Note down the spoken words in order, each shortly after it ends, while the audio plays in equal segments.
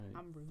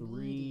I'm ready.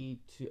 3,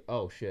 2.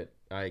 Oh shit!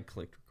 I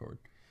clicked record.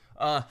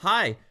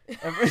 Hi.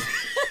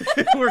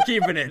 We're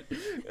keeping it.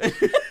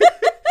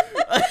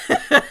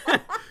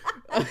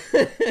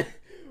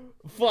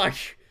 Fuck.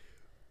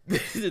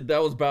 That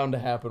was bound to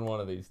happen one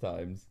of these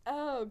times.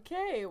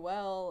 Okay,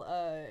 well,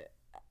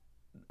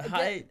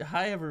 Hi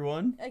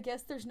everyone. I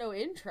guess there's no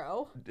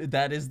intro.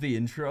 That is the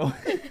intro.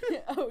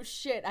 Oh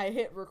shit, I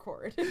hit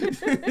record.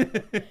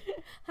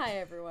 Hi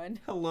everyone.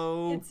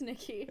 Hello. It's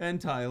Nikki. And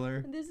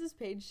Tyler. This is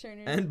Page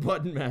Turner. And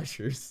Button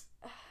Mashers.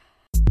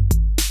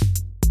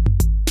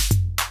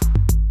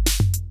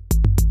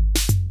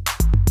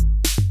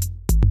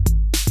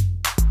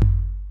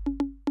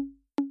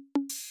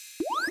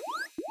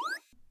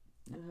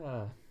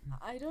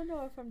 I don't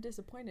know if I'm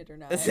disappointed or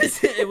not.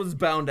 It was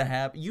bound to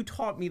happen. You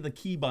taught me the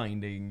key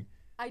binding.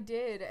 I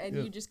did, and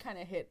you just kind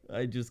of hit.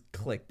 I just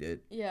clicked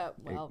it. Yeah,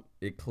 well.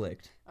 It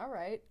clicked. All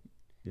right.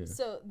 Yeah.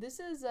 So this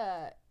is,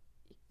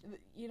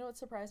 you know what's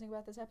surprising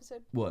about this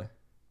episode? What?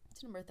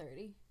 It's number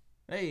 30.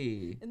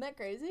 Hey. Isn't that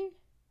crazy?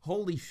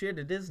 Holy shit,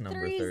 it is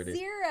number 30.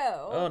 30.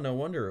 Oh, no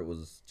wonder it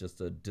was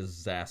just a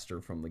disaster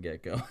from the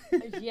get-go.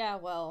 Yeah,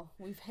 well,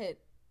 we've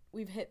hit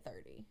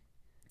 30.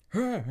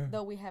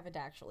 Though we haven't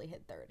actually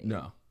hit 30.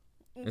 No.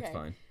 Okay. It's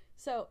fine.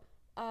 So,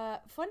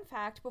 fun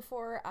fact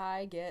before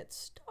I get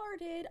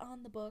started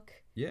on the book.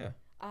 Yeah.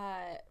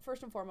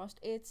 First and foremost,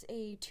 it's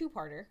a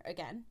two-parter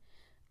again.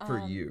 For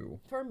you.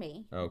 For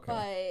me.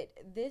 Okay.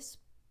 But this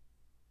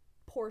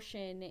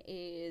portion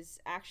is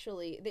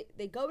actually,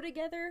 they go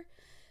together,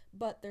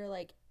 but they're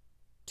like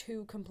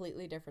two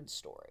completely different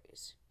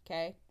stories.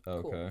 Okay?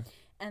 Okay. Cool.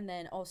 And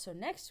then also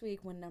next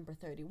week when number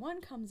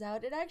 31 comes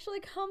out, it actually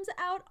comes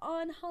out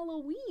on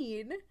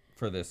Halloween.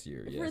 For this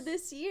year, yes. For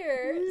this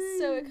year.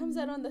 So it comes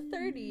out on the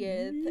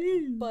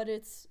 30th, but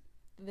it's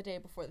the day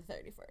before the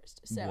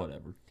 31st. So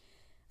whatever.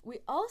 We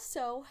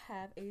also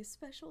have a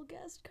special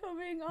guest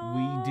coming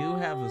on. We do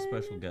have a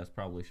special guest.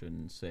 Probably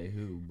shouldn't say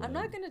who, but... I'm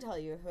not going to tell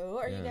you who.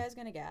 Are you guys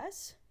going to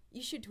guess?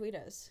 You should tweet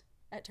us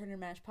at Turner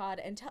Mash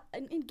Pod and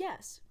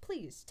guess.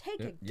 Please,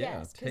 take a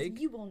guess, because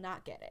you will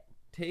not get it.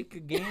 Take a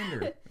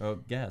gander. Oh,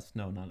 guess.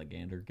 No, not a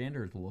gander.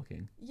 Gander is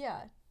looking.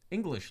 Yeah.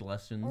 English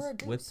lessons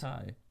with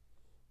Ty.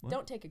 What?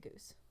 Don't take a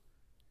goose.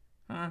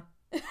 Huh?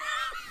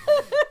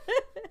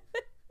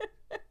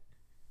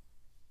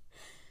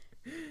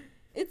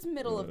 It's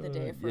middle of the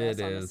day for us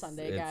on a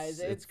Sunday, guys.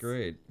 It's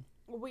great.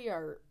 We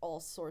are all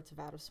sorts of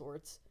out of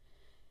sorts.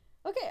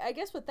 Okay, I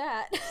guess with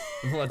that,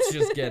 let's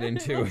just get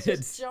into it. Let's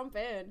just jump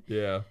in.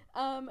 Yeah.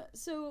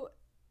 So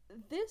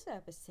this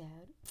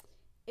episode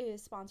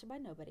is sponsored by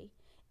nobody,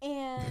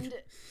 and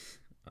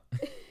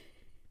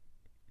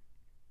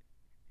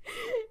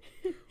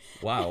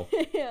wow.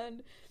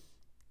 And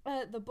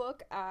the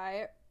book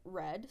I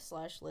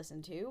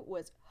read/listened to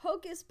was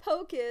Hocus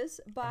Pocus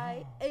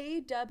by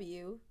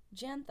A.W.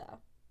 Jantha.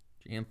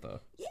 Jantha.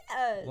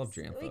 Yes. Love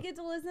Jantha. We get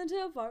to listen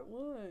to part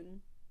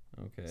 1.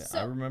 Okay. So,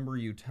 I remember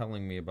you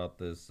telling me about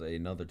this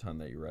another time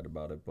that you read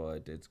about it,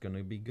 but it's going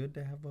to be good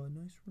to have a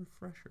nice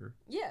refresher.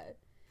 Yeah.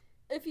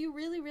 If you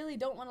really, really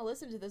don't want to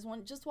listen to this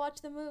one, just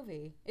watch the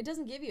movie. It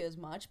doesn't give you as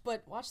much,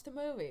 but watch the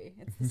movie.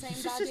 It's the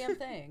same goddamn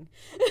thing.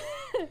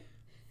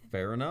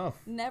 Fair enough.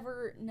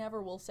 Never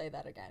will say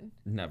that again.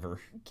 Never.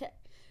 Okay.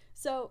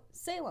 So,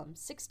 Salem,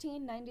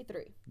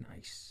 1693.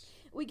 Nice.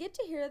 We get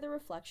to hear the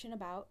reflection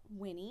about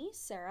Winnie,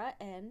 Sarah,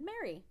 and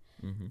Mary.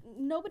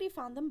 Mm-hmm. Nobody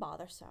found them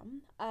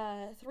bothersome.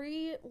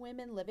 3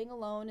 women living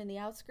alone in the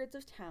outskirts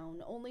of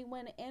town. Only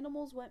when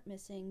animals went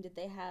missing did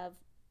they have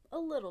a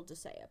little to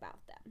say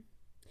about them.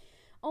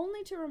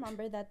 Only to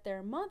remember that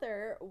their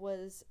mother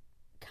was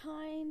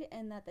kind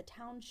and that the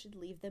town should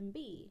leave them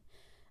be.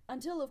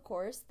 Until, of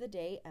course, the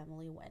day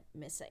Emily went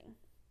missing.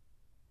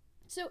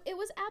 So it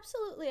was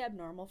absolutely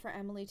abnormal for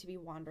Emily to be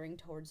wandering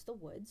towards the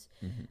woods.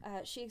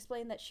 Mm-hmm. She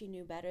explained that she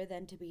knew better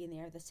than to be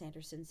near the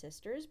Sanderson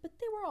sisters, but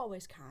they were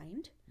always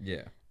kind.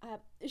 Yeah.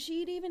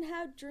 She'd even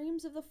had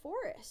dreams of the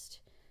forest.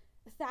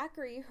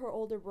 Thackeray, her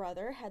older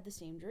brother, had the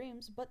same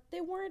dreams, but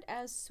they weren't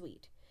as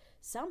sweet.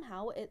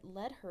 Somehow it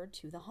led her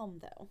to the home,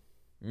 though.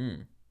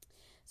 Mm.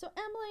 So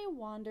Emily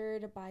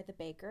wandered by the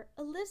baker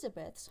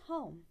Elizabeth's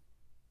home.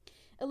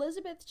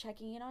 Elizabeth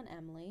checking in on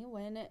Emily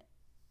when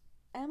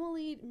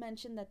Emily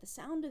mentioned that the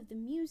sound of the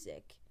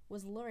music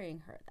was luring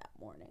her that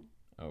morning.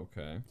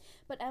 Okay.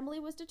 But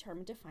Emily was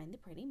determined to find the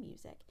pretty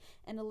music,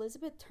 and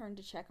Elizabeth turned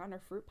to check on her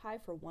fruit pie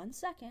for 1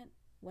 second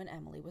when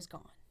Emily was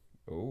gone.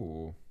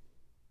 Oh.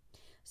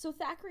 So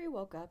Thackeray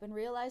woke up and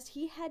realized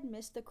he had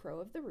missed the crow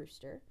of the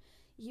rooster.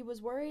 He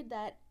was worried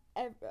that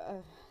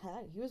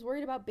he was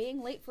worried about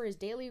being late for his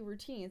daily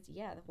routines.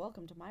 Yeah,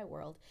 welcome to my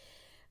world.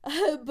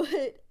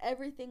 But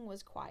everything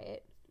was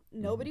quiet.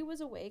 Nobody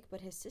was awake,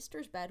 but his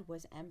sister's bed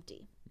was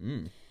empty.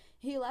 Mm.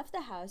 He left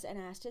the house and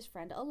asked his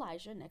friend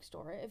Elijah next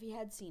door if he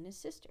had seen his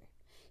sister.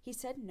 He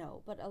said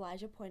no, but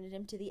Elijah pointed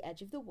him to the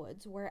edge of the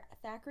woods where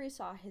Thackeray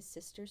saw his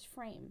sister's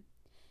frame.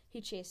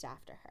 He chased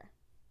after her.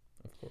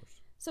 Of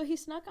course. So he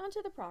snuck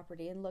onto the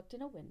property and looked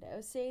in a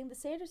window, seeing the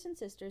Sanderson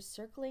sisters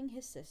circling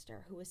his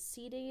sister, who was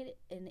seated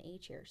in a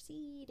chair.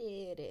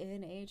 Seated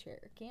in a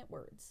chair. Can't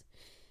words.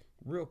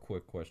 Real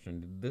quick question.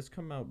 Did this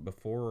come out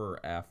before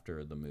or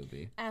after the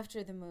movie?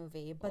 After the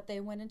movie, but they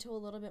went into a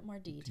little bit more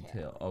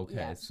detail. Okay,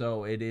 Yeah.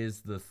 so it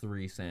is the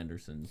three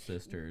Sanderson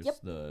sisters,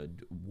 Yep. the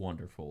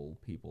wonderful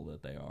people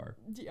that they are.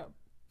 Yeah,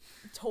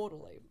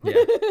 totally.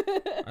 Yeah,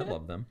 I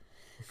love them.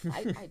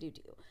 I do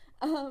too.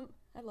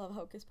 I love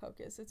Hocus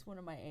Pocus. It's one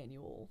of my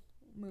annual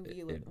movie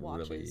It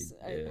watches.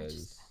 really I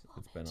is. love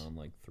It's been it. on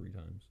like 3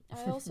 times.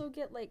 I also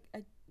get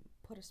I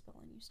put a spell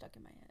on you stuck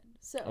in my head.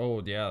 So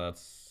Oh, yeah,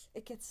 that's...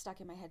 it gets stuck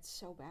in my head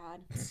so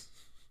bad.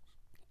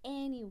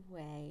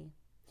 Anyway,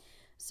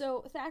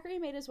 so Thackeray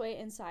made his way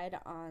inside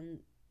on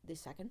the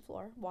second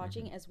floor,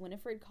 watching as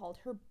Winifred called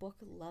her book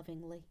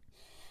lovingly.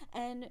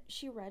 And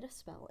she read a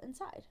spell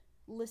inside,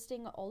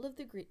 listing all of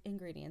the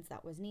ingredients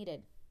that was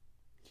needed.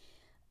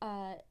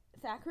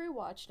 Thackeray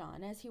watched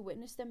on as he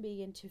witnessed them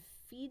begin to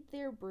feed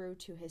their brew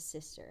to his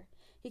sister.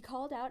 He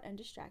called out and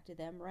distracted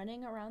them,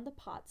 running around the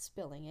pot,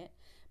 spilling it,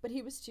 but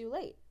he was too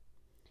late.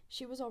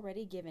 She was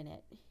already given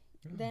it.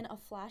 Then a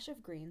flash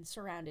of green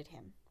surrounded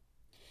him.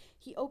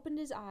 He opened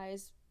his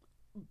eyes,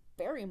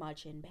 very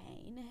much in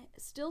pain,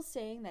 still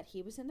saying that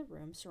he was in the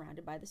room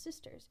surrounded by the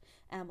sisters,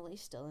 Emily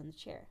still in the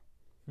chair.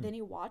 Then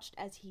he watched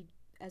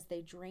as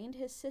they drained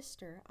his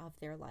sister of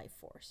their life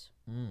force.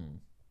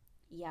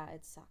 Yeah,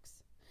 it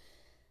sucks.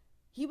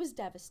 He was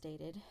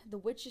devastated. The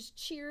witches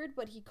cheered,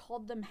 but he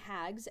called them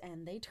hags,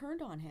 and they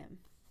turned on him.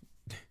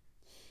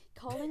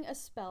 Calling a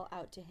spell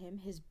out to him,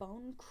 his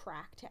bone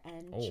cracked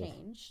and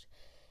changed.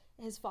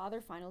 His father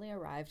finally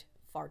arrived,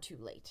 far too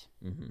late.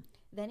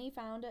 Then he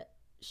found a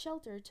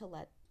shelter to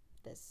let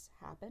this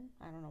happen.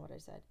 I don't know what I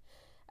said.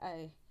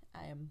 I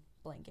am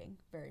blanking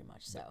very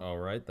much so. All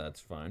right,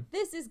 that's fine.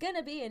 This is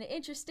gonna be an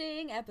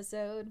interesting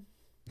episode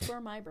for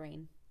my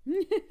brain.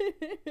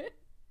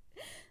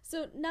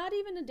 So not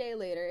even a day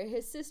later,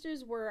 the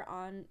sisters were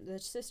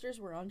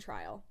on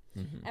trial.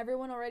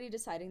 Everyone already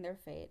deciding their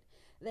fate.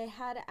 They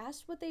had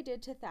asked what they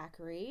did to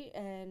Thackeray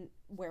and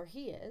where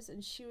he is,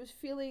 and she was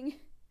feigning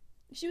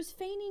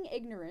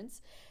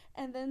ignorance,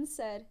 and then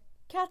said,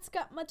 "Cat's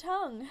got my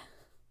tongue."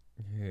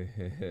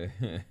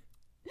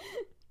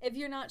 If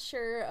you're not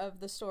sure of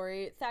the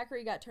story,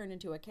 Thackeray got turned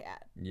into a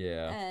cat.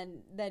 Yeah.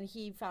 And then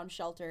he found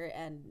shelter,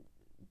 and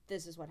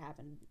this is what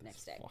happened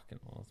next day. Fucking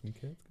awesome.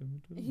 Cat's got my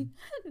tongue.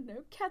 I don't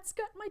know. Cat's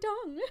got my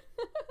tongue.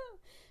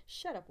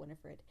 Shut up,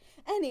 Winifred.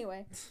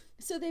 Anyway,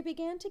 so they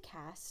began to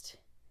cast.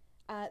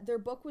 Their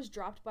book was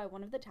dropped by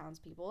one of the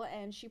townspeople,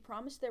 and she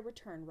promised their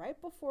return right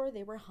before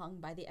they were hung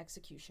by the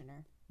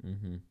executioner.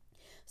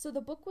 So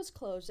the book was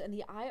closed, and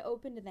the eye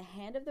opened in the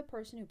hand of the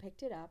person who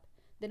picked it up.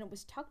 Then it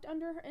was tucked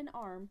under an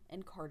arm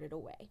and carted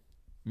away.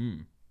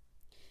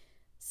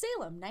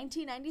 Salem,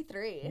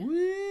 1993.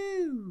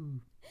 Woo!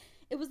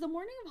 It was the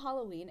morning of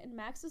Halloween, and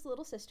Max's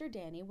little sister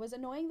Danny was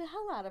annoying the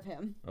hell out of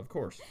him. Of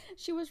course.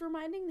 She was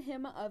reminding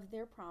him of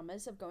their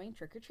promise of going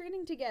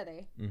trick-or-treating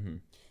together.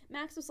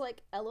 Max was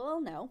like,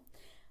 LOL, no.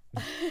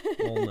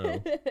 Well,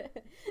 no.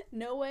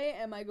 No way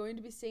am I going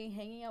to be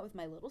hanging out with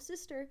my little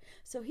sister.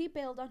 So he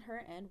bailed on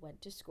her and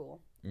went to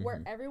school,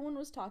 where everyone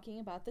was talking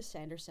about the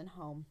Sanderson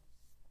home.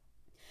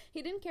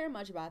 He didn't care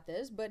much about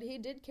this, but he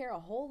did care a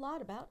whole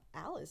lot about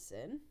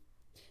Allison,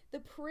 the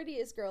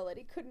prettiest girl that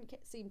he couldn't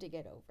seem to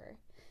get over.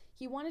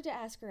 He wanted to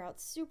ask her out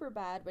super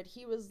bad, but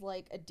he was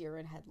like a deer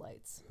in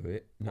headlights.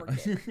 Poor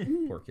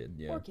kid. Poor kid,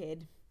 yeah. Poor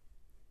kid.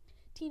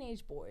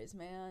 Teenage boys,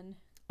 man.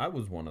 I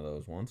was one of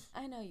those once.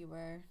 I know you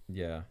were.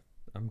 Yeah.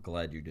 I'm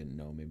glad you didn't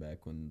know me back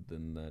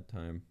in that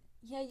time.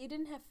 Yeah, you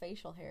didn't have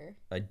facial hair.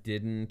 I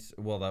didn't.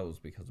 Well, that was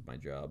because of my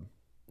job.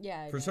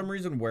 Yeah, For some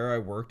reason, where I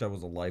worked, I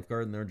was a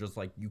lifeguard, and they're just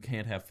like, you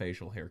can't have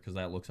facial hair because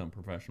that looks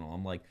unprofessional.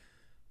 I'm like,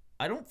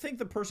 I don't think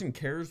the person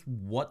cares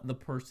what the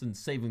person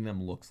saving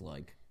them looks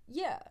like.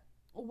 Yeah.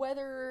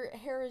 Whether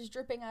hair is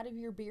dripping out of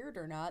your beard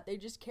or not, they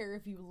just care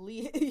if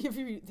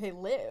they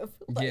live.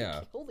 Like,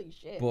 yeah. Holy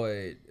shit.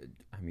 But,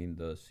 I mean,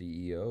 the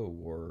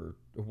CEO or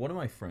one of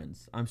my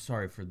friends, I'm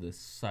sorry for this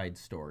side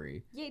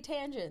story. Yay,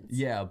 tangents.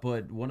 Yeah,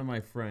 but one of my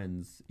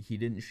friends, he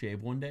didn't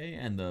shave one day,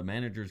 and the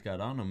managers got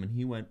on him, and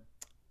he went,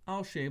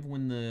 I'll shave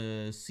when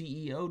the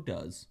CEO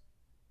does.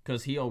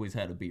 Because he always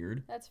had a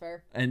beard. That's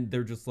fair. And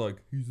they're just like,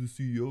 he's the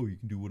CEO, he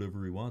can do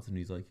whatever he wants. And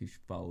he's like, he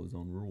should follow his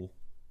own rule.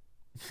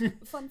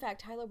 Fun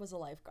fact, Tyler was a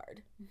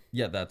lifeguard.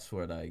 Yeah, that's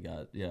what I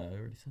got. Yeah, I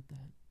already said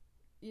that.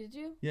 Did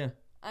you? Yeah.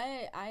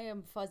 I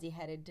am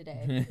fuzzy-headed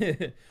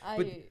today.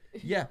 But,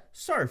 yeah,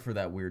 sorry for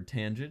that weird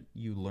tangent.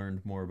 You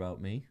learned more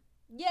about me.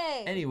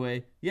 Yay!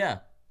 Anyway, yeah,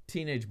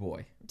 teenage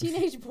boy.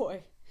 Teenage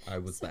boy. I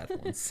was that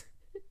once.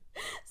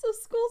 So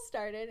school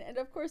started, and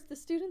of course the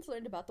students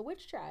learned about the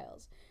witch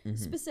trials.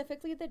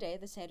 Specifically the day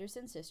the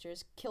Sanderson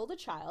sisters killed a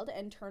child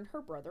and turned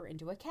her brother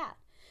into a cat.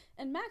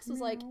 And Max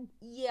was like,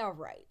 yeah,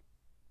 right.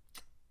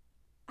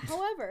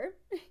 However,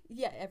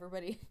 yeah,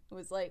 everybody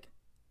was like,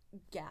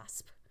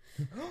 gasp.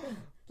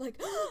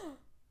 Like,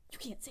 you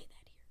can't say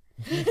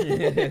that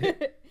here.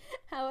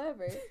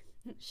 However,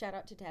 Shout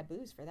out to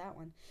Taboos for that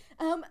one.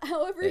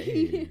 However,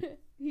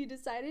 he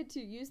decided to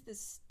use this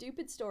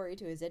stupid story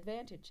to his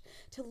advantage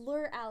to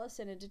lure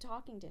Allison into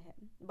talking to him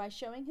by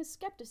showing his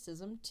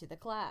skepticism to the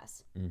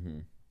class. Mm-hmm.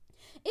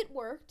 It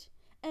worked,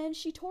 and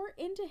she tore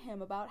into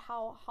him about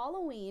how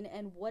Halloween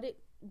and what it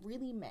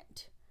really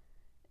meant.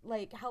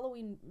 Like,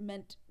 Halloween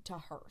meant to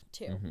her,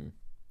 too. Mm-hmm.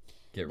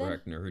 Get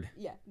wrecked, nerd.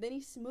 Yeah. Then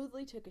he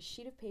smoothly took a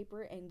sheet of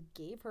paper and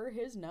gave her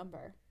his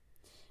number.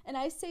 And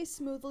I say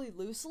smoothly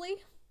loosely.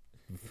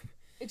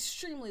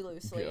 Extremely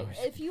loosely. Gosh.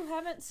 If you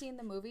haven't seen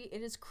the movie,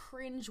 it is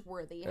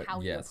cringe-worthy how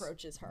he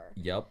approaches her.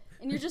 Yep.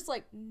 And you're just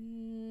like,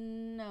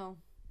 no.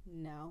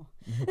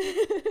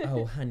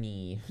 Oh,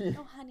 honey.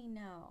 Oh, honey,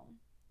 no.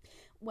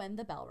 When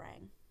the bell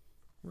rang.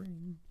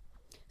 Ring.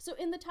 So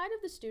in the tide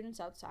of the students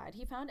outside,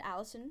 he found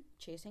Allison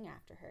chasing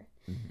after her.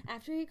 Mm-hmm.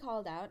 After he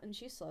called out and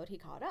she slowed, he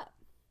caught up,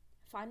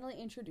 finally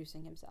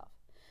introducing himself.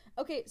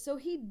 Okay, so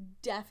he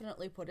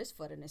definitely put his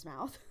foot in his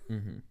mouth.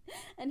 Mm-hmm.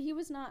 And he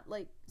was not,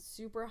 like,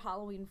 super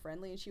Halloween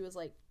friendly. And she was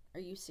like,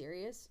 are you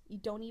serious? You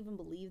don't even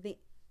believe the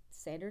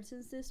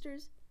Sanderson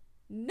sisters?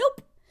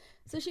 Nope.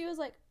 So she was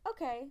like,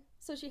 okay.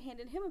 So she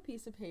handed him a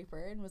piece of paper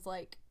and was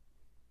like,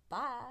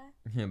 bye.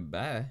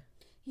 Bye.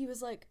 He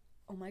was like,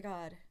 oh my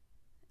God,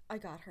 I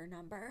got her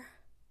number.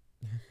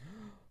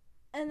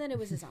 And then it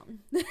was his own.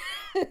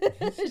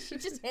 She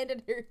just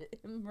handed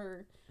him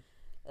her...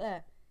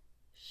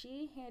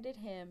 she handed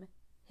him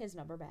his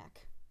number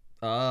back.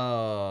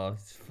 Oh,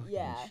 it's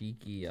fucking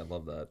cheeky. I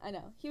love that. I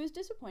know. He was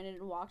disappointed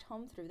and walked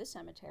home through the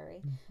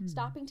cemetery,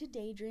 stopping to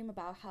daydream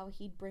about how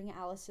he'd bring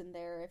Allison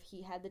there if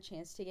he had the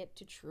chance to get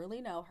to truly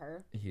know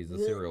her. He's a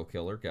serial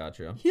killer.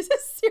 Gotcha. He's a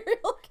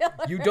serial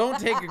killer. You don't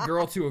take a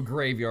girl to a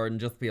graveyard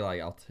and just be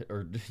like,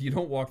 or you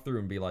don't walk through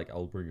and be like,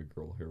 I'll bring a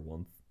girl here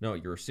once. No,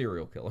 you're a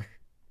serial killer.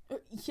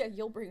 Yeah,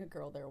 you'll bring a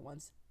girl there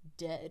once.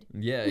 Dead.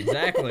 Yeah,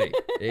 exactly.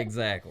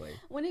 Exactly.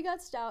 When he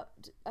got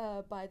stopped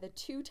by the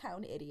two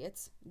town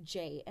idiots,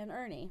 Jay and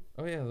Ernie.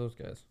 Oh, yeah, those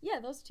guys. Yeah,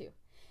 those two.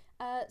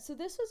 So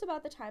this was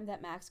about the time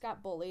that Max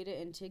got bullied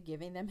into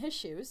giving them his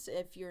shoes.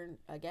 If you're,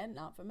 again,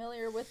 not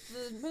familiar with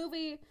the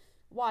movie,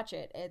 watch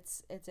it.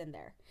 It's in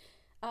there.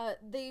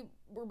 They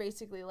were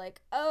basically like,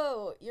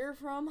 oh, you're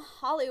from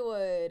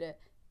Hollywood.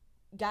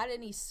 Got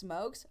any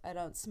smokes? I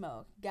don't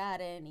smoke.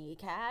 Got any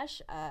cash?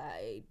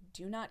 I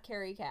do not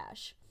carry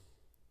cash.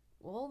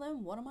 Well,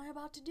 then what am I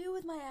about to do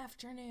with my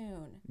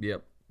afternoon?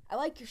 Yep. I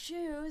like your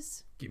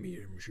shoes. Give me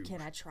them shoes.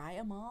 Can I try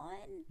them on?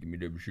 Give me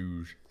them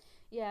shoes.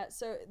 Yeah,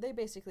 so they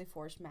basically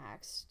forced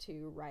Max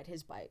to ride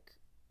his bike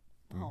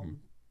home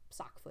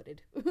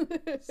sock-footed.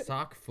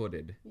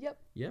 Sock-footed. Yep.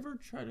 You ever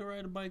try to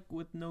ride a bike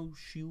with no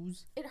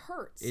shoes? It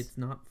hurts. It's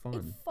not fun.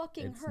 It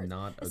fucking hurts. It's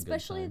not a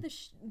Especially good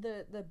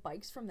time. the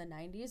bikes from the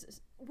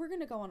 90s. We're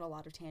going to go on a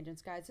lot of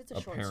tangents, guys. It's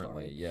a short story.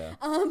 Apparently, yeah.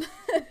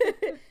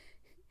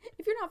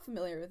 If you're not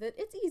familiar with it,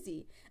 it's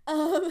easy.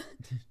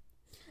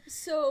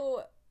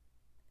 So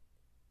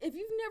if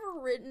you've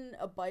never ridden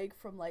a bike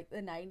from like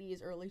the 90s,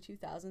 early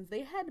 2000s,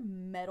 they had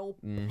metal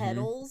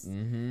pedals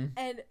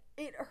and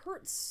it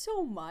hurts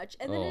so much.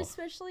 And then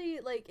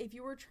especially like if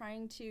you were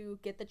trying to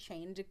get the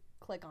chain to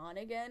click on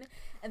again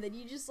and then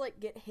you just like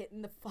get hit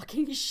in the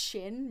fucking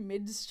shin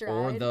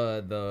mid-stride.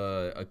 Or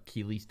the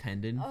Achilles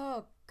tendon.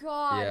 Oh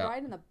God,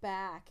 right in the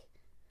back.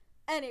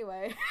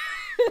 Anyway.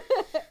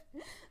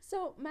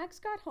 So Max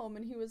got home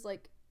and he was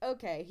like,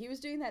 okay, he was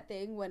doing that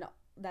thing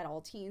that all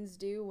teens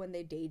do when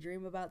they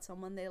daydream about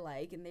someone they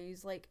like and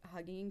he's like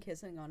hugging and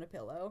kissing on a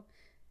pillow.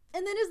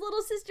 And then his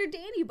little sister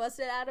Danny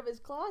busted out of his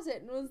closet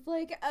and was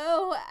like,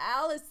 oh,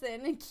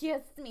 Allison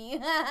kissed me.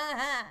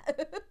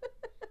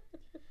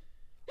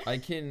 I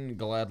can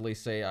gladly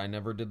say I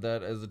never did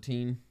that as a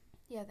teen.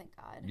 Yeah, thank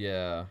God.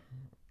 Yeah.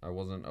 I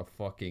wasn't a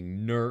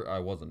fucking nerd. I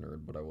was a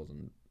nerd, but I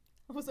wasn't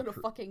a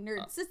fucking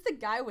nerd. It's just the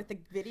guy with the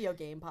video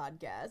game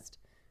podcast.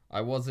 I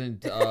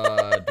wasn't,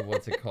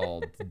 what's it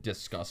called?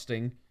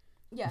 Disgusting.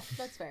 Yeah,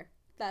 that's fair.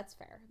 That's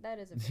fair. That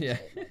is a fair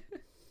statement.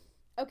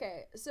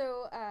 Okay,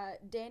 so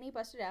Danny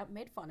busted out,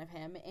 made fun of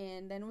him,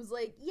 and then was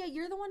like, yeah,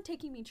 you're the one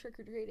taking me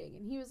trick-or-treating.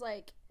 And he was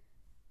like,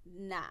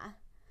 nah.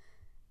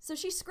 So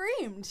she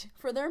screamed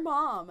for their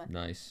mom.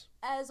 Nice.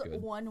 As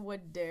Good. One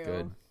would do.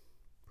 Good.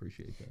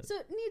 Appreciate that. So,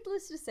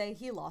 needless to say,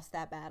 he lost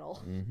that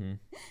battle. Mm-hmm.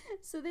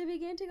 So they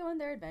began to go on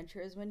their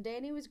adventures when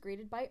Danny was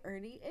greeted by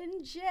Ernie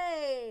and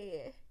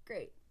Jay.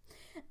 Great.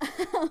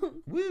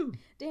 Woo!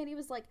 Danny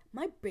was like,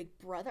 my big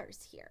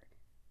brother's here.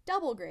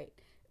 Double great.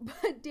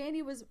 But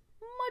Danny was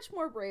much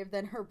more brave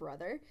than her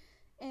brother,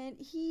 and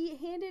he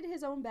handed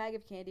his own bag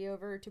of candy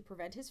over to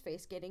prevent his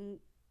face getting,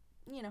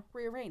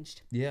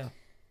 rearranged. Yeah.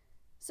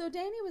 So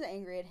Danny was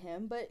angry at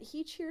him, but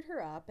he cheered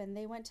her up, and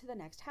they went to the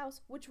next house,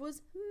 which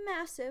was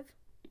massive.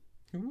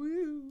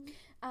 Woo!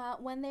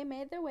 When they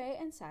made their way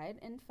inside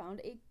and found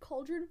a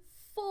cauldron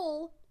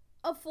full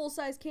of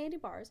full-size candy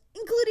bars,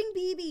 including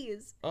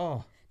BBs.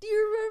 Oh. Do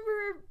you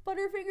remember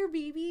Butterfinger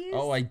BBs?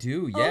 Oh, I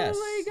do. Yes. Oh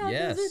my God,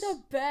 yes. those are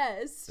the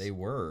best. They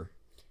were.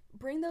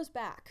 Bring those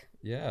back.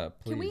 Yeah,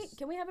 please.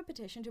 Can we have a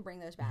petition to bring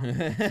those back,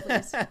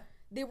 please?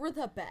 They were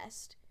the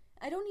best.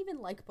 I don't even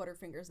like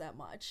Butterfingers that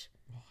much.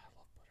 Oh, I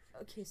love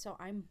Butterfingers. Okay, so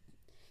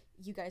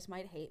you guys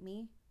might hate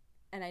me,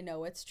 and I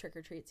know it's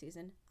trick-or-treat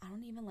season. I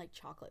don't even like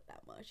chocolate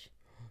that much.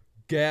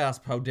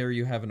 Gasp, how dare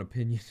you have an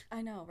opinion.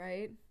 I know,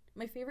 right?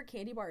 My favorite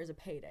candy bar is a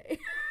Payday.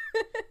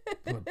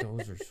 But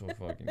those are so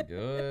fucking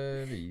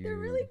good. They're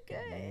really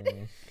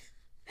good.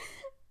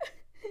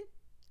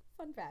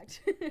 Fun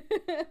fact.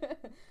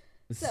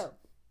 So,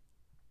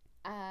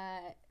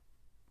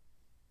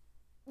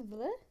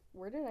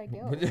 where did I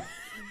go?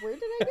 Where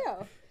did I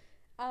go?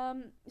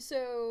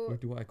 So Where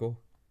do I go?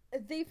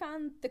 they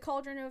found the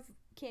cauldron of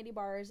candy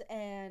bars,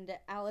 and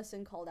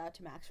Allison called out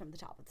to Max from the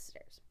top of the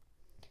stairs.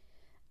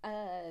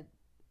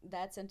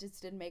 That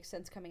sentence didn't make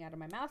sense coming out of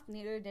my mouth.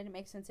 Neither did it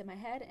make sense in my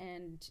head,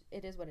 and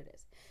it is what it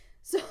is.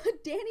 So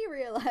Danny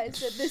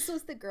realized that this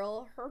was the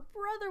girl her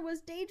brother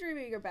was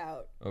daydreaming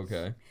about.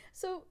 Okay.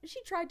 So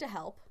she tried to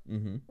help,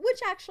 Mm-hmm.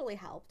 which actually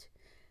helped.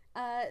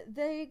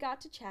 They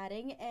got to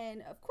chatting,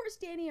 and of course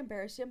Danny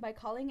embarrassed him by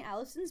calling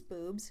Allison's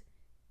boobs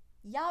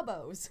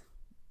Yabbos.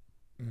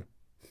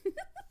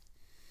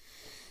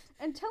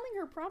 And telling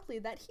her promptly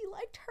that he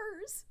liked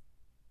hers.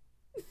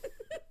 It's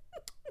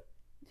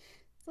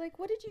like,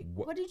 what did you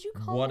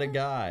call What her? a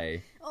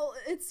guy. Oh,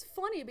 it's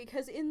funny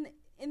because in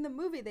the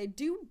movie they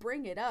do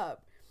bring it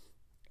up.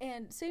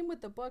 And same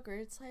with the book, where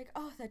it's like,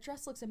 oh, that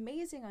dress looks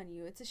amazing on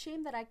you. It's a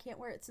shame that I can't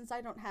wear it since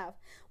I don't have.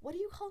 What do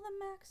you call them,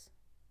 Max?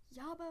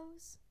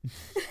 Yabbos?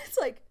 It's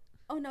like,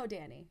 oh no,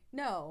 Danny.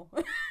 No.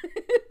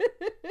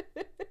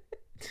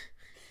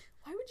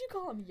 Why would you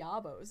call them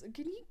Yabbos?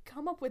 Can you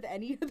come up with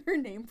any other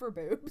name for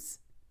boobs?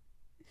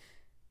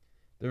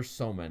 There's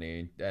so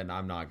many, and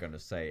I'm not going to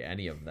say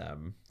any of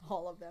them.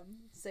 All of them.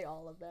 Say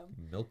all of them.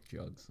 Milk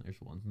jugs. There's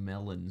one.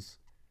 Melons.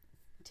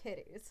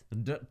 Titties.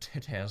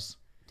 Titties.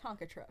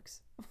 Tonka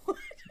trucks. What?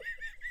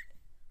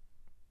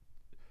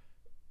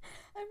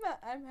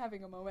 I'm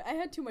having a moment. I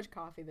had too much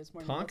coffee this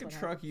morning. Tonka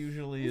truck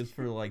usually is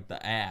for, like,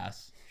 the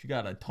ass. She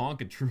got a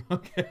Tonka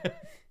truck.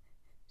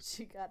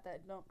 She got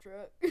that dump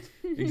truck.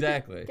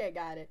 Exactly. Okay,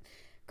 got it.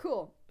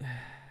 Cool.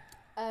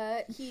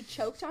 He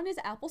choked on his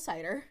apple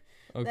cider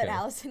Okay. that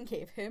Allison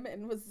gave him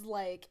and was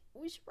like,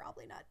 we should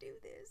probably not do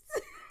this.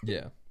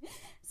 Yeah.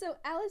 So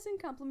Allison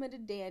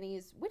complimented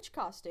Danny's witch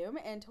costume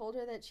and told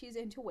her that she's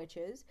into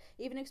witches,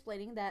 even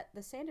explaining that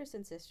the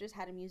Sanderson sisters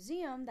had a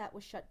museum that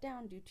was shut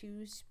down due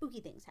to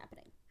spooky things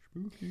happening.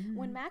 Spooky.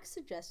 When Max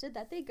suggested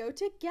that they go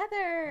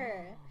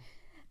together.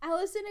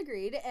 Allison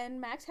agreed,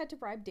 and Max had to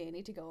bribe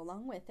Danny to go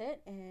along with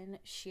it, and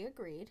she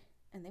agreed,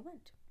 and they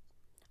went.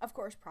 Of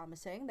course,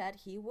 promising that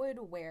he would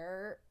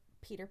wear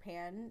Peter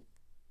Pan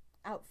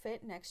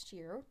outfit next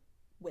year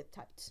with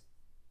tights.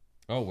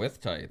 Oh, with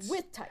tights.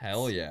 With tights.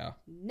 Hell yeah.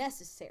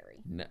 Necessary.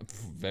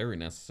 Very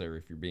necessary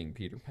if you're being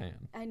Peter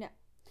Pan. I know.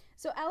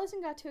 So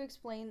Allison got to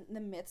explain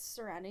the myths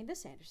surrounding the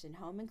Sanderson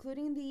home,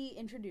 including the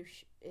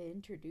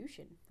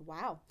introduction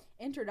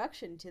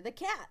to the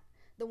cat,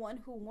 the one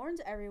who warns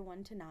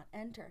everyone to not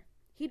enter.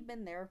 He'd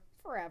been there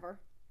forever.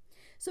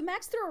 So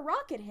Max threw a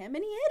rock at him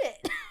and he hit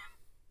it.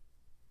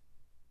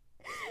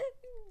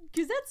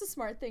 Because that's a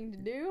smart thing to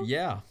do.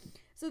 Yeah.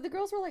 So the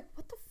girls were like,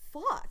 what the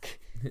fuck?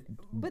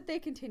 But they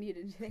continued,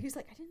 and he's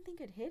like, I didn't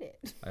think I'd hit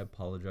it. I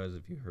apologize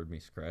if you heard me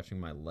scratching.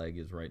 My leg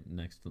is right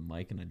next to the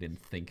mic, and I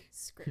didn't think.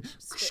 Scritch,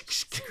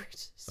 scritch,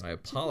 scritch. So I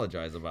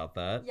apologize about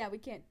that. Yeah, we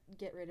can't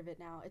get rid of it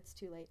now. It's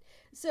too late.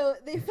 So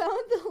they found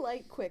the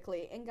light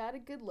quickly and got a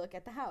good look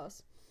at the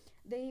house.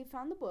 They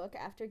found the book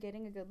after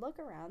getting a good look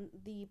around,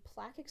 the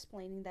plaque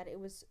explaining that it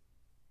was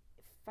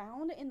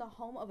found in the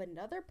home of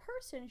another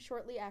person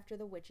shortly after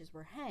the witches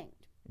were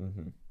hanged.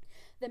 Mm-hmm.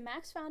 Then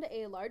Max found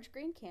a large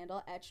green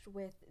candle etched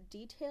with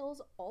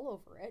details all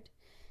over it.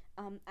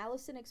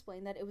 Allison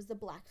explained that it was the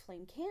black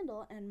flame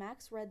candle, and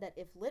Max read that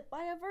if lit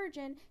by a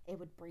virgin, it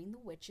would bring the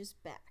witches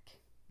back.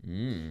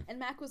 Mm. And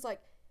Mac was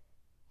like,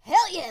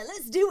 hell yeah,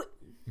 let's do it.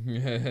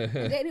 And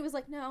Mm. Danny was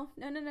like, no.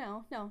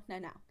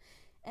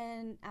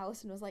 And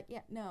Allison was like,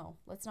 yeah, no,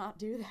 let's not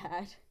do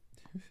that.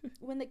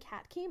 When the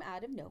cat came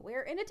out of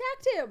nowhere and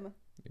attacked him.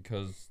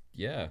 Because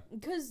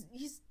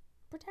he's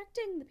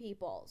protecting the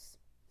peoples.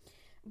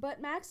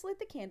 But Max lit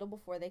the candle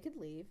before they could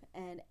leave,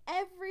 and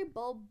every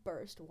bulb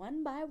burst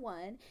one by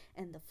one,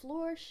 and the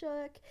floor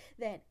shook.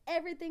 Then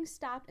everything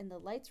stopped, and the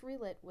lights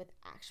relit with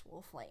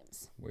actual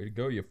flames. Way to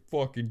go, you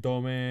fucking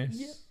dumbass.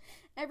 Yep.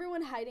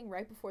 Everyone hiding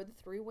right before the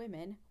three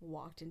women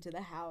walked into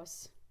the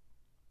house.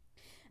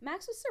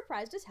 Max was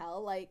surprised as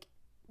hell, like,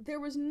 there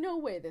was no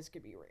way this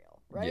could be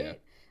real, right? Yeah.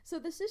 So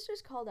the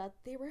sisters called out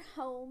they were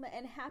home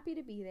and happy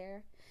to be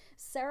there.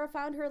 Sarah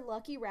found her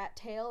lucky rat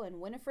tail, and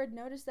Winifred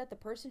noticed that the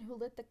person who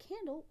lit the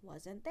candle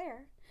wasn't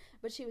there,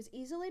 but she was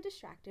easily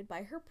distracted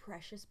by her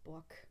precious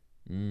book.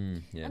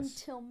 Yes.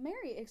 Until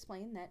Mary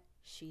explained that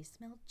she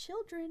smelled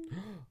children.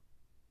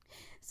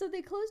 So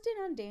they closed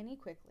in on Danny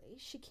quickly.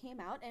 She came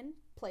out and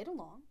played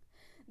along.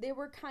 They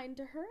were kind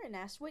to her and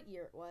asked what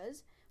year it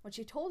was. When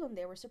she told them,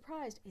 they were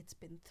surprised. It's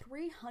been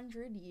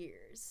 300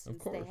 years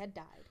since they had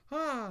died.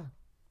 Ah.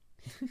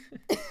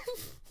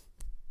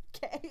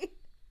 Okay.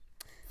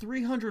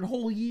 300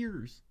 whole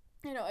years.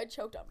 I know, I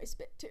choked on my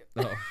spit, too.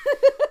 Oh.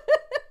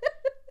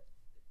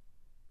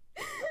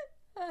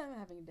 I'm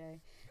having a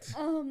day.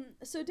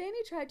 So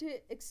Danny tried to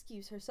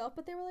excuse herself,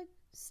 but they were like,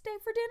 stay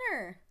for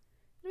dinner.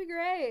 It'll be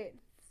great.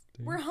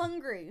 We're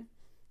hungry.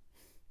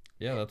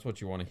 Yeah, that's what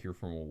you want to hear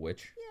from a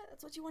witch. Yeah,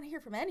 that's what you want to hear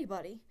from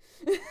anybody.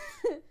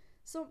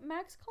 So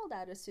Max called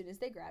out as soon as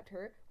they grabbed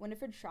her.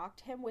 Winifred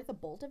shocked him with a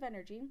bolt of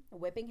energy,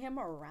 whipping him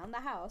around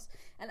the house.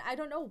 And I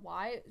don't know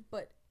why,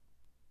 but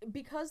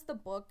because the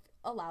book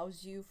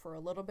allows you for a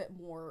little bit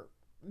more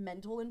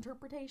mental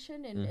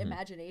interpretation and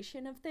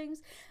imagination of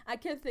things, I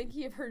kept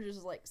thinking of her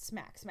just like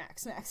smack, smack,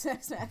 smack,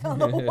 smack, smack on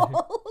the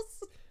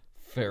walls.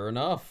 Fair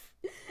enough.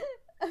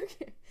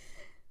 Okay.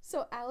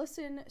 So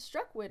Allison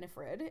struck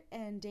Winifred,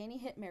 and Danny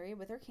hit Mary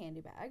with her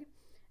candy bag.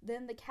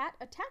 Then the cat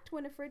attacked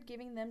Winifred,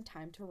 giving them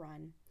time to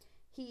run.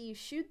 He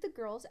shooed the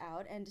girls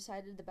out and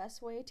decided the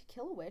best way to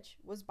kill a witch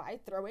was by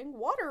throwing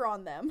water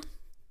on them.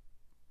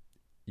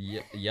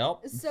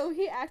 Yep. So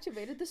he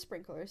activated the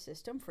sprinkler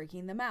system,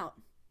 freaking them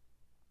out.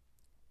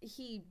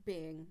 He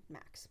being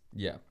Max.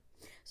 Yeah.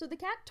 So the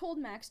cat told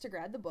Max to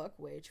grab the book,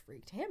 which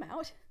freaked him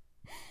out,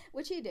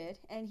 which he did,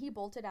 and he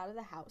bolted out of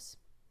the house.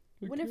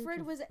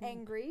 Winifred was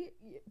angry.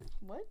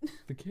 What?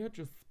 The cat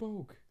just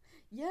spoke.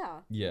 Yeah.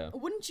 Yeah.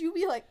 Wouldn't you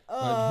be like,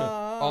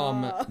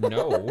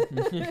 no.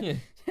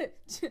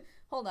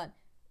 Hold on.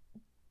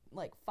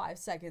 Like 5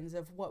 seconds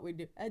of what we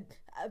do.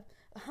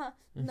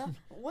 No,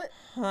 what?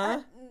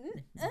 Huh?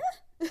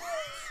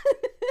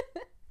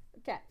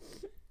 Okay.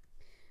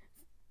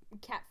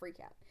 Cat freak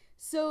out.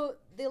 So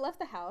they left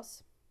the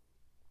house.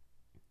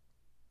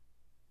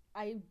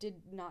 I did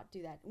not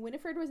do that.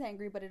 Winifred was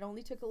angry, but it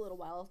only took a little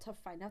while to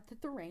find out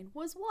that the rain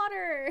was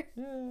water.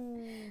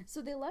 So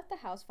they left the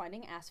house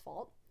finding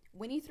asphalt.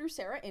 Winnie threw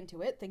Sarah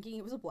into it, thinking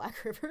it was a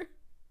black river.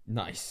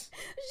 Nice.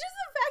 It's just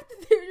the fact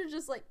that they were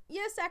just like,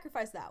 yeah,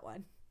 sacrifice that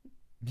one.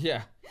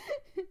 Yeah.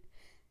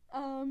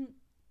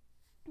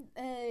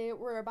 They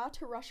were about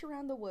to rush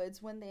around the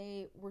woods when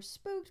they were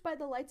spooked by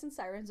the lights and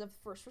sirens of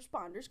first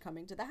responders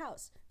coming to the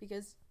house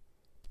because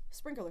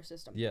sprinkler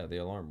system. Yeah, the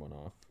alarm went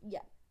off.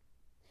 Yeah.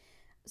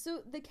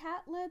 So the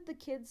cat led the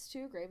kids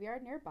to a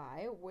graveyard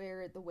nearby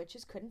where the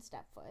witches couldn't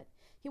step foot.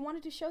 He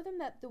wanted to show them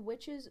that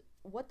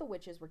what the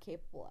witches were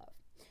capable of,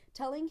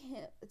 telling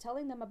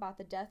them about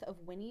the death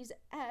of Winnie's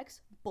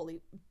ex,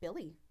 Billy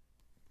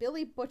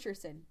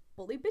Butcherson.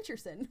 Bully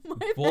Bitcherson.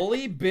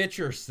 Bully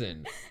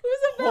Bitcherson. It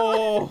was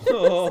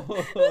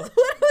what I was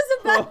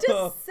about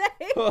to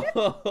say.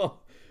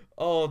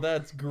 Oh,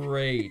 that's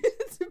great.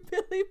 It's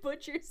Billy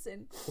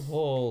Butcherson.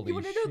 Holy shit. You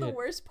want to know the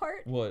worst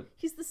part? What?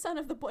 He's the son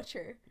of the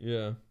butcher.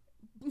 Yeah.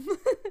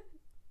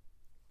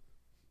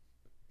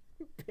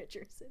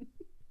 Bitcherson.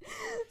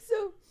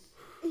 So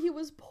he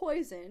was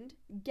poisoned,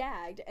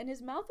 gagged, and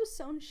his mouth was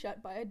sewn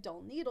shut by a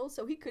dull needle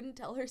so he couldn't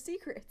tell her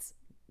secrets.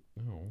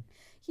 Oh.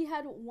 He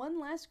had one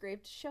last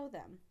grave to show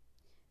them.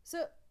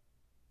 So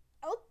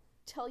I'll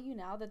tell you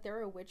now that there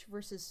are witch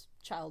versus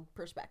child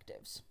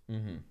perspectives.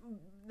 Mm-hmm.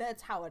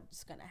 That's how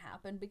it's going to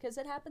happen because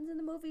it happens in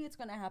the movie. It's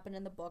going to happen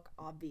in the book,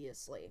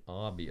 obviously.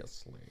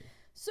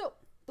 So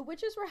the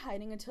witches were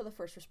hiding until the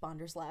first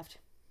responders left.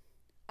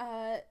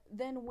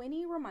 Then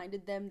Winnie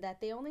reminded them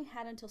that they only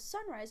had until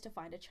sunrise to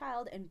find a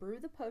child and brew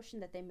the potion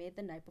that they made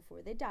the night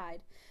before they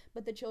died.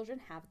 But the children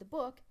have the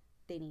book.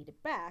 They need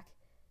it back.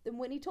 Then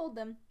Winnie told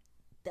them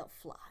they'll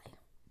fly.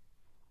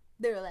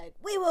 They were like,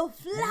 we will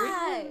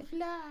fly! We will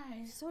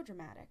fly! So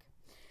dramatic.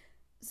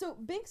 So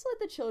Binks led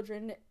the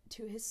children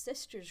to his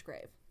sister's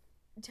grave,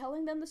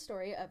 telling them the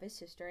story of his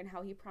sister and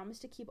how he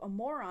promised to keep a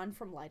moron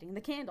from lighting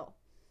the candle.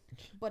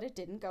 But it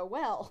didn't go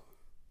well.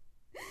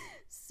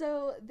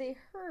 So they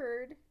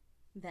heard,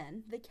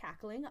 then, the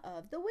cackling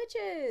of the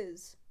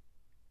witches.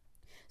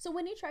 So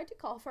Winnie tried to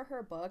call for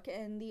her book,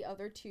 and the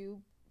other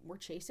two were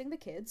chasing the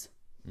kids.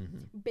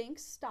 Mm-hmm.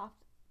 Binks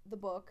stopped the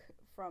book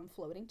from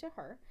floating to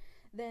her.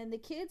 Then the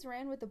kids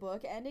ran with the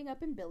book, ending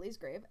up in Billy's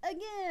grave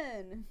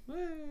again.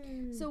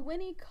 Hey. So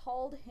Winnie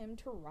called him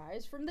to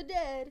rise from the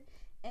dead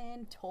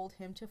and told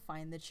him to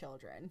find the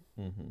children.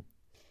 Mm-hmm.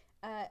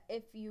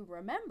 If you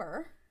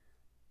remember,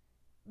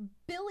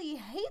 Billy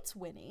hates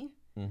Winnie,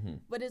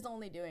 but is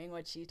only doing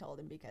what she told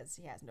him because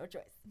he has no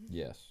choice.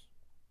 Yes.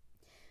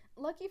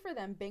 Lucky for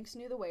them, Binks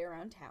knew the way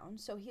around town,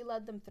 so he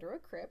led them through a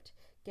crypt,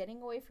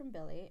 getting away from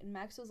Billy, and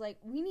Max was like,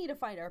 we need to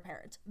find our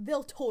parents.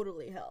 They'll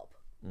totally help.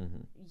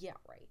 Mm-hmm. Yeah,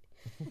 right.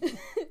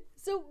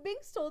 So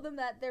Binks told them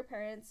that their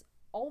parents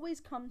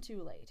always come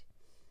too late,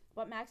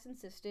 but Max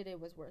insisted it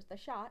was worth a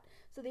shot,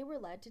 so they were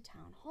led to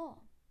town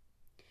hall.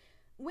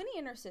 Winnie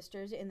and her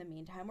sisters, in the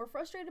meantime, were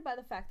frustrated by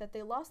the fact that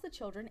they lost the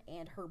children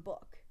and her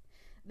book.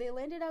 They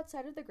landed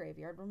outside of the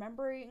graveyard,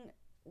 remembering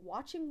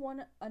watching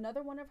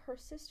another one of her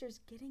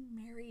sisters getting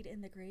married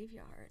in the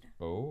graveyard.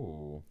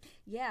 Oh.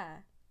 Yeah.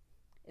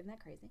 Isn't that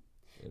crazy?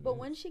 But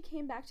when she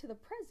came back to the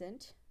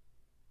present,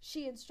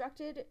 she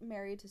instructed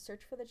Mary to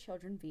search for the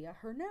children via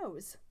her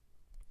nose.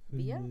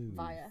 Via?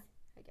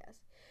 I guess.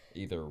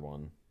 Either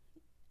one.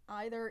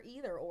 Either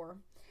or.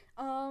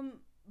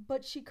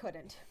 But she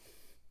couldn't.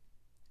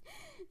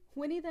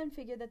 Winnie then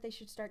figured that they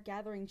should start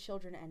gathering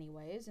children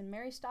anyways, and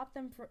Mary stopped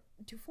them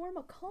to form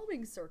a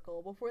calming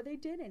circle before they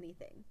did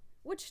anything,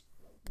 which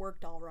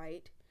worked all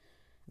right.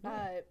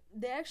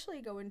 They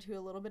actually go into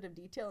a little bit of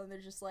detail, and they're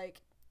just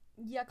like,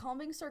 yeah,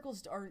 calming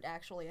circles aren't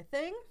actually a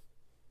thing.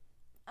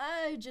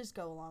 I just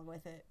go along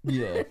with it.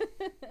 Yeah.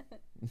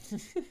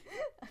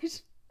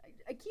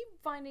 I keep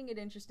finding it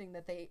interesting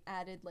that they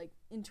added, like,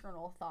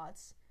 internal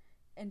thoughts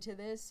into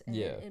this, and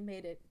yeah. it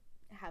made it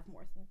have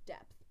more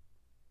depth.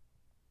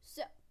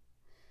 So,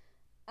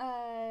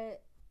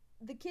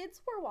 the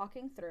kids were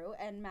walking through,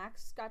 and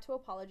Max got to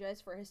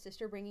apologize for his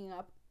sister bringing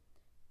up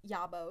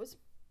Yabbos,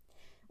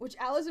 which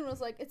Allison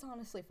was like, it's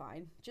honestly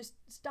fine. Just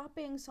stop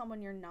being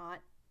someone you're not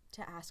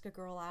to ask a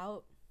girl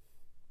out.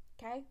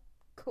 Okay?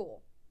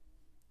 Cool.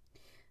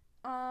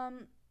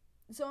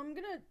 So I'm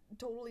gonna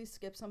totally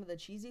skip some of the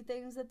cheesy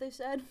things that they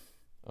said.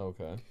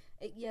 Okay.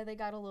 They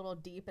got a little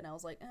deep, and I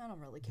was like, I don't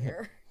really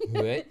care.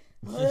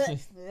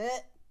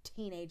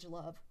 Teenage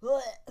love.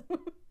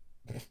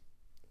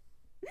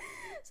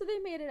 So they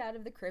made it out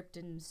of the crypt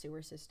and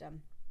sewer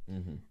system.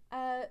 Mm-hmm.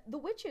 The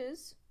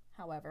witches,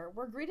 however,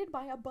 were greeted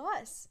by a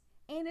bus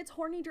and its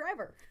horny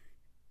driver.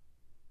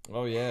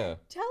 Oh, yeah.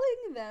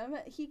 Telling them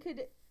he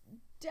could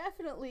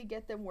definitely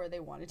get them where they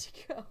wanted to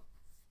go.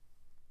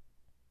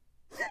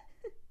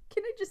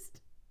 Can I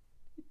just...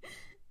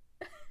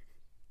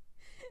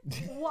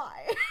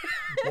 Why?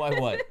 Why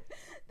what?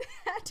 They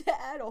had to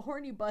add a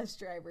horny bus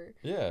driver.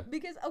 Yeah.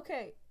 Because,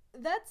 okay,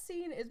 that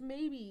scene is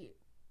maybe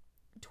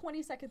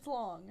 20 seconds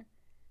long,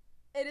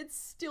 and it's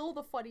still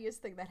the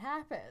funniest thing that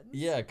happens.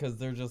 Yeah, because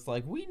they're just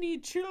like, we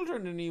need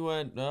children, and he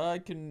went, I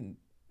can...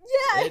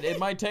 Yeah! It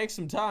might take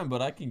some time,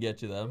 but I can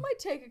get you them. It might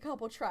take a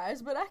couple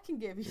tries, but I can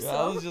give you some.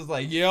 I was just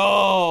like,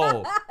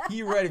 yo,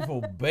 he ready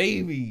for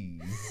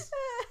babies.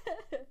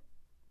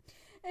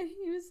 And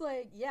he was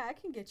like, yeah, I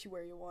can get you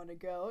where you want to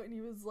go. And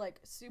he was like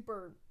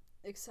super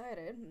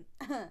excited.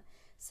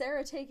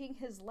 Sarah taking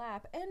his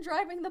lap and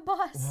driving the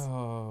bus.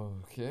 Oh,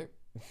 okay.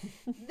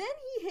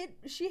 Then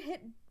she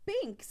hit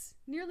Binks,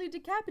 nearly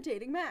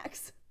decapitating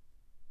Max.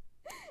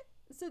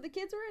 So the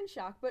kids were in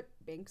shock, but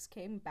Binks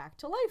came back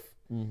to life.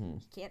 Mm-hmm.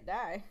 He can't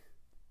die.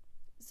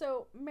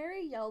 So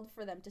Mary yelled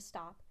for them to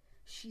stop.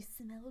 She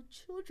smelled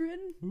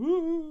children.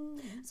 Ooh.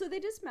 So they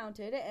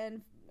dismounted,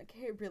 and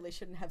okay, I really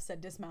shouldn't have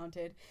said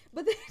dismounted,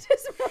 but they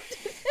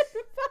dismounted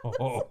and found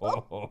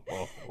themselves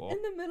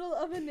in the middle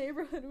of a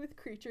neighborhood with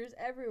creatures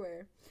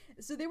everywhere.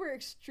 So they were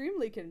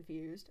extremely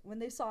confused when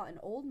they saw an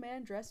old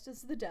man dressed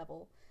as the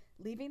devil,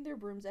 leaving their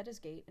brooms at his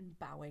gate and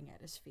bowing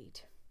at his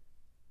feet.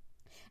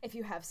 If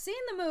you have seen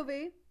the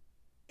movie,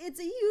 it's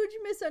a huge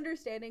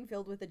misunderstanding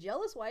filled with a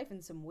jealous wife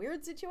and some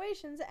weird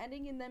situations,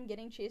 ending in them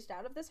getting chased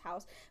out of this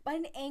house by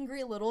an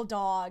angry little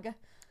dog.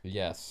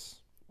 Yes.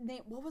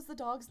 What was the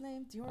dog's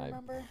name? Do you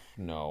remember?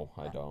 No,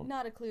 I don't.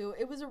 Not a clue.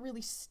 It was a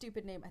really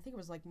stupid name. I think it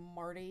was like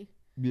Marty.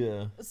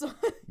 Yeah. So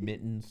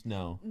Mittens?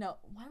 No. No.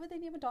 Why would they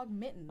name a dog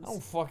Mittens? I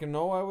don't fucking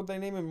know. Why would they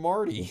name him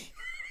Marty?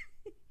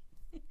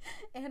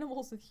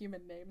 Animals with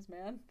human names,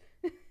 man.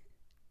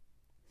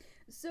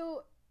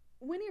 So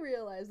Winnie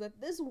realized that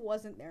this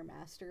wasn't their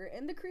master,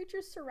 and the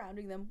creatures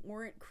surrounding them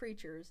weren't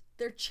creatures.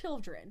 They're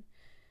children.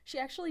 She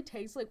actually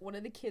takes, like, one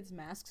of the kids'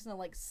 masks and,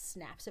 like,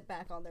 snaps it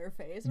back on their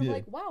face. And I'm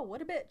like, wow,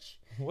 what a bitch.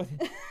 What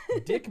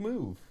dick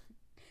move.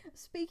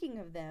 Speaking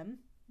of the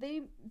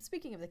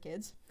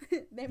kids,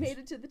 they made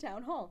it to the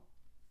town hall.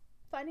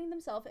 Finding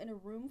themselves in a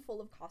room full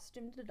of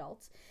costumed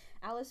adults,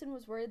 Allison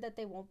was worried that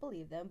they won't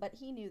believe them, but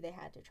he knew they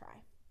had to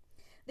try.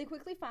 They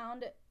quickly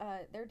found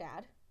their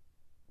dad,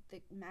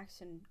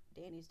 Max and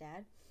Danny's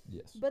dad.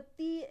 Yes. But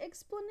the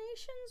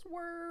explanations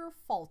were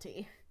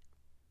faulty.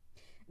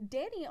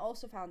 Danny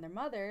also found their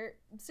mother.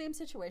 Same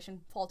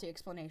situation, faulty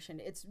explanation.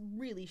 It's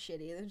really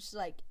shitty. They're just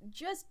like,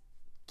 just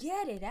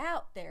get it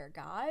out there,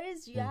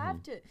 guys. You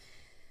have to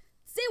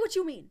say what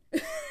you mean.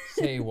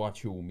 Say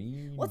what you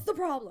mean. What's the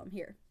problem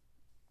here?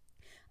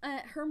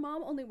 Her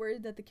mom only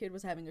worried that the kid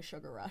was having a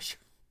sugar rush.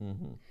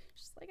 Mm-hmm.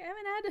 She's like, I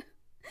haven't had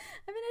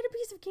a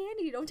piece of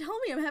candy. Don't tell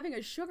me I'm having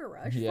a sugar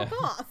rush. Yeah.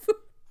 Fuck off.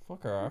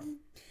 Fuck off.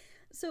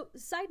 So,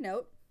 side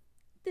note,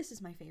 this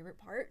is my favorite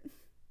part.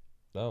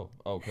 Oh,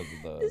 because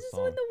of the This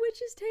song. is when the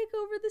witches take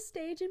over the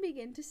stage and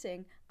begin to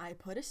sing, I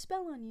put a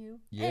spell on you,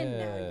 and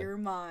now you're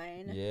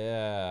mine.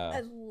 Yeah.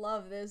 I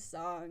love this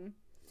song.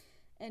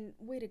 And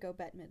way to go,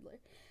 Bette Midler.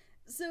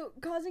 So,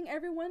 causing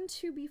everyone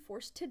to be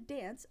forced to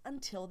dance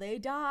until they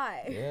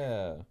die.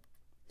 Yeah.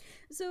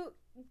 So,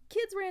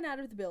 kids ran out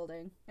of the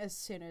building as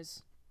soon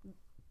as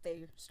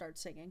they start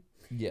singing.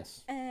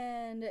 Yes.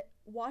 And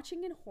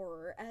watching in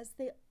horror as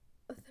their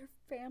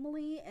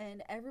family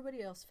and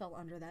everybody else fell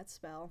under that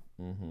spell.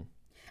 Mm-hmm.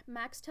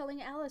 Max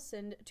telling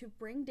Allison to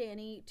bring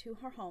Danny to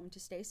her home to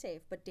stay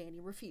safe, but Danny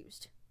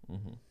refused.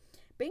 Mm-hmm.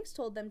 Binks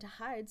told them to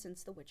hide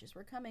since the witches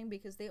were coming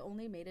because they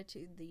only made it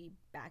to the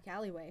back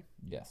alleyway.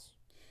 Yes.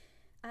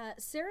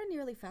 Sarah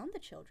nearly found the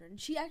children.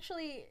 She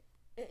actually,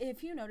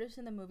 if you notice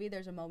in the movie,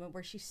 there's a moment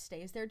where she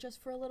stays there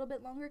just for a little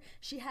bit longer.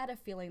 She had a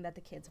feeling that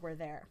the kids were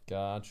there.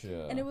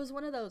 Gotcha. And it was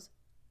one of those,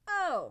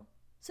 oh,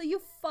 So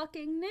you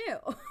fucking knew.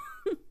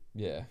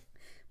 Yeah.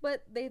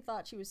 But they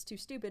thought she was too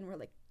stupid and were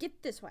like,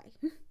 get this way.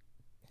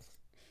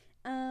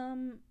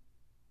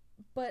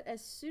 But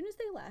as soon as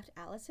they left,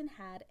 Allison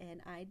had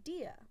an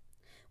idea,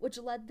 which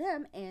led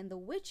them and the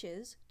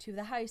witches to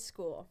the high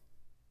school.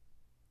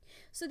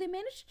 So they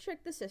managed to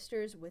trick the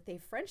sisters with a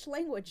French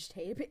language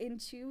tape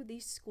into the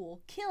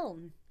school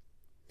kiln,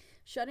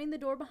 shutting the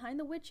door behind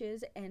the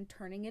witches and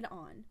turning it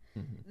on.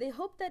 Mm-hmm. They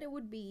hoped that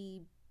would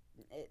be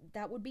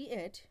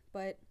it,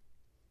 but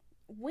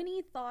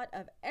Winnie thought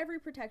of every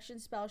protection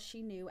spell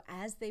she knew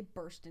as they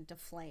burst into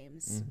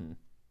flames. Mm-hmm.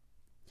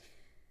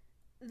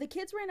 The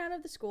kids ran out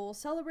of the school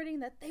celebrating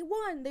that they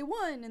won,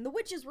 and the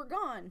witches were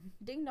gone.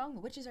 Ding dong, the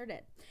witches are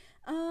dead.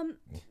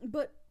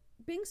 But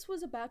Binks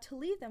was about to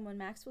leave them when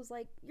Max was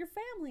like, "You're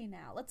family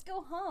now, let's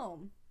go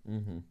home."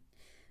 Mm-hmm.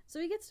 So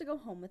he gets to go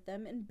home with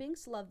them, and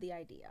Binks loved the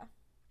idea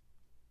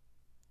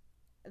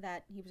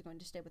that he was going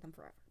to stay with them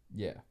forever.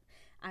 Yeah.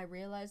 I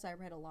realized I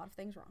read a lot of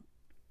things wrong.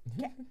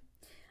 Okay.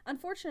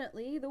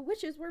 Unfortunately, the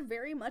witches were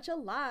very much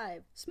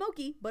alive.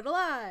 Smoky, but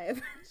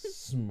alive.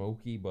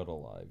 Smoky, but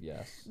alive,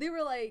 yes. They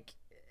were like,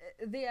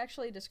 they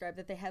actually described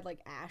that they had like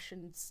ash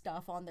and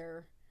stuff on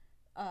their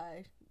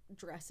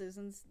dresses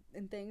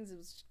and things. It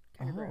was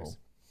kind of gross.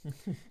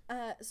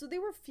 So they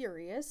were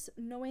furious,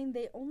 knowing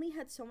they only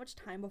had so much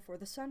time before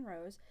the sun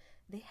rose.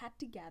 They had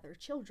to gather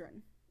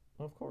children.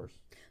 Of course.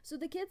 So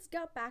the kids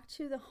got back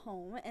to the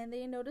home and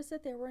they noticed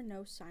that there were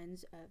no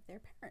signs of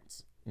their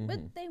parents. Mm-hmm.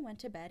 But they went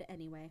to bed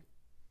anyway.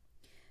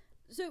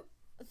 So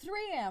 3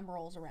 a.m.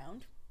 rolls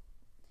around.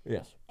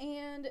 Yes.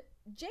 And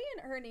Jay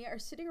and Ernie are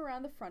sitting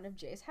around the front of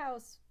Jay's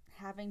house,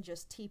 having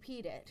just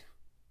TP'd it.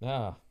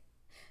 Ah.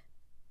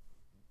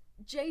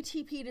 Jay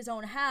TP'd his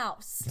own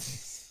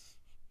house.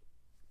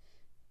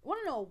 Want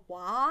to know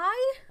why?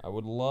 I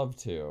would love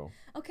to.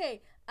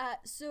 Okay,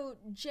 so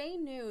Jay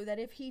knew that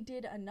if he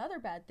did another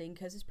bad thing,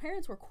 because his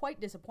parents were quite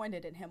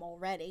disappointed in him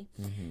already,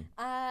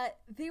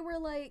 they were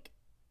like,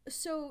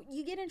 so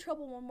you get in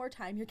trouble one more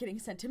time, you're getting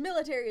sent to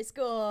military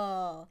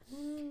school.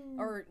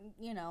 Or,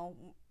 you know,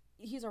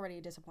 he's already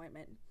a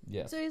disappointment.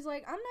 Yeah. So he's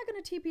like, I'm not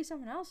going to TP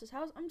someone else's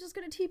house. I'm just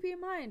going to TP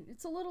mine.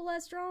 It's a little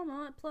less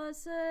drama.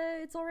 Plus,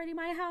 it's already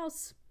my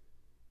house.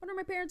 What are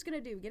my parents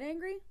going to do? Get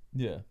angry?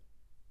 Yeah.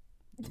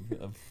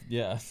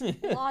 Yeah.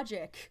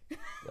 Logic.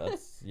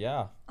 That's,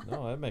 yeah.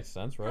 No, that makes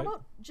sense, right? How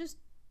about just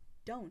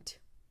don't?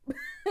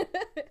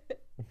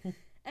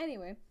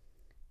 Anyway,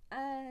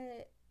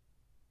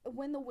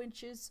 when the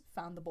witches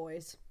found the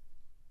boys.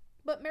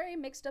 But Mary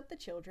mixed up the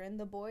children.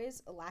 The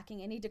boys,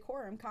 lacking any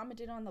decorum,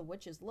 commented on the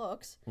witches'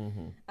 looks,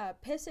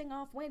 pissing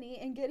off Winnie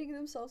and getting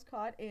themselves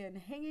caught in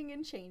hanging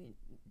in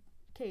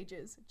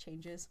cages.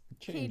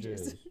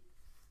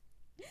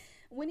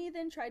 Winnie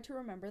then tried to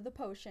remember the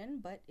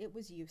potion, but it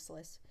was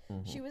useless.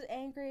 She was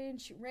angry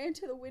and she ran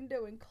to the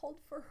window and called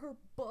for her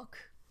book,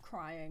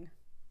 crying.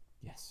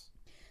 Yes.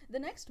 The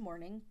next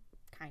morning,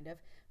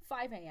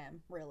 5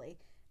 a.m., really,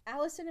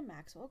 Allison and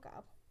Max woke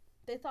up.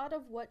 They thought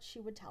of what she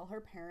would tell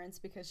her parents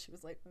because she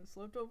was like, I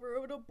slept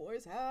over at a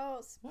boy's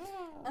house.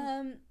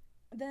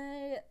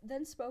 They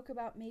then spoke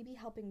about maybe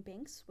helping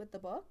Binks with the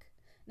book.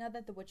 Now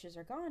that the witches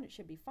are gone, it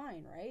should be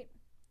fine, right?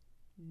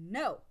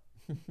 No.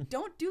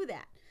 Don't do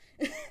that.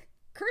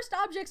 Cursed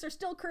objects are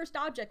still cursed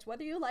objects,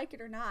 whether you like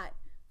it or not.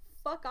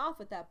 Fuck off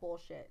with that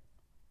bullshit.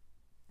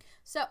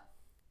 So,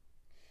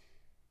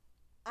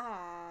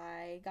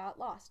 I got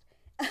lost.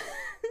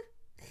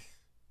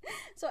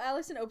 So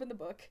Allison opened the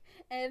book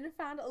and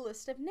found a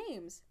list of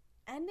names,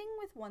 ending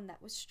with one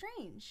that was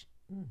strange.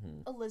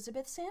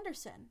 Elizabeth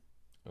Sanderson.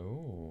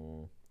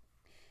 Oh.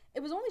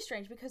 It was only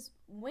strange because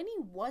Winnie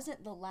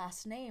wasn't the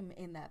last name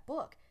in that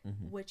book,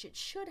 which it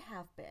should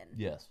have been.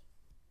 Yes.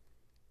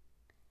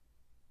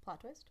 Plot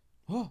twist?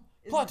 Oh,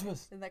 plot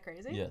twist! Isn't that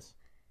crazy? Yes.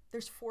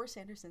 There's 4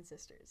 Sanderson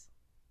sisters.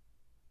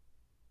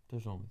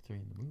 There's only 3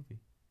 in the movie.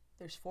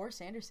 There's 4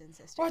 Sanderson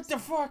sisters. What the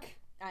fuck?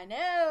 I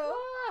know!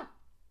 Ah!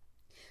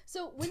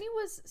 So Winnie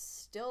was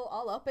still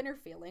all up in her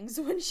feelings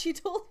when she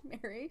told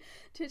Mary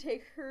to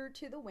take her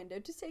to the window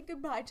to say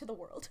goodbye to the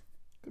world.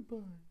 Goodbye.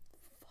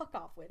 Fuck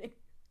off, Winnie.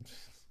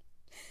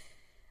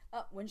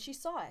 When she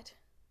saw it,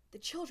 the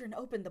children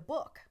opened the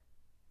book.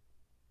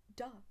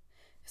 Duh.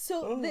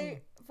 So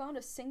they found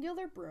a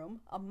singular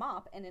broom, a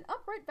mop, and an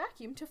upright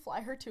vacuum to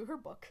fly her to her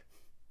book.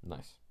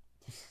 Nice.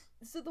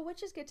 So the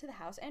witches get to the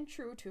house, and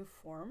true to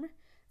form,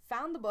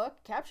 found the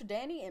book, captured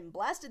Danny, and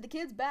blasted the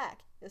kids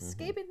back,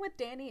 escaping with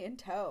Danny in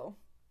tow.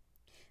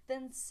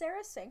 Then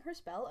Sarah sang her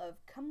spell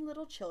of "Come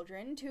Little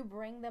Children" to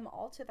bring them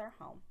all to their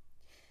home.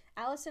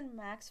 Alice and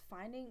Max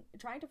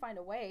trying to find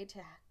a way to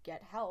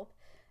get help.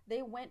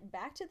 They went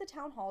back to the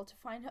town hall to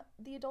find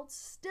the adults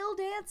still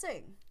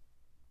dancing.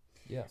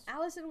 Yes.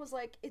 Allison was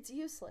like, it's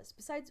useless.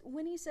 Besides,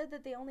 Winnie said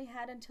that they only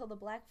had until the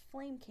black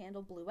flame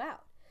candle blew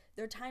out.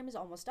 Their time is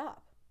almost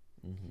up.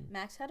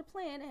 Max had a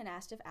plan and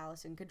asked if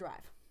Allison could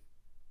drive.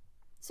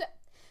 So,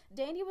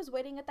 Danny was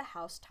waiting at the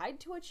house tied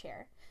to a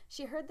chair.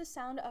 She heard the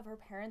sound of her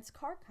parents'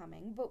 car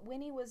coming, but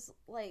Winnie was,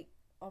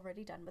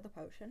 already done with the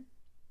potion.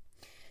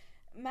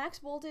 Max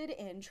bolted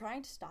in,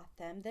 trying to stop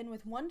them. Then,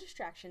 with one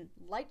distraction,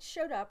 lights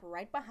showed up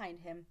right behind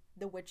him.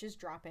 The witches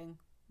dropping,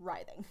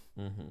 writhing.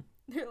 Mm-hmm.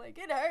 They're like,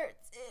 it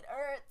hurts,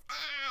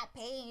 ah,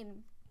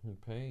 pain.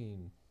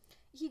 Pain.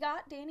 He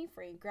got Danny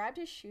free, grabbed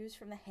his shoes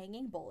from the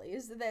hanging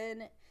bullies,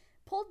 then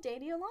pulled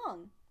Danny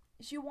along.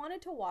 She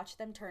wanted to watch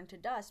them turn to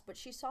dust, but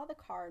she saw the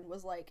car and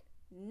was like,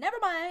 never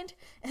mind,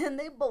 and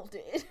they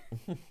bolted.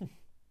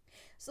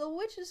 So the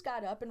witches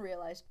got up and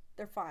realized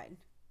they're fine.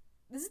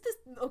 This is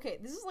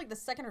like the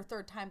second or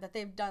third time that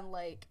they've done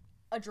like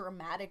a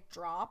dramatic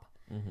drop,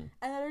 and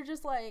they're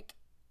just like,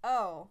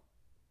 oh,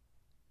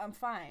 I'm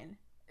fine.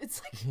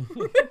 It's like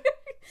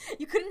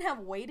you couldn't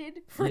have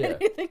waited for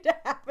anything to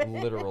happen.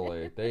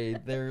 Literally,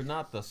 they're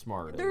not the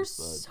smartest. They're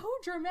so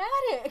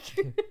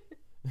dramatic.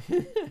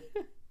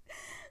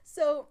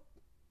 So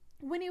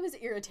Winnie was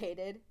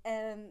irritated,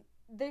 and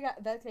they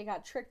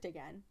got tricked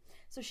again.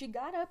 So she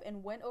got up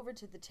and went over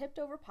to the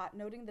tipped-over pot,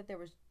 noting that there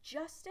was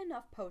just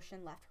enough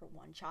potion left for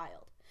one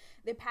child.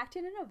 They packed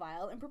it in a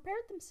vial and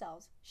prepared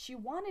themselves. She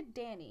wanted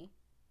Danny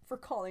for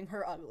calling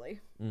her ugly.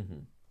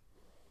 Mm-hmm.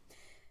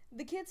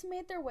 The kids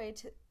made their way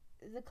to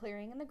the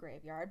clearing in the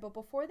graveyard, but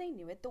before they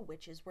knew it, the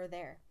witches were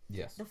there.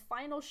 Yes. The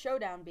final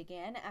showdown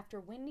began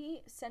after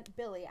Winnie sent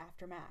Billy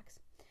after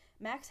Max.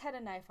 Max had a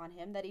knife on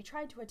him that he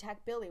tried to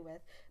attack Billy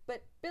with,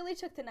 but Billy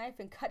took the knife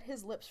and cut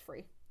his lips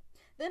free.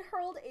 Then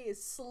hurled a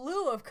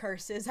slew of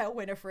curses at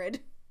Winifred.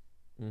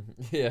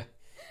 Mm-hmm. Yeah.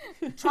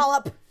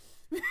 Trollop.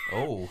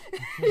 Oh.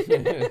 He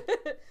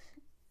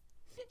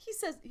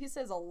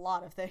says a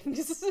lot of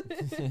things.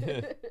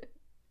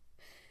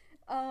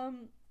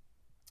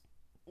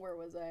 Where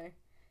was I?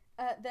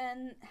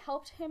 Then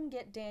helped him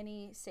get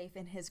Danny safe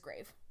in his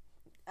grave,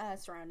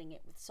 surrounding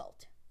it with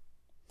salt.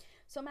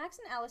 So Max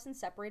and Allison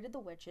separated the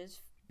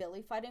witches,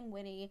 Billy fighting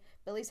Winnie,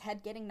 Billy's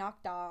head getting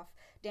knocked off.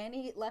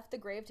 Danny left the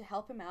grave to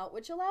help him out,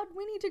 which allowed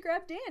Winnie to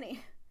grab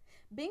Danny.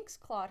 Binks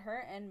clawed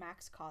her, and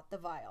Max caught the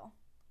vial.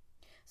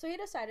 So he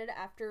decided,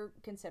 after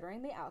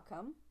considering the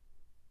outcome,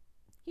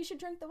 he should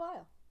drink the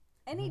vial.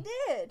 And he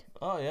did!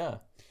 Oh, yeah.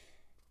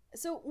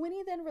 So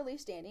Winnie then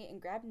released Danny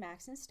and grabbed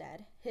Max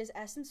instead. His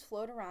essence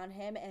flowed around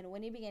him, and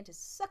Winnie began to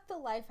suck the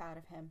life out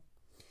of him.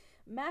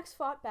 Max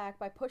fought back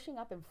by pushing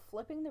up and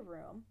flipping the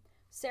room.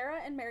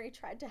 Sarah and Mary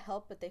tried to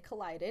help, but they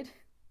collided.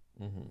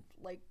 Mm-hmm.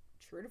 Like,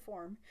 true to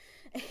form.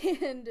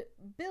 And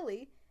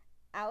Billy,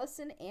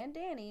 Allison, and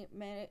Danny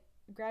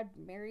grabbed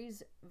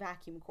Mary's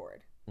vacuum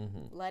cord,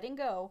 letting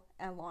go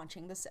and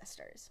launching the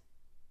sisters.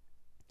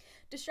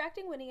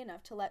 Distracting Winnie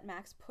enough to let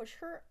Max push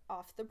her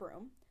off the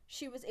broom,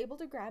 she was able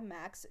to grab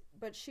Max,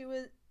 but she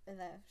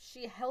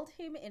held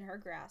him in her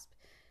grasp.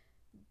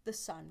 The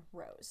sun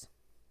rose,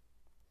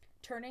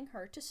 turning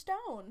her to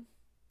stone.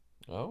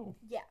 Oh.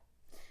 Yeah.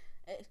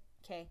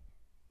 Okay.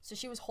 So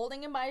she was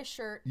holding him by his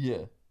shirt.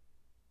 Yeah.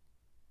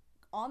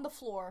 On the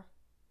floor.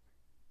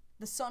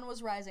 The sun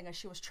was rising as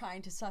she was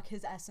trying to suck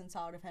his essence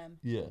out of him.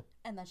 Yeah.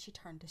 And then she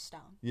turned to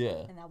stone.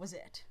 Yeah. And that was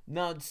it.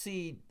 Now,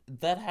 see,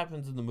 that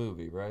happens in the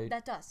movie, right?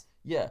 That does.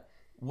 Yeah.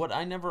 What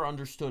I never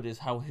understood is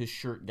how his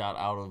shirt got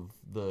out of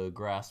the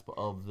grasp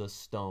of the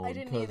stone. I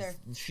didn't either.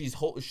 She's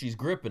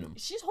gripping him.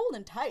 She's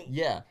holding tight.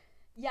 Yeah.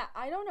 Yeah,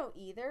 I don't know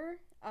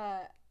either.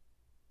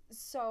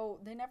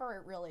 So they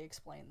never really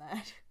explained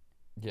that.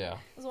 Yeah.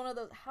 It was one of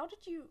those,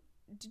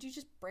 did you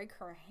just break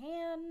her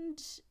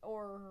hand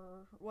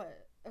or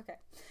what? Okay.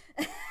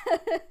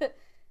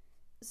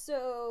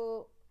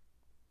 So,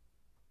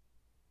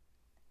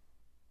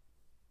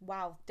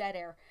 wow, dead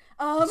air.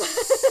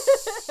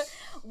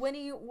 When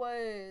he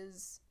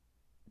was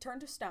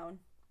turned to stone,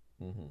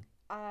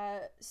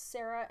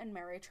 Sarah and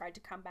Mary tried to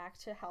come back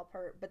to help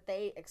her, but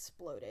they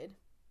exploded.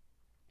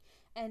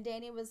 And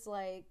Danny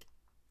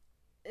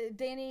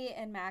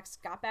and Max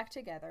got back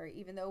together,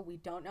 even though we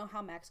don't know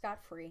how Max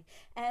got free,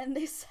 and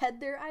they said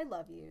their I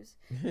love yous.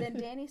 Then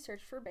Danny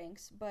searched for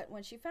Binks, but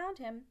when she found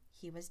him,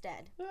 he was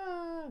dead.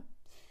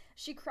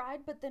 She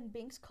cried, but then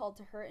Binks called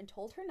to her and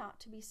told her not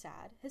to be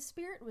sad. His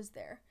spirit was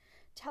there,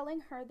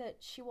 telling her that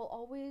he will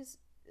always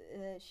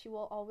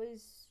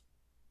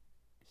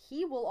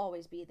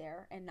be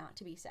there and not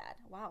to be sad.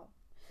 Wow.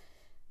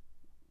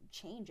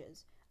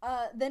 Changes.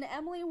 Then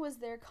Emily was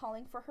there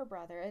calling for her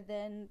brother.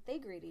 Then they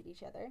greeted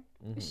each other.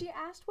 She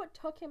asked what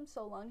took him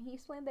so long. He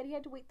explained that he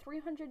had to wait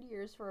 300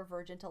 years for a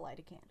virgin to light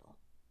a candle.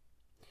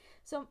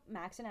 So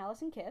Max and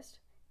Allison kissed,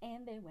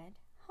 and they went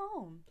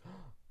home.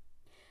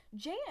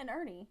 Jay and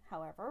Ernie,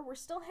 however, were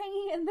still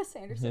hanging in the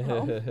Sanderson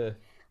home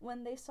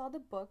when they saw the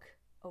book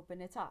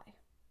open its eye.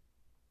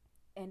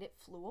 And it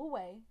flew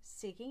away,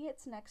 seeking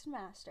its next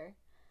master.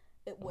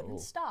 It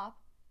wouldn't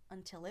stop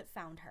until it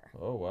found her.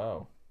 Oh,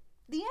 wow.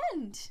 The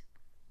end.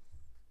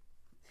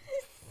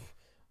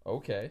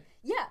 Okay.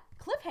 Yeah,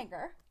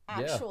 cliffhanger,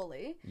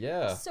 actually.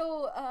 Yeah.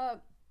 So,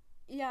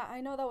 yeah,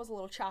 I know that was a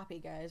little choppy,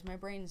 guys. My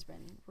brain's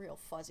been real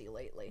fuzzy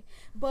lately.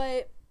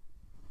 But,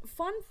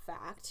 fun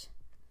fact,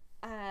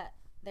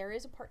 there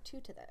is a part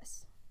 2 to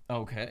this.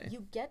 Okay.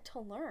 You get to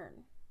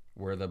learn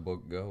Where the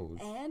book goes.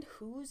 And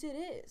whose it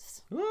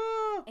is.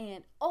 Ah!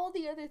 And all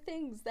the other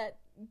things that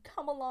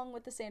come along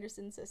with the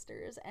Sanderson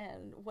sisters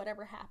and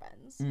whatever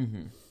happens.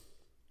 Mm-hmm.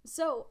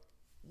 So,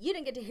 you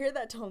didn't get to hear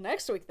that till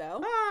next week,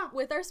 though,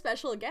 with our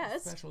special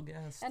guest. Special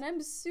guest. And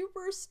I'm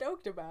super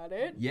stoked about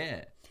it.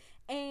 Yeah.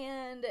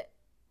 And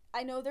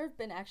I know there have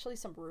been actually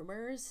some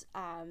rumors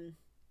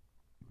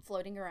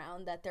floating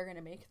around that they're going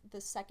to make the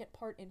second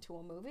part into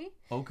a movie.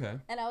 Okay.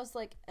 And I was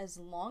like, as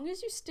long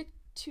as you stick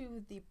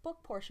to the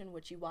book portion,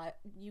 which you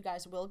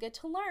guys will get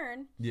to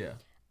learn, yeah,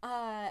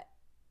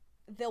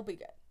 they'll be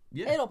good.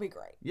 Yeah. It'll be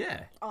great.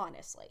 Yeah.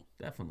 Honestly.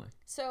 Definitely.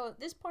 So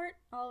this part,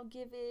 I'll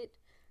give it,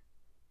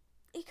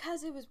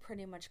 because it was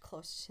pretty much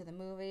close to the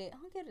movie,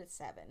 I'll give it a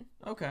 7.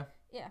 Okay.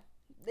 Yeah.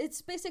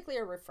 It's basically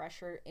a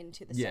refresher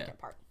into the second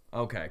part.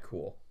 Okay,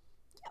 cool.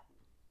 Yeah.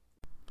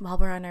 While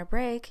we're on our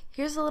break,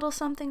 here's a little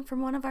something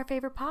from one of our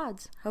favorite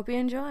pods. Hope you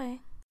enjoy.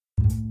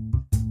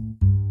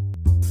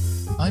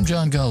 I'm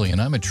John Gully,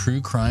 and I'm a true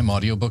crime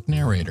audiobook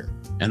narrator.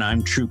 And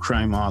I'm true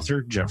crime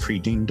author Jeffrey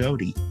Dean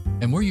Doty.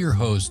 And we're your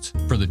hosts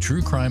for the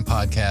true crime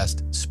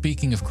podcast,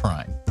 Speaking of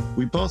Crime.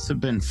 We both have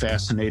been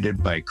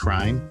fascinated by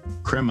crime,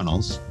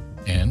 criminals,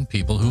 and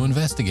people who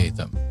investigate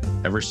them.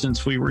 Ever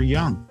since we were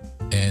young.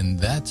 And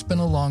that's been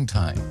a long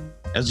time.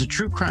 As a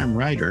true crime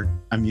writer,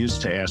 I'm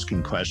used to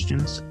asking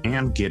questions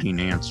and getting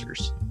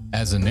answers.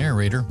 As a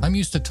narrator, I'm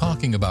used to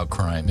talking about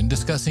crime and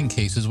discussing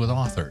cases with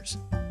authors.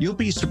 You'll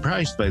be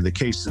surprised by the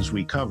cases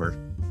we cover.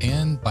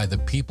 And by the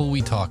people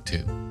we talk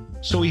to.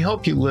 So we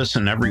hope you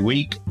listen every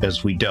week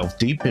as we delve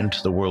deep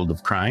into the world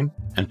of crime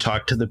and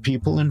talk to the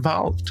people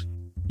involved.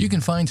 You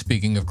can find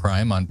Speaking of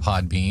Crime on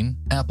Podbean,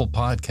 Apple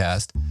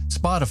Podcast,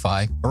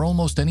 Spotify, or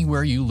almost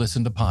anywhere you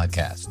listen to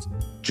podcasts.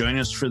 Join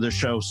us for the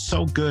show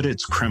So Good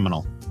It's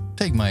Criminal.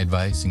 Take my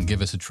advice and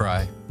give us a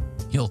try.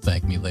 You'll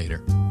thank me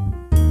later.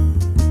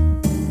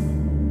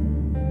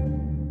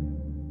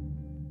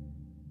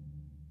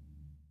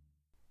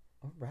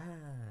 All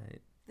right.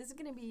 This is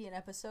going to be an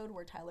episode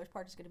where Tyler's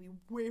part is going to be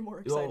way more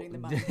exciting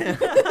than mine.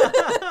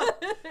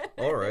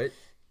 All right.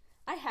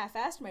 I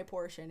half-assed my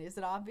portion. Is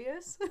it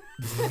obvious?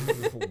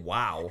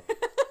 Wow.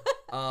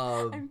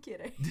 I'm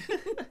kidding.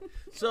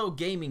 So,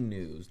 gaming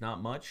news.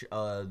 Not much.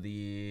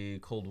 The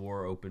Cold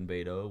War open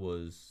beta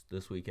was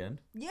this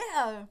weekend.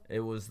 Yeah. It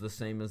was the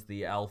same as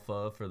the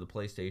alpha for the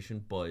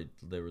PlayStation, but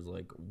there was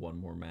like one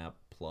more map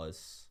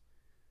plus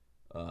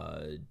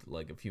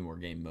like a few more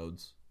game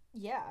modes.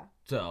 Yeah.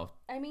 So,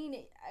 I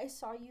mean, I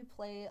saw you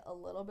play a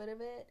little bit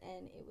of it,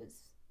 and it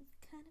was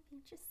kind of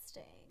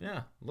interesting.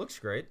 yeah, looks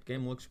great.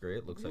 Game looks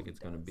great. Looks like Really it's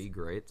going to does. be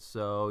great.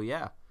 So,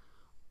 yeah.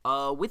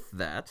 With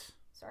that,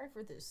 Sorry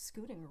for the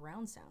scooting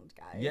around sound,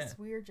 guys. Yeah.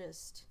 We're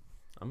just...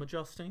 I'm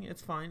adjusting.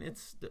 It's fine.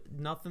 It's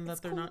nothing that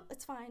It's they're cool. not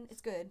It's fine.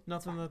 It's good. It's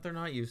nothing fine. that they're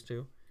not used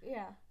to.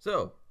 Yeah.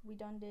 So, We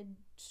done did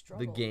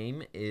struggle. the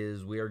game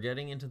is we are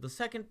getting into the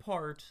second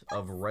part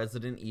of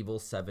Resident Evil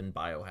 7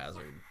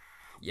 Biohazard.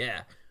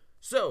 Yeah.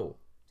 So,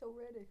 So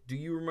ready. do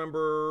you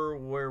remember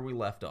where we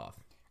left off?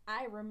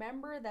 I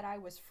remember that I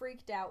was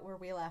freaked out where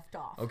we left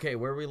off. Okay,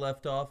 where we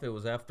left off, it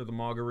was after the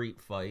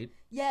Marguerite fight,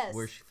 Yes.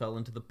 where she fell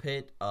into the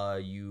pit.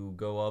 You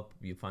go up,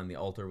 you find the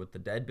altar with the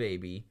dead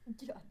baby,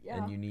 Yeah.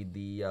 and you need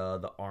the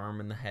arm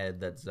and the head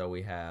that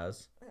Zoe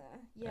has,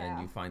 yeah.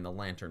 and you find the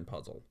lantern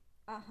puzzle.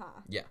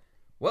 Uh-huh. Yeah.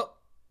 Well,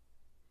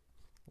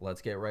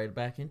 let's get right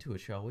back into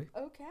it, shall we?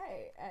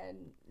 Okay.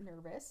 And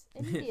nervous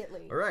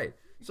immediately. All right.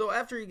 So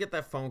after you get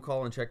that phone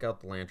call and check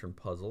out the lantern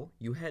puzzle,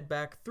 you head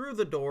back through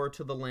the door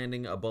to the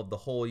landing above the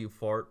hole you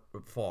fought.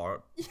 You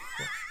fart!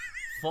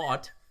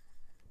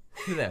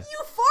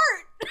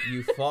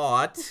 You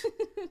fought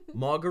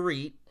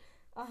Marguerite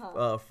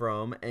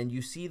from, and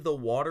you see the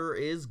water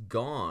is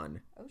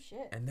gone. Oh,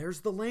 shit. And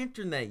there's the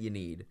lantern that you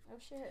need. Oh,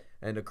 shit.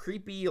 And a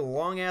creepy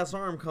long-ass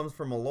arm comes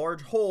from a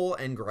large hole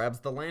and grabs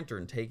the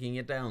lantern, taking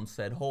it down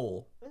said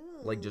hole.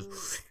 Ooh. Like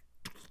just...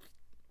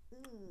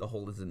 The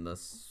hole is in the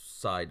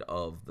side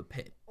of the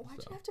pit. Why'd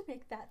you have to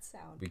make that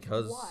sound?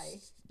 Because Why?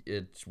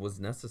 it was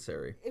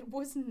necessary. It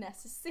was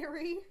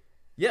necessary?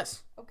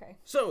 Yes. Okay.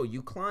 So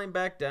you climb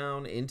back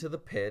down into the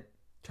pit,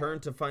 turn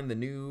to find the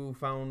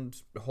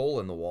new-found hole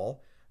in the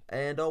wall,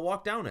 and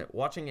walk down it,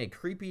 watching a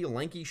creepy,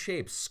 lanky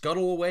shape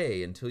scuttle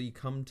away until you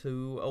come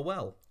to a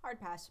well.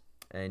 Hard pass.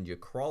 And you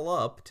crawl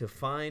up to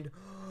find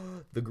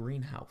the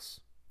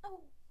greenhouse. Oh,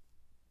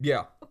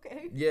 Yeah.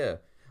 okay. Yeah.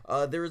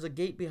 There is a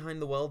gate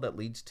behind the well that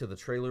leads to the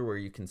trailer where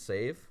you can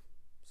save.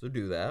 So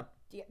do that.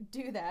 Yeah,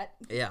 do that.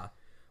 Yeah.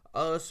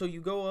 So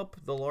you go up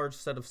the large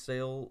set of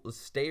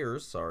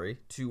stairs,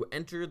 to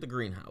enter the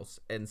greenhouse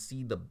and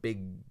see the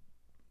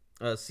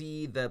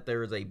see that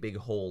there is a big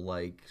hole,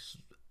 like,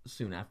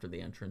 soon after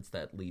the entrance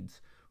that leads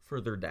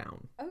further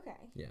down. Okay.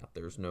 Yeah,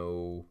 there's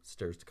no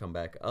stairs to come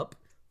back up,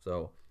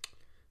 so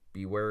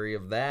be wary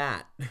of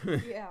that.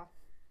 Yeah.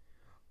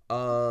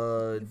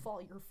 You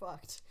fall, you're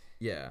fucked.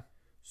 Yeah.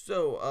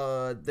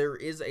 So, there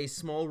is a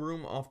small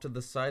room off to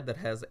the side that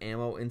has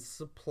ammo and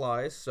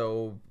supplies,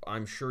 so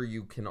I'm sure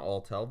you can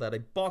all tell that a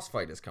boss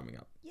fight is coming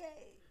up. Yay.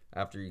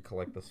 After you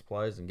collect the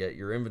supplies and get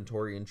your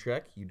inventory in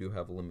check, you do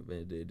have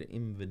limited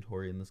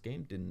inventory in this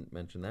game. Didn't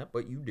mention that,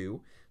 but you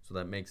do. So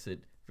that makes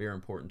it very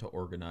important to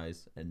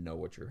organize and know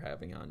what you're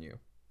having on you.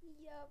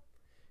 Yep.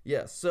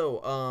 Yeah,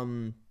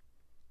 so,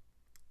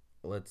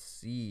 let's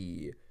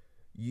see.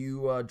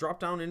 You drop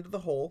down into the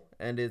hole,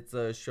 and it's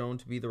shown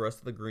to be the rest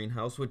of the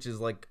greenhouse, which is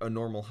like a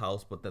normal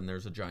house, but then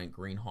there's a giant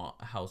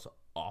greenhouse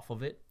off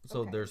of it.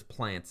 So there's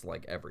plants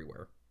like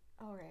everywhere.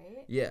 All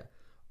right. Yeah.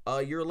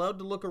 You're allowed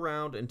to look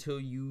around until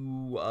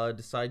you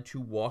decide to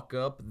walk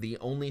up the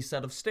only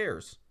set of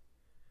stairs.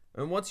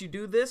 And once you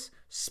do this,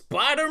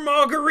 Spider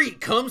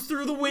Marguerite comes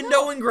through the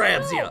window and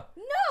grabs you.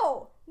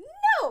 No!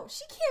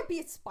 She can't be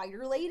a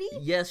spider lady.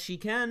 Yes, she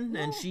can,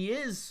 and she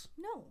is.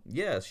 No.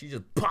 Yeah, she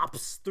just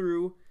pops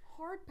through.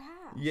 Hard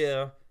pass.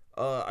 Yeah.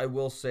 I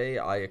will say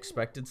I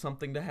expected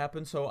something to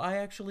happen, so I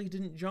actually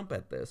didn't jump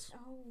at this.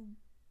 Oh,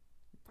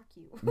 fuck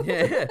you.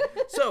 Yeah.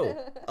 So,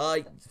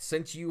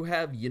 since you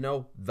have,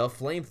 the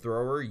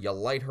flamethrower, you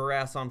light her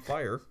ass on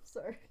fire.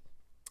 Sorry.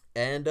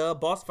 And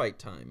boss fight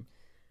time.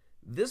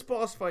 This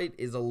boss fight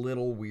is a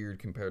little weird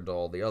compared to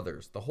all the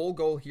others. The whole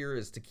goal here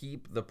is to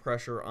keep the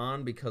pressure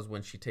on because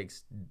when she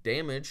takes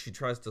damage, she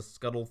tries to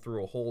scuttle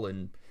through a hole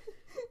in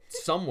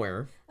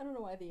somewhere. I don't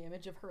know why the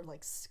image of her,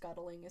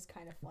 scuttling is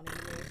kind of funny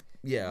to me.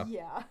 Yeah.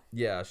 Yeah.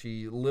 Yeah,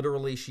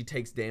 she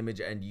takes damage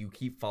and you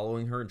keep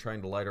following her and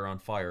trying to light her on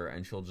fire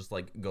and she'll just,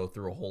 go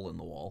through a hole in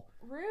the wall.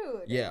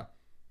 Rude. Yeah.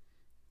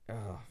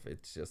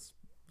 It just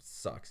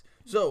sucks.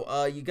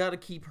 So, you gotta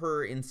keep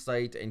her in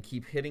sight and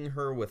keep hitting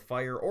her with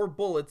fire or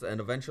bullets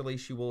and eventually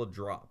she will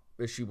drop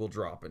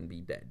and be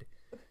dead.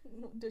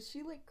 Does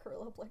she,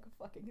 curl up like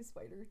a fucking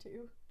spider,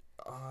 too?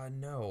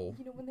 No.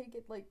 You know when they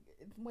get,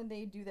 when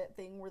they do that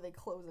thing where they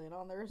close in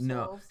on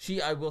themselves? No.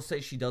 I will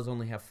say she does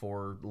only have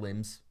 4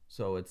 limbs,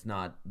 so it's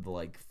not,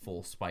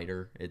 full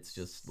spider. It's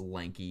just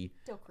lanky.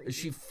 Still creepy.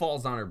 She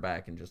falls on her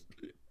back and just,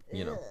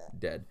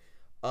 dead.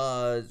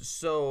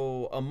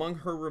 So among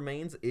her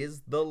remains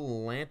is the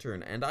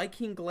lantern, and I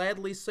can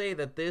gladly say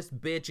that this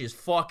bitch is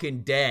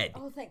fucking dead.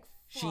 Oh, thank fuck.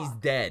 She's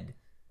dead.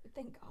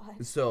 Thank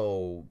God.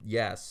 So,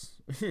 yes.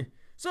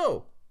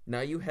 So, now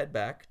you head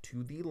back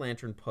to the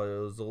lantern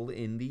puzzle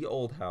in the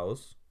old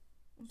house.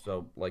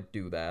 So,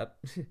 do that.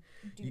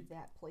 Do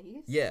that,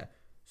 please. Yeah.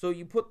 So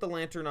you put the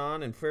lantern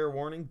on, and fair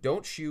warning,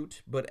 don't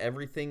shoot, but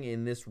everything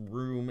in this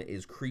room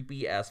is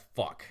creepy as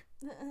fuck.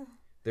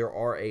 There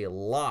are a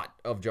lot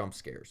of jump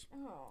scares.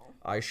 Oh.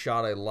 I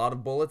shot a lot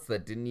of bullets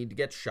that didn't need to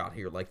get shot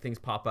here. Things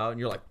pop out, and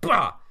you're like,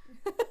 bah!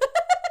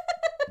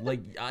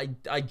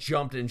 I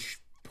jumped and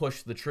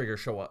pushed the trigger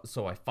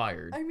so I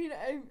fired. I mean,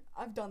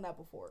 I've done that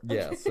before.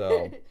 Yeah,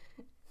 so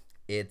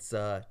it's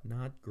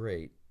not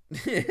great.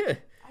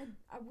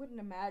 I wouldn't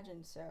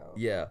imagine so.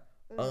 Yeah.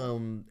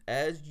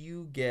 As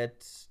you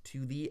get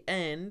to the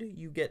end,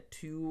 you get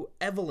to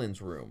Evelyn's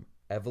room.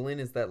 Evelyn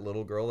is that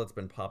little girl that's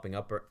been popping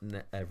up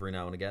every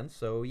now and again,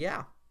 so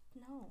yeah.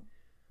 No.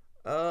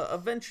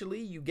 Eventually,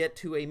 you get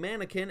to a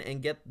mannequin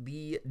and get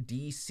the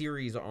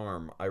D-series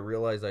arm. I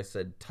realize I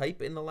said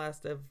type in the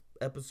last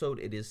episode.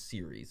 It is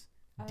series.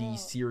 Oh.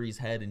 D-series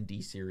head and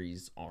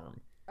D-series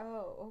arm.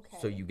 Oh, okay.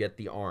 So you get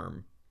the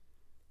arm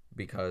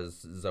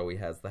because Zoe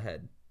has the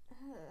head.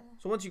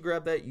 So once you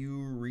grab that,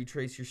 you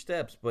retrace your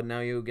steps, but now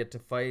you get to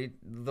fight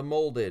the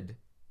molded.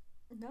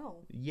 No.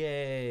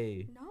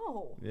 Yay.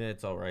 No. Yeah,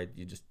 it's all right.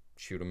 You just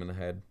shoot them in the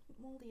head.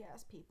 Moldy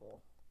ass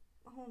people.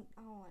 I don't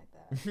like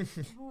that.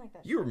 I don't like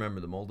that. You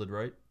remember the molded,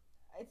 right?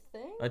 I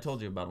think. I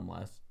told you about them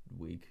last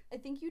week. I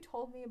think you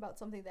told me about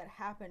something that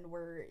happened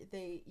where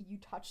you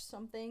touched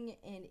something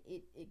and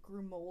it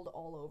grew mold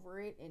all over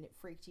it and it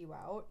freaked you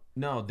out.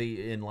 No,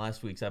 in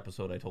last week's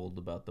episode I told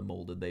about the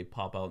molded. They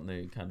pop out and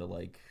they kind of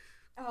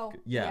Oh,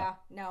 yeah.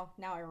 No,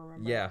 now I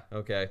remember. Yeah,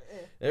 okay.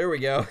 There we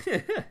go.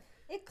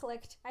 It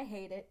clicked. I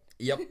hate it.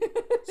 Yep.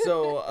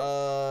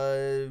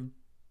 So,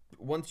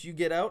 once you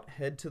get out,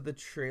 head to the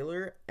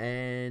trailer,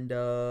 and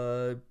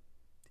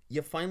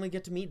you finally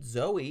get to meet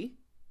Zoe.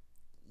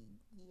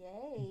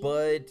 Yay!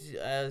 But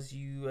as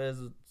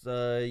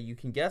you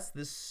can guess,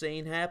 this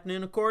ain't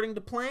happening according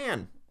to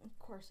plan. Of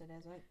course it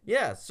isn't.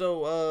 Yeah.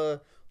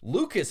 So,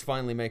 Lucas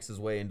finally makes his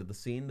way into the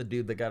scene. The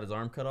dude that got his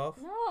arm cut off.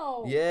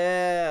 No.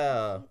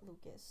 Yeah. I hate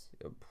Lucas.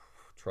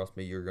 Trust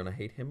me, you're gonna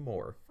hate him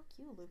more. Fuck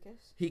you,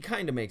 Lucas. He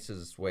kind of makes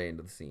his way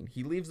into the scene.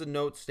 He leaves a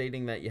note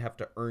stating that you have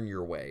to earn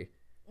your way.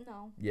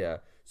 No. Yeah.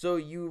 So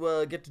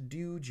you get to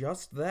do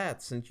just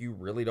that since you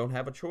really don't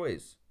have a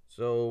choice.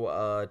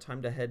 So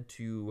time to head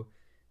to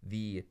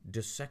the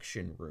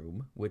dissection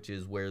room, which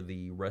is where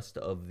the rest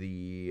of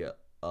the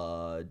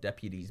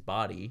deputy's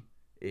body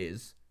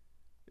is.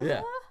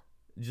 Yeah.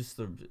 They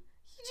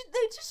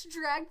just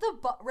dragged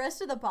the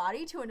rest of the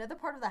body to another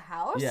part of the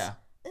house? Yeah.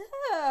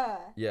 Ugh.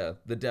 Yeah,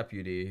 the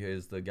deputy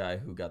is the guy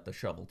who got the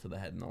shovel to the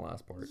head in the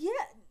last part. Yeah.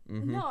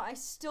 Mm-hmm. No, I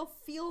still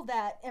feel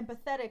that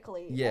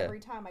empathetically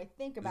every time I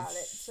think about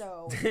it,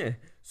 so...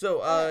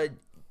 So,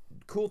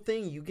 cool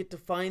thing, you get to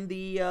find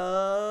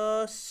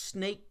the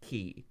snake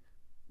key,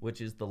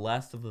 which is the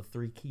last of the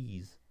 3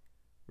 keys.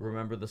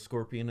 Remember the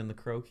scorpion and the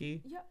crow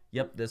key? Yep.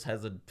 Yep, this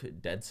has a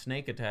dead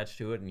snake attached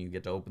to it, and you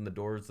get to open the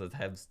doors that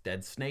have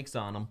dead snakes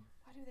on them.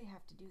 Why do they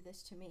have to do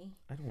this to me?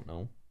 I don't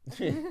know.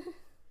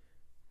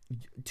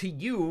 To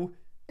you?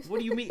 What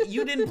do you mean?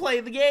 You didn't play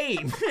the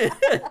game.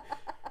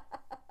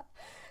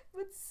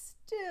 But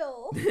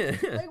still,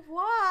 like,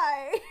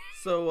 why?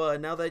 So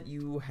now that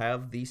you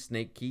have the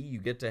snake key, you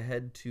get to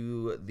head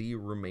to the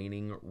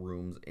remaining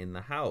rooms in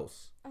the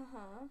house.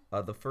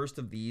 The first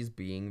of these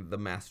being the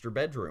master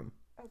bedroom.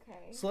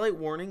 Okay. Slight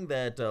warning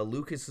that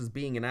Lucas is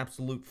being an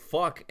absolute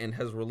fuck and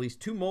has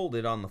released 2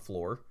 molded on the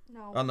floor.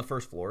 No. On the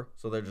first floor.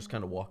 So they're just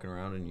kind of walking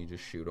around and you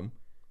just shoot them.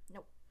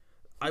 Nope.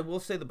 I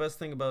will say the best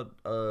thing about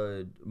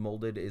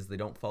molded is they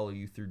don't follow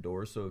you through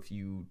doors. So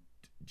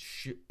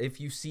if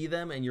you see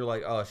them and you're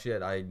like, oh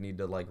shit, I need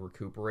to like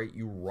recuperate,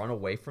 you run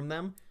away from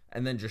them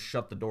and then just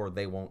shut the door.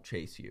 They won't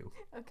chase you.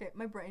 Okay,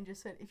 my brain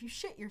just said, if you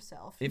shit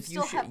yourself, if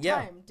you still have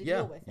time to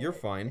deal with it. You're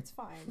fine. It's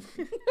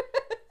fine.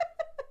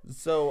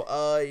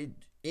 So,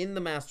 in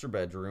the master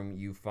bedroom,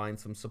 you find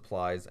some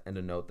supplies and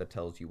a note that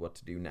tells you what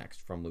to do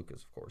next from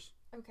Lucas, of course.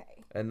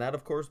 Okay. And that,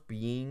 of course,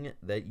 being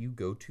that you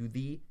go to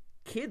the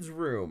kids'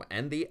 room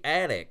and the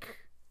attic.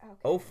 Okay.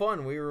 Oh,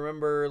 fun. We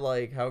remember,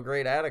 like, how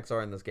great attics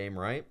are in this game,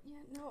 right? Yeah,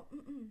 no,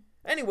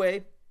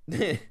 Anyway.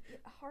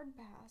 Hard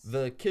pass.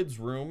 The kids'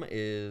 room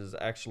is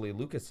actually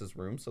Lucas's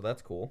room, so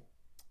that's cool.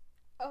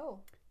 Oh.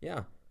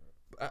 Yeah.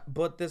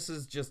 But this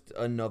is just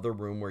another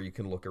room where you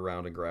can look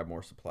around and grab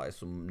more supplies,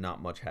 so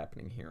not much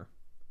happening here.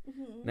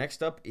 Mm-hmm.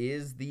 Next up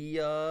is the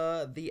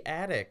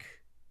attic.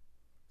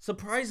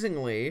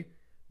 Surprisingly,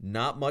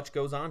 not much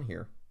goes on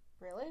here.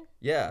 Really?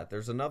 Yeah,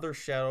 there's another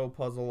shadow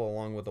puzzle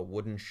along with a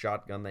wooden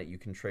shotgun that you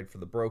can trade for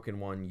the broken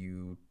one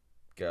you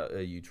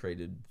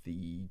traded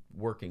the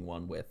working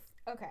one with.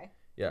 Okay.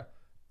 Yeah.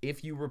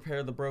 If you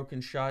repair the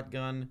broken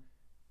shotgun,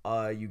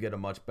 you get a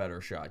much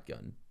better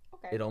shotgun.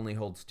 Okay. It only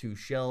holds 2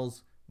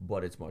 shells,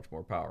 but it's much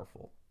more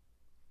powerful.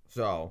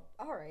 So.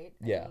 All right.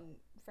 Yeah. I mean,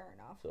 fair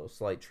enough. So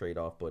slight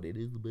trade-off, but it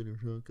is a better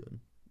shotgun.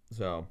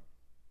 So.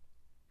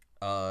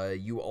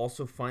 You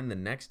also find the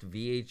next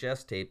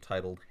VHS tape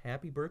titled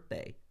Happy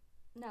Birthday.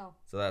 No.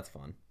 So that's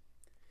fun.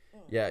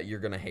 Yeah, you're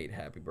going to hate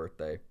Happy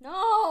Birthday.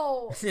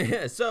 No!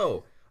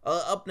 So,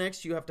 up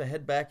next, you have to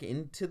head back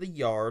into the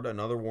yard.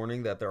 Another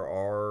warning that there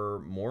are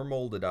more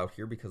molded out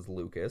here because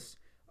Lucas.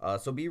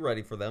 So be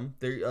ready for them.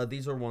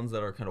 These are ones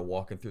that are kind of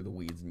walking through the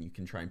weeds, and you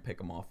can try and pick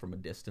them off from a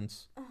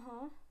distance.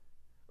 Uh-huh.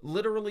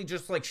 Literally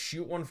just, like,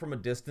 shoot one from a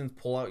distance,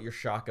 pull out your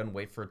shotgun,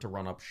 wait for it to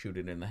run up, shoot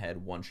it in the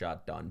head, 1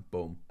 shot, done.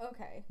 Boom.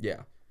 Okay.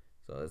 Yeah.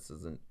 So this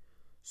isn't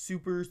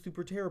super,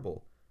 super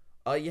terrible.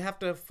 You have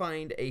to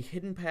find a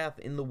hidden path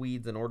in the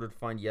weeds in order to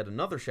find yet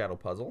another shadow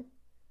puzzle.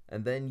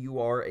 And then you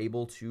are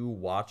able to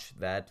watch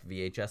that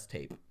VHS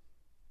tape.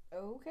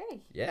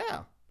 Okay.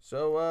 Yeah.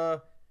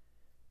 So,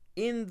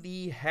 in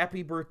the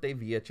Happy Birthday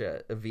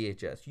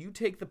VHS, you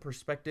take the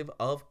perspective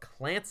of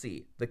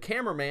Clancy, the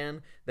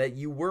cameraman that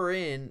you were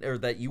in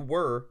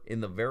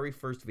the very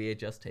first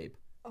VHS tape.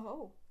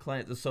 Oh.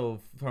 So,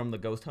 from the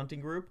ghost hunting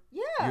group?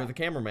 Yeah. You're the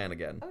cameraman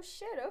again. Oh,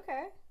 shit.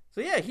 Okay. So,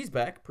 yeah, he's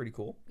back. Pretty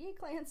cool. Yay,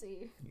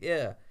 Clancy.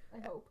 Yeah.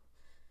 I hope.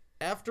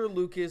 After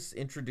Lucas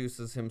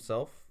introduces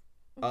himself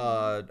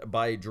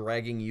by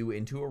dragging you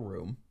into a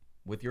room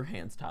with your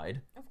hands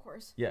tied. Of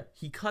course. Yeah.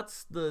 He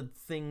cuts the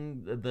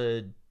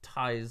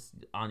ties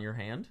on your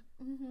hand.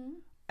 Mm-hmm.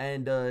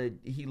 And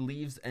he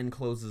leaves and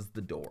closes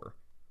the door.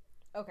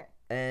 Okay.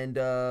 And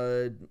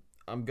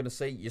I'm going to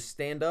say you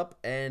stand up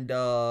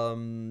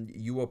and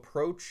you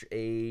approach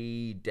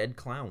a dead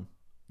clown.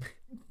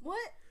 What?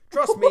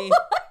 Trust me.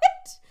 What?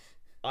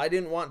 I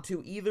didn't want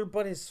to either,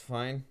 but it's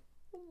fine.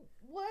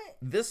 What?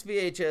 This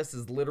VHS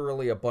is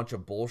literally a bunch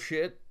of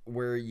bullshit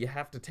where you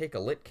have to take a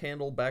lit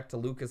candle back to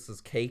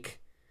Lucas's cake,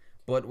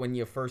 but when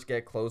you first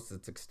get close,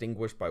 it's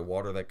extinguished by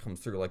water that comes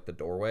through like the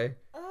doorway.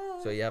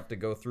 So you have to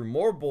go through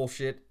more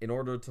bullshit in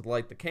order to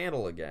light the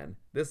candle again.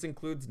 This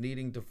includes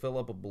needing to fill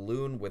up a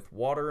balloon with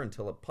water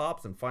until it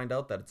pops and find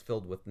out that it's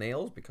filled with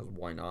nails, because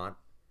why not?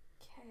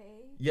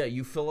 Yeah,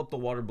 you fill up the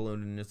water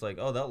balloon and it's like,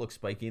 oh, that looks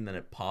spiky, and then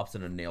it pops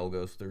and a nail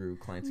goes through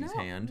Clancy's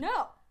hand.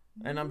 No.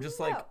 And I'm just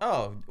like,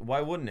 oh, why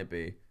wouldn't it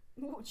be?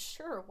 Well,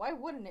 sure, why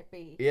wouldn't it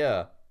be?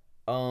 Yeah.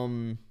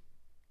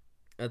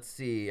 Let's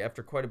see.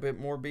 After quite a bit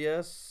more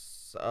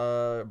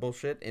BS,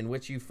 bullshit, in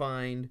which you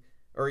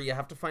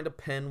have to find a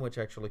pen, which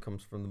actually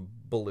comes from the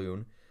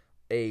balloon,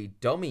 a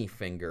dummy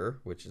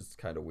finger, which is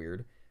kind of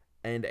weird,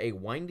 and a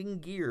winding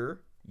gear.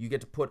 You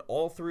get to put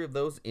all 3 of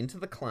those into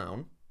the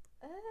clown.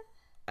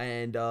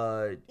 And,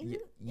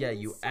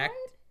 you act...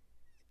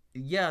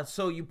 Yeah,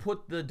 so you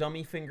put the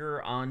dummy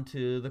finger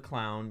onto the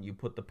clown, you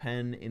put the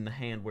pen in the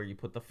hand where you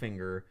put the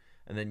finger,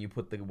 and then you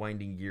put the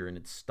winding gear in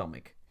its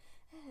stomach.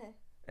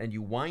 And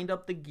you wind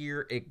up the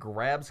gear, it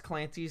grabs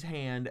Clancy's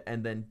hand,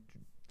 and then,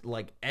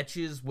 like,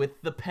 etches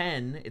with the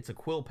pen, it's a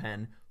quill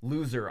pen,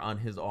 loser on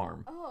his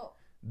arm. Oh.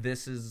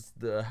 This is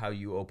how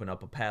you open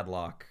up a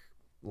padlock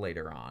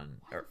later on.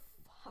 What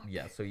the fuck?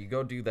 Yeah, so you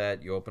go do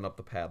that, you open up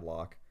the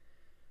padlock.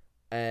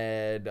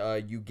 And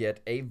you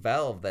get a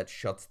valve that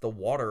shuts the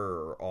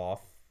water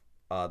off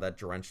that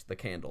drenched the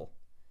candle.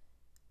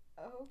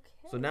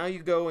 Okay. So now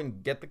you go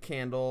and get the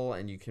candle,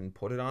 and you can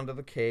put it onto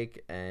the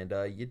cake, and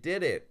you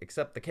did it.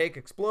 Except the cake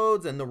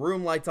explodes, and the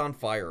room lights on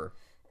fire.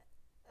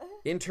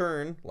 In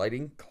turn,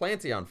 lighting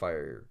Clancy on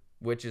fire,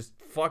 which is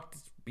fucked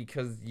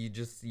because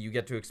you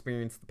get to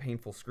experience the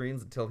painful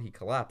screams until he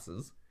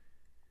collapses.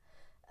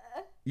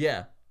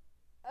 Yeah.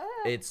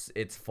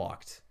 It's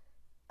fucked.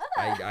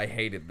 I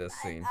hated this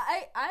scene.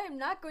 I am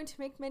not going to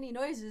make many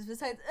noises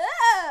besides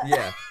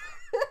Yeah.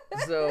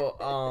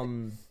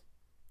 So,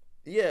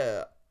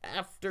 yeah,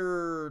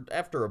 after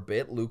a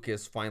bit,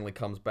 Lucas finally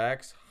comes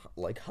back,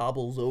 like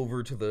hobbles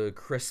over to the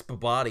crisp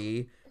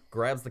body,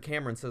 grabs the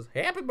camera and says,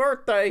 "Happy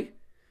birthday!"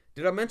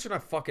 Did I mention I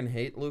fucking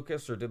hate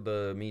Lucas, or did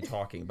me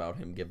talking about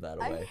him give that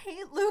away? I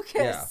hate Lucas.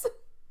 Yeah.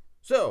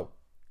 So,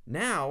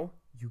 now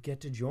you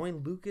get to join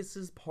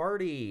Lucas's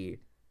party.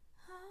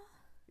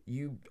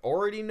 You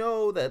already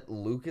know that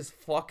Lucas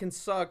fucking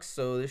sucks,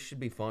 so this should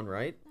be fun,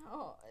 right?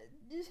 Oh,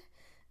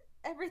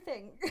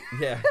 everything.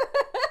 Yeah.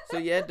 So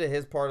you head to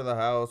his part of the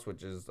house,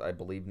 which is, I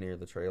believe, near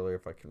the trailer,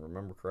 if I can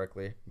remember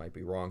correctly. Might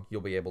be wrong.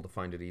 You'll be able to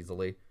find it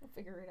easily. We'll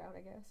figure it out,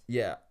 I guess.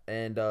 Yeah,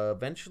 and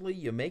eventually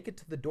you make it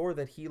to the door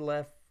that he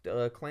left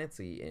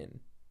Clancy in.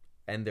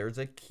 And there's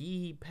a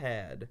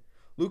keypad.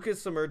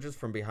 Lucas emerges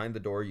from behind the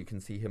door. You can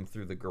see him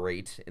through the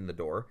grate in the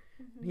door.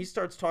 Mm-hmm. He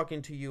starts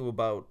talking to you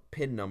about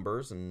PIN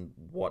numbers and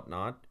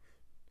whatnot,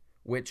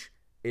 which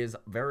is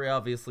very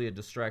obviously a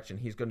distraction.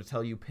 He's going to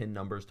tell you PIN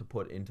numbers to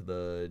put into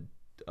the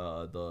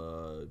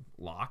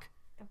lock.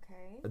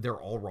 Okay. They're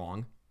all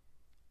wrong.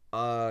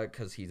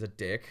 Because he's a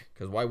dick.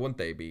 Because why wouldn't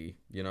they be,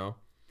 you know?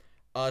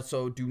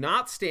 So do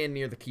not stand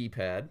near the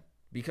keypad,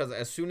 because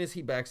as soon as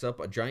he backs up,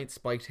 a giant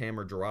spiked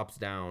hammer drops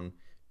down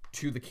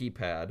to the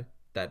keypad.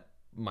 That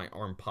my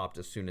arm popped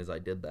as soon as I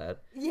did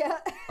that. Yeah.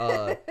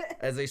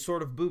 As a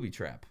sort of booby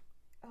trap.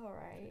 All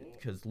right.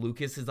 Because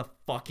Lucas is a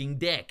fucking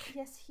dick.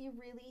 Yes, he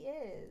really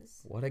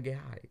is. What a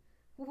guy.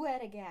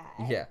 What a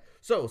guy. Yeah.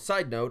 So,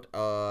 side note,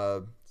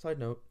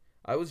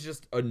 I was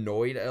just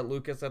annoyed at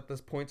Lucas at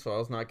this point, so I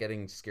was not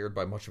getting scared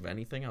by much of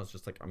anything. I was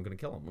just like, I'm gonna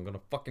kill him. I'm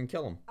gonna fucking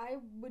kill him. I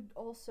would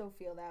also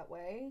feel that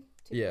way,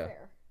 to be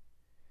fair.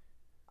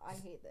 I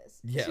hate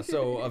this. Yeah,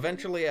 so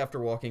eventually, after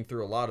walking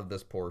through a lot of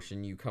this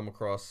portion, you come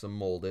across some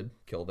molded,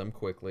 kill them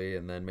quickly,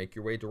 and then make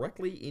your way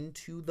directly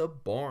into the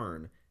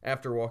barn.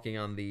 After walking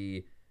on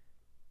the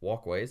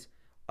walkways,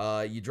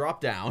 you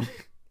drop down.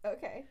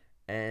 Okay.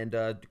 And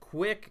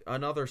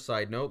another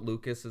side note,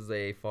 Lucas is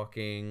a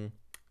fucking,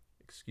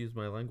 excuse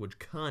my language,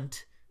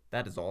 cunt.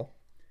 That is all.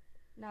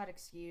 Not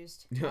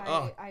excused.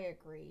 I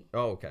agree.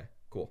 Oh, okay.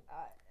 Cool.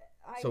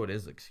 So it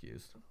is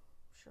excused.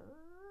 Sure.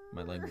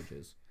 My language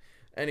is.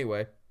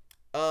 Anyway,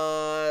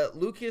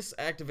 Lucas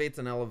activates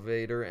an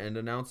elevator and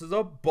announces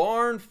a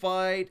barn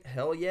fight.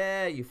 Hell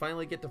yeah, you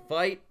finally get to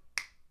fight.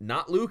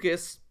 Not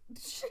Lucas.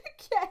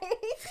 Okay.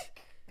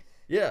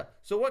 Yeah,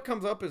 so what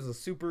comes up is a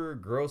super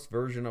gross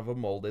version of a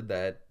molded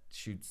that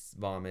shoots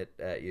vomit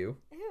at you.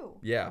 Ew.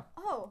 Yeah.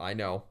 Oh. I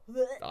know.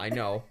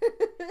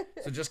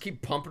 So just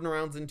keep pumping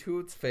rounds into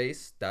its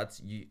face.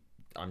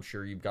 I'm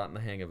sure you've gotten the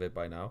hang of it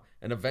by now.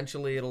 And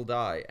eventually it'll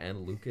die.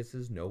 And Lucas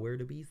is nowhere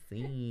to be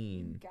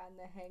seen. Gotten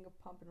the hang of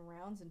pumping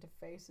rounds into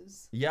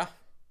faces. Yeah.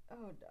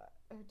 Oh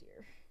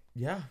dear.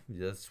 Yeah,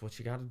 that's what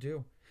you gotta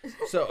do.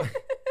 So,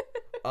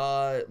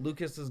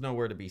 Lucas is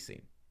nowhere to be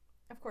seen.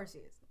 Of course he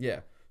is. Yeah.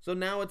 So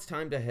now it's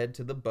time to head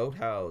to the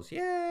boathouse.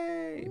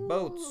 Yay! Ooh.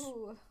 Boats.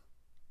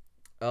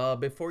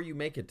 Before you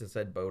make it to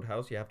said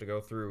boathouse, you have to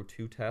go through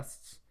 2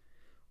 tests.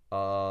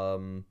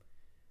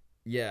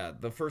 Yeah,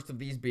 the first of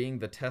these being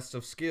the test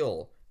of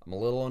skill. I'm a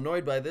little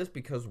annoyed by this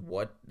because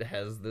what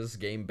has this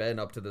game been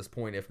up to this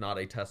point if not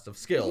a test of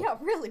skill? Yeah,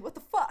 really, what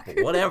the fuck?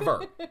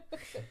 Whatever.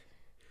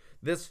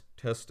 This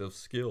test of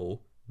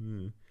skill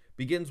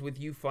begins with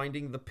you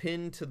finding the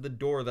pin to the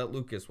door that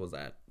Lucas was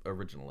at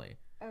originally.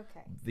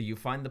 Okay. You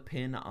find the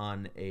pin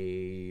on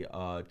a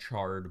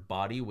charred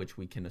body, which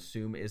we can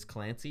assume is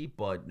Clancy,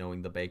 but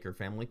knowing the Baker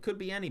family, could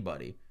be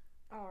anybody.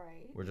 All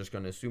right. We're just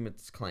going to assume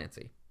it's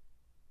Clancy.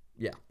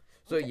 Yeah.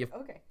 So you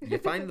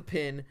find the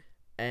pin,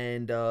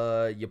 and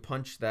you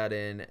punch that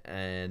in,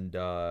 and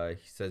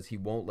he says he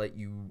won't let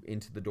you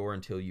into the door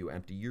until you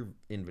empty your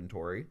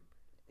inventory.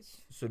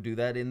 So do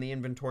that in the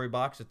inventory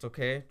box. It's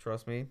okay.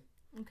 Trust me.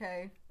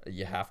 Okay.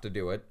 You have to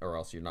do it, or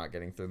else you're not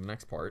getting through the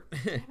next part.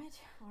 Damn it.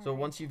 So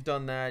once you've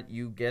done that,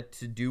 you get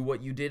to do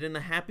what you did in the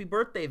Happy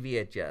Birthday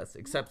VHS.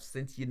 Except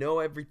since you know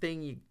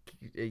everything you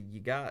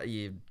got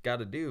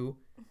to do,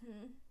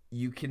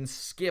 you can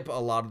skip a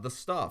lot of the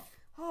stuff.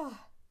 Oh,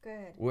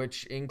 good.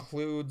 Which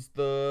includes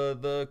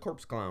the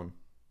corpse clown.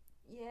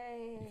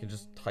 Yay. You can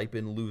just type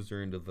in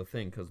loser into the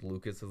thing because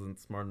Lucas isn't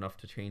smart enough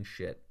to change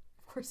shit.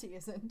 Of course he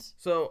isn't.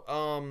 So,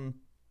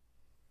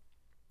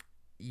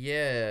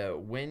 yeah,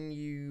 when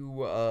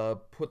you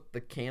put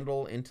the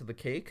candle into the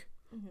cake,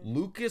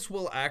 Lucas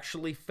will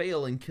actually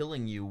fail in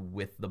killing you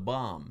with the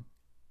bomb.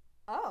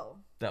 Oh.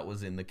 that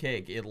was in the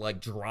cake. It,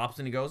 like, drops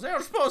and he goes,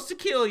 "They're supposed to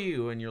kill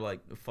you." And you're like,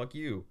 "Fuck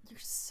you." You're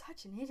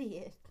such an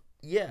idiot.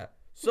 Yeah.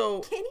 So...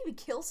 You can't even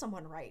kill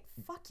someone right.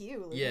 Fuck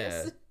you, Lucas.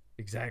 Yeah,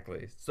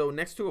 exactly. So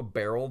next to a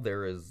barrel,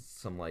 there is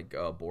some, like,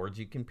 boards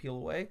you can peel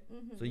away.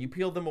 Mm-hmm. So you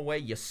peel them away,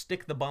 you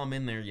stick the bomb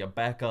in there, you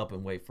back up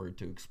and wait for it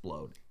to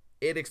explode.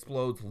 It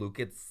explodes.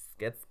 Lucas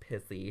gets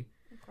pissy.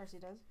 Of course he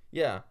does.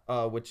 Yeah,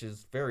 which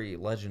is very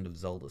Legend of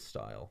Zelda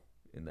style.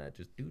 In that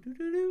just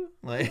do-do-do-do.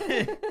 Like...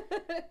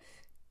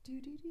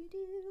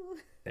 Do-do-do-do.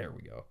 There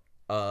we go.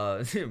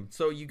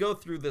 So you go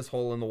through this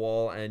hole in the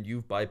wall, and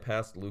you've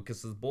bypassed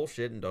Lucas's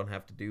bullshit and don't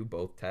have to do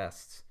both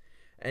tests.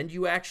 And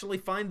you actually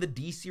find the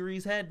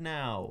D-Series head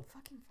now.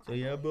 Fucking So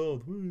finally. yeah,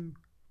 both. Woo.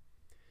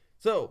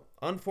 So,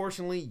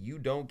 unfortunately, you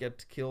don't get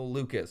to kill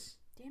Lucas.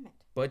 Damn it.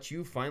 But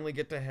you finally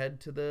get to head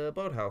to the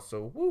boathouse,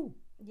 so woo.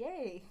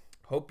 Yay.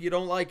 Hope you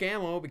don't like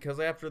ammo, because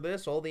after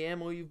this, all the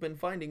ammo you've been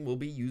finding will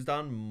be used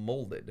on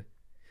molded.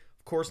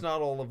 Of course,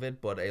 not all of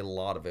it, but a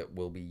lot of it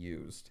will be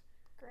used.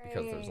 Great.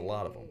 Because there's a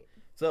lot of them.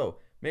 So,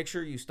 make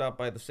sure you stop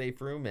by the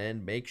safe room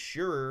and make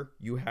sure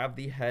you have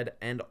the head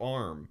and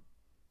arm.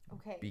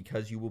 Okay.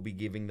 Because you will be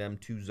giving them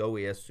to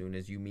Zoe as soon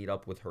as you meet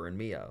up with her and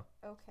Mia.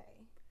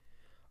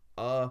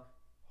 Okay.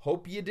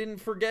 Hope you didn't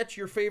forget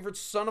your favorite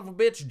son of a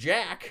bitch,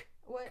 Jack.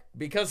 What?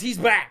 Because he's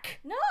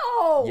back.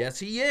 No! Yes,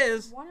 he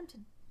is. I want him to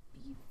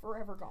be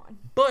forever gone.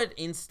 But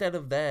instead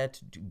of that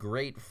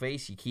great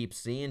face you keep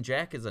seeing,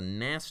 Jack is a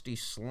nasty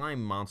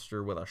slime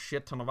monster with a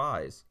shit ton of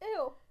eyes.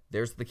 Ew.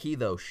 There's the key,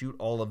 though. Shoot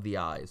all of the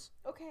eyes.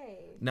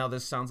 Okay. Now,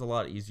 this sounds a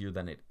lot easier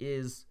than it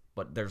is,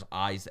 but there's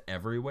eyes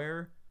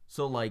everywhere.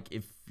 So, like,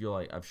 if you're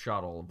like, I've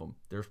shot all of them,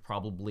 there's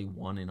probably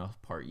one in a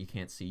part you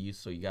can't see,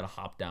 so you gotta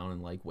hop down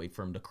and, like, wait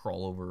for him to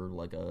crawl over,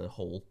 like, a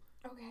hole.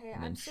 Okay, And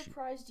I'm then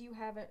surprised you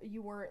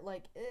weren't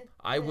like,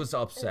 I was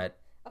upset.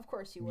 Of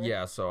course you were.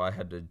 Yeah, so I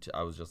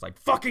was just like,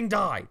 fucking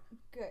die!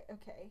 Good,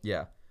 okay.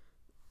 Yeah.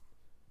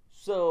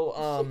 So,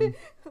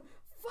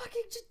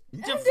 Fucking just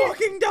end just it!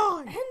 fucking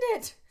die! End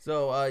it!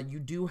 So, you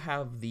do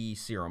have the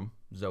serum.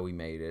 Zoe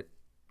made it.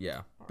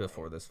 Yeah,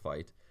 before this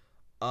fight.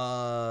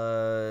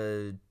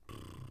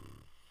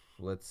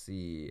 Let's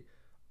see.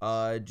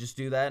 Just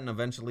do that, and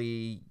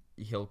eventually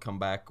he'll come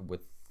back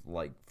with,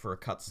 like, for a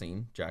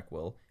cutscene, Jack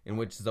will, in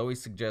which Zoe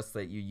suggests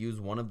that you use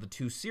one of the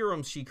 2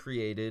 serums she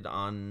created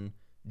on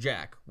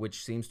Jack,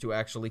 which seems to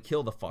actually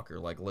kill the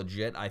fucker. Like,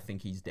 legit, I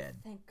think he's dead.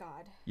 Thank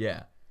God.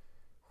 Yeah.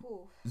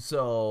 Whew.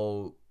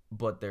 So,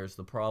 but there's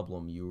the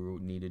problem. You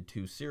needed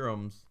 2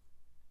 serums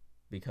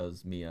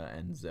because Mia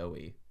and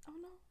Zoe. Oh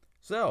no.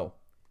 So,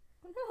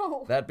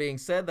 No. that being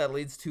said, that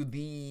leads to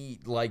the,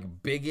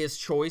 like,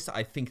 biggest choice,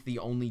 I think the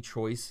only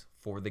choice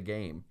for the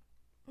game.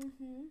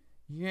 Mm-hmm.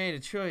 You made a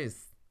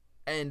choice.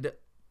 And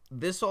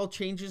this all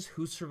changes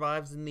who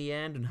survives in the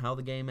end and how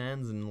the game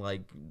ends and,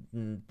 like,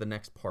 the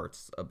next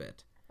parts a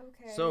bit.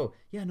 Okay. So,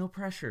 yeah, no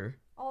pressure.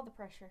 All the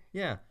pressure.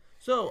 Yeah.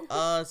 So,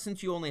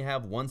 since you only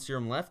have 1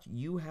 serum left,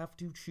 you have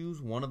to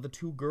choose one of the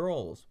 2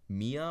 girls,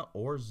 Mia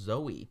or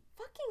Zoe.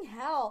 Fucking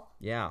hell.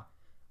 Yeah.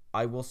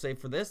 I will say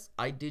for this,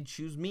 I did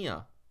choose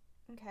Mia.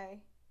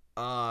 Okay.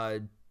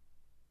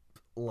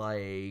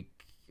 Like,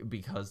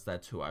 because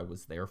that's who I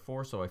was there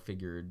for, so I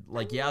figured,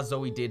 like, yeah,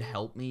 Zoe did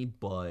help me,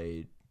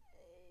 but...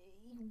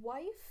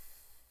 Wife?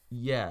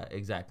 Yeah,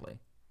 exactly.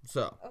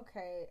 So...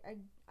 Okay,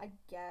 I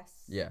guess.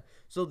 Yeah.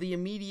 So the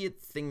immediate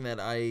thing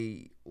that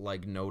I,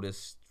 like,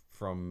 noticed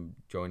from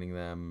joining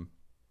them,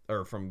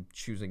 or from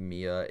choosing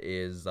Mia,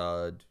 is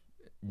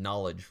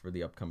knowledge for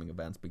the upcoming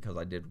events, because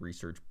I did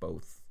research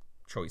both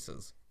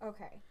choices.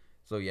 Okay.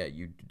 So yeah,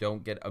 you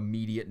don't get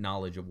immediate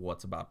knowledge of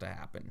what's about to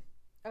happen.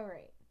 All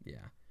right.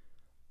 Yeah.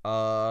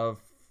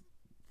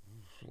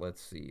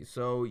 Let's see.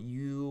 So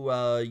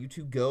you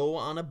 2 go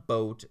on a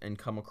boat and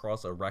come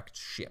across a wrecked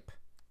ship.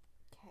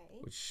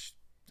 Okay. Which,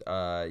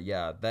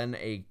 yeah, then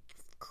a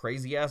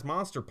crazy-ass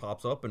monster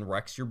pops up and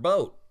wrecks your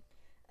boat.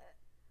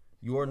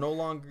 You are no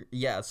longer...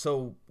 Yeah,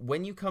 so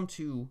when you come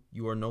to,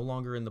 you are no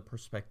longer in the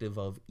perspective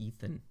of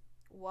Ethan.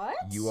 What?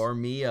 You are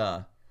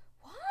Mia.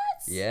 What?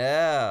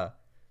 Yeah.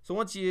 So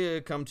once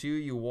you come to,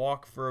 you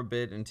walk for a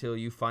bit until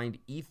you find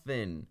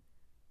Ethan.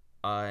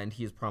 And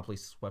he is promptly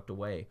swept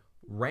away.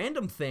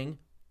 Random thing,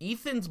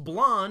 Ethan's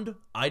blonde.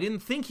 I didn't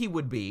think he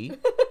would be.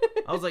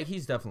 I was like,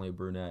 he's definitely a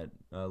brunette.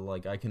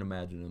 Like, I can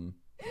imagine him,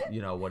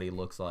 you know, what he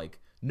looks like.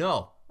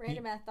 No.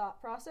 Random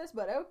thought process,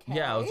 but okay.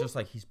 Yeah, I was just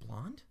like, he's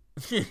blonde?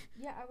 Yeah,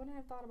 I wouldn't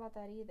have thought about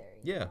that either.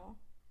 You know?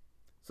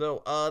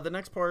 So, the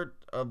next part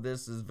of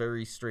this is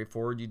very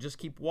straightforward. You just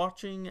keep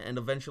watching, and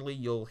eventually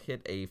you'll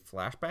hit a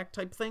flashback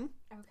type thing.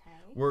 Okay.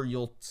 Where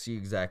you'll see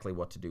exactly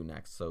what to do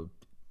next. So,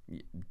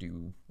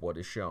 do what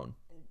is shown.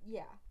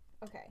 Yeah.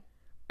 Okay.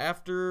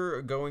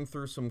 After going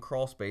through some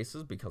crawl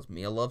spaces, because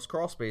Mia loves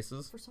crawl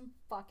spaces. For some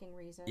fucking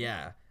reason.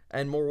 Yeah.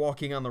 And more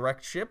walking on the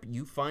wrecked ship,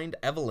 you find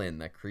Evelyn,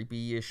 that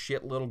creepy as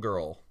shit little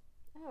girl.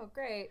 Oh,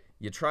 great.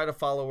 You try to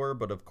follow her,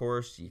 but of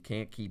course you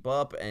can't keep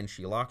up, and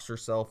she locks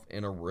herself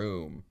in a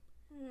room.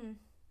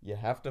 You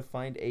have to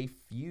find a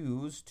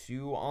fuse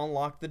to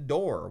unlock the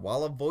door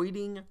while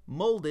avoiding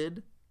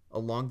molded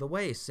along the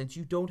way since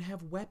you don't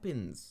have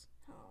weapons.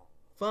 Oh.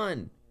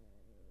 Fun.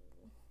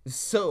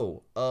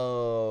 So,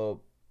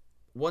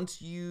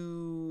 once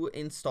you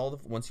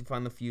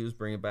find the fuse,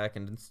 bring it back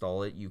and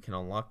install it, you can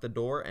unlock the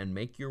door and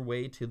make your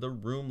way to the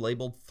room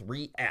labeled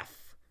 3F.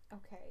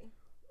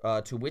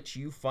 Okay. To which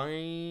you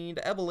find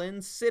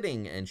Evelyn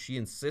sitting, and she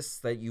insists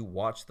that you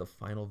watch the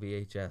final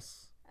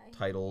VHS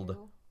titled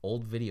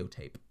Old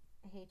Videotape.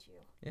 I hate you.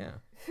 Yeah.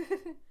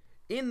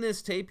 In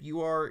this tape,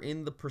 you are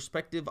in the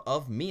perspective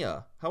of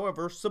Mia.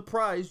 However,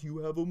 surprise, you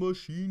have a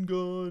machine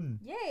gun.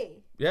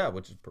 Yay. Yeah,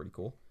 which is pretty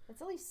cool.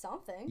 That's at least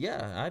something.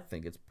 Yeah, I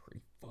think it's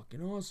pretty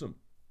fucking awesome.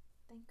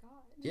 Thank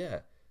God.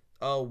 Yeah.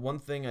 One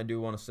thing I do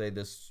want to say,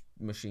 this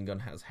machine gun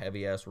has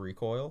heavy-ass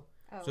recoil.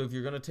 Oh. So if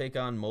you're going to take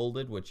on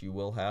Molded, which you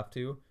will have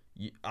to,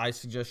 I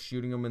suggest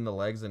shooting them in the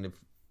legs, and if,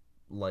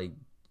 like,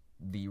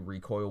 the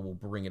recoil will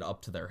bring it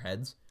up to their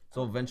heads.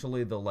 So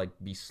eventually they'll, like,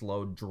 be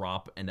slow,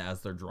 drop, and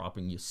as they're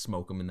dropping, you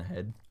smoke them in the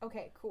head.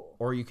 Okay, cool.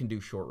 Or you can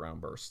do short round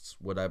bursts,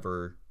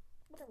 whatever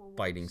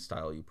fighting works.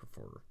 style you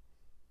prefer.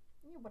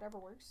 Yeah, whatever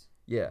works.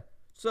 Yeah.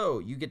 So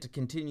you get to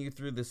continue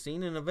through the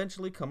scene and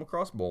eventually come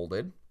across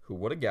Molded. Who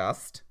would have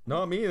guessed?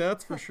 Not me,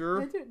 that's for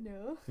sure. I didn't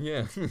know.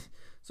 Yeah.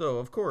 So,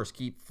 of course,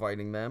 keep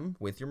fighting them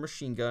with your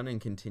machine gun and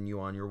continue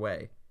on your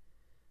way.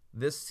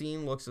 This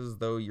scene looks as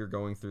though you're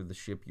going through the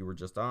ship you were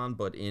just on,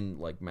 but in,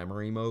 like,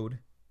 memory mode.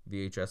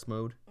 VHS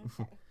mode.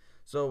 Okay.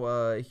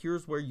 So,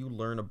 here's where you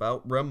learn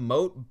about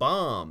remote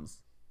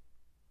bombs.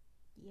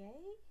 Yay?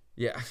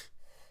 Yeah.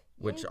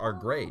 Which Yay, are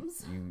great.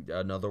 bombs.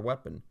 Another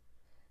weapon.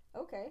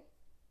 Okay.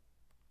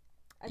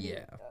 I mean,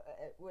 Yeah.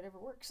 Whatever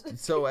works.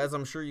 So, as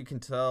I'm sure you can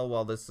tell,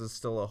 while this is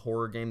still a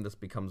horror game, this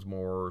becomes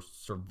more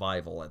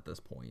survival at this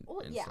point. Well,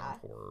 instead yeah. of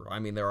horror. I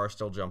mean, there are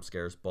still jump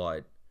scares,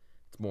 but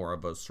it's more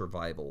of a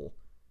survival.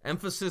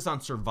 Emphasis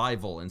on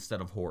survival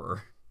instead of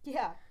horror.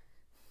 Yeah.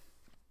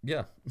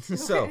 Yeah.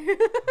 So,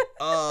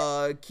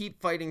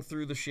 keep fighting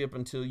through the ship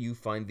until you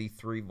find the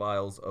 3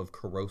 vials of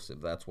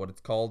corrosive. That's what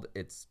it's called.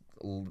 It's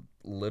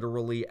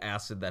literally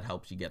acid that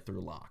helps you get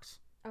through locks.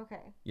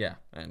 Okay. Yeah,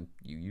 and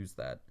you use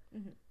that.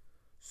 Mm-hmm.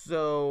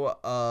 So,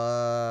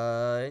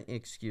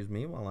 excuse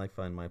me while I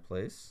find my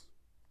place.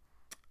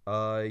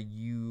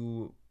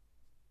 You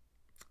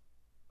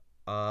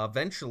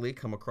eventually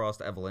come across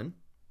Evelyn,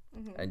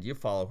 and you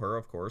follow her,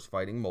 of course,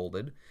 fighting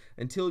Molded,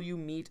 until you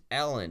meet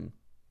Alan.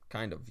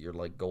 Kind of. Your,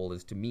 like, goal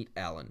is to meet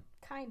Alan.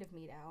 Kind of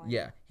meet Alan.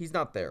 Yeah, he's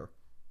not there.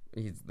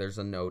 There's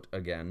a note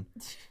again.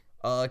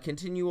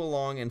 Continue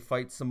along and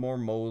fight some more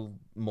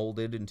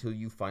Molded until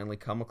you finally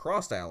come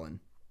across Alan.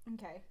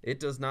 Okay.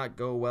 It does not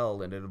go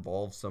well, and it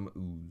involves some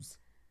ooze.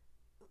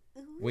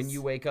 Ooze? When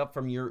you wake up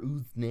from your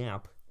ooze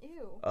nap,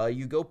 Ew.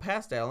 you go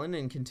past Alan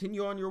and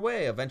continue on your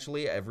way.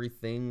 Eventually,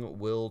 everything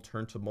will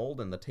turn to mold,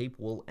 and the tape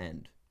will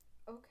end.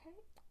 Okay.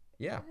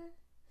 Yeah.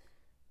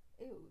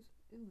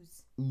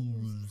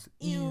 Ooze.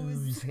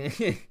 Ooze.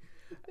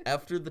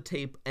 After the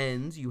tape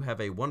ends, you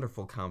have a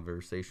wonderful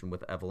conversation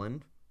with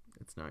Evelyn.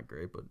 It's not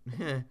great, but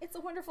It's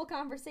a wonderful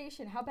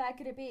conversation. How bad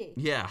could it be?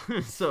 yeah.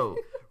 So,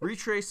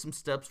 retrace some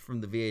steps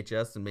from the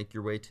VHS and make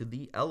your way to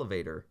the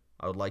elevator.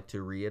 I would like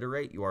to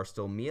reiterate, you are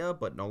still Mia,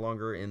 but no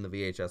longer in the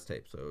VHS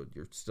tape, so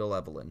you're still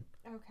Evelyn.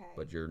 Okay.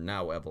 But you're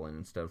now Evelyn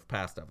instead of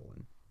past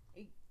Evelyn.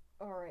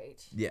 All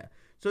right. Yeah.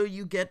 So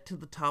you get to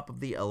the top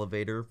of the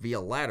elevator via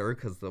ladder,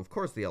 because of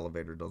course the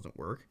elevator doesn't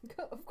work.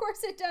 Of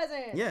course it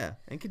doesn't. Yeah,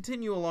 and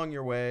continue along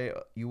your way.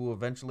 You will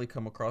eventually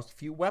come across a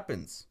few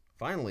weapons.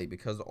 Finally,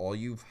 because all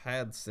you've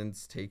had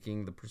since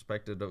taking the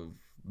perspective of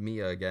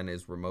Mia again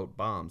is remote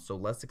bombs, so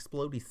less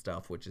explodey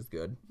stuff, which is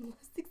good.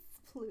 Less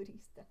explodey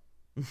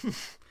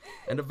stuff.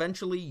 And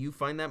eventually you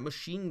find that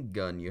machine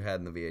gun you had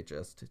in the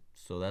VHS,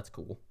 so that's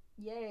cool.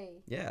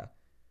 Yay. Yeah.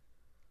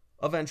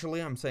 Eventually,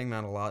 I'm saying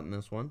that a lot in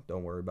this one.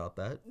 Don't worry about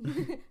that.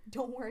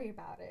 Don't worry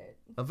about it.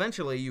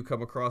 Eventually, you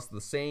come across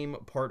the same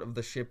part of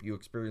the ship you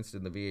experienced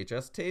in the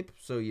VHS tape,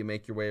 so you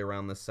make your way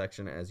around this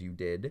section as you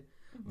did.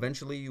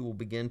 Eventually, you will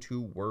begin to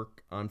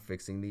work on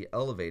fixing the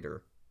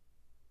elevator,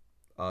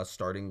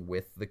 starting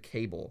with the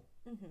cable,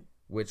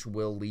 which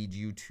will lead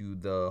you to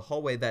the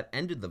hallway that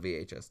ended the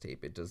VHS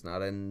tape. It does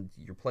not end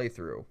your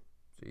playthrough,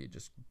 so you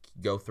just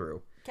go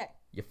through. Okay.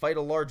 You fight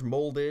a large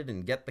molded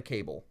and get the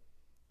cable.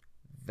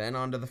 Then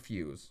onto the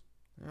fuse.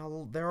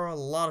 Now, there are a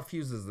lot of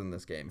fuses in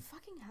this game.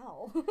 Fucking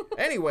hell.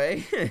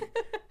 Anyway,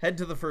 head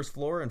to the first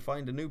floor and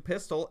find a new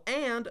pistol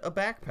and a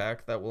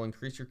backpack that will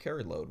increase your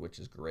carry load, which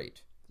is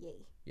great.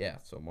 Yay. Yeah,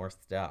 so more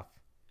stuff.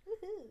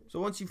 Woohoo.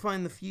 So once you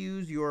find the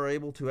fuse, you are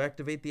able to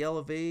activate the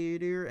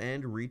elevator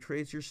and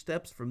retrace your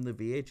steps from the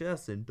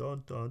VHS, and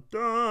dun dun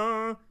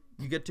dun,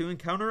 you get to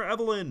encounter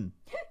Evelyn.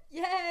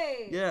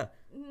 Yay. Yeah.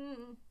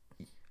 Mm.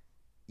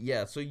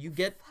 Yeah, so you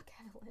get Fuck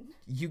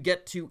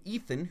Evelyn. to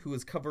Ethan, who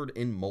is covered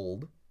in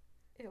mold,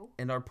 Ew.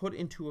 and are put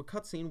into a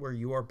cutscene where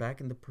you are back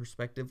in the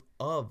perspective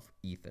of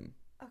Ethan.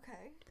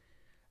 Okay.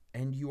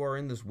 And you are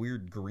in this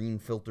weird green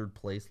filtered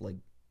place, like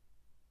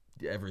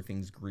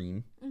everything's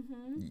green,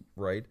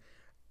 right?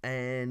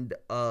 And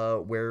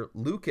where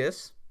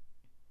Lucas,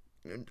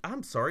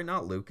 I'm sorry,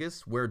 not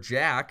Lucas. Where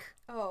Jack.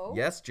 Oh.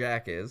 Yes,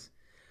 Jack is.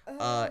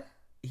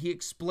 He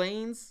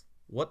explains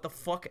what the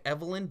fuck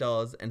Evelyn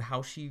does and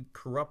how she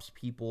corrupts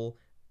people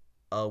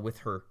with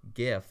her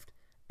gift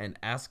and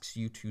asks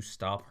you to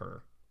stop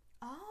her.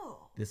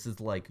 Oh. This is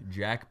like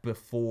Jack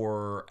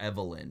before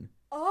Evelyn.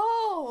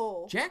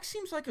 Oh. Jack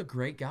seems like a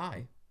great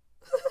guy.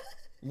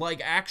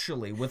 Like,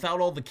 actually, without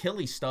all the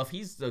killy stuff,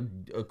 he's a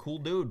cool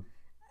dude.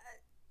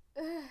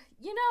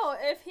 You know,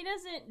 if he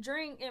doesn't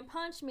drink and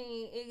punch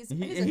me, he's a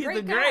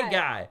great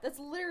guy. That's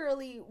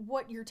literally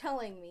what you're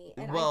telling me,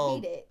 and Well,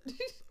 I hate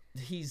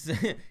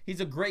it.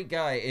 He's a great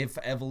guy if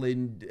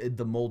Evelyn,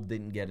 the mold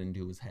didn't get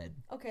into his head.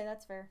 Okay,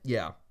 that's fair.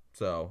 Yeah,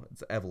 so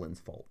it's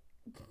Evelyn's fault.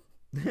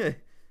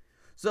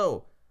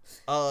 So,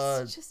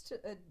 it's just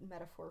a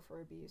metaphor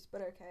for abuse,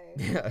 but okay.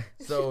 Yeah,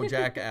 so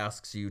Jack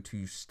asks you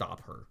to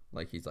stop her.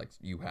 Like, he's like,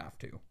 you have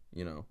to,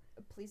 you know.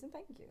 Please and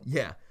thank you.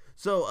 Yeah,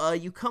 so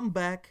you come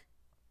back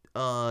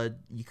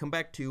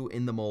to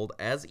in the mold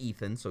as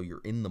Ethan, so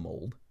you're in the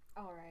mold.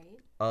 All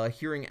right.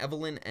 Hearing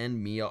Evelyn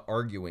and Mia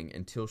arguing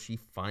until she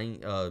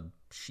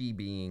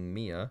being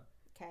Mia,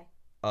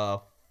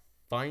 okay,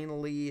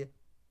 finally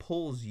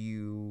pulls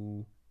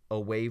you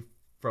away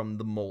from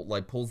the mold,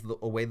 like pulls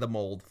away the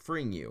mold,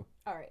 freeing you.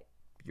 All right.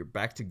 You're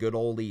back to good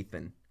old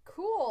Ethan.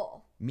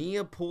 Cool.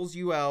 Mia pulls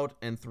you out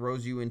and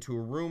throws you into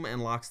a room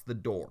and locks the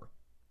door.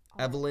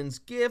 All Evelyn's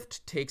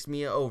gift takes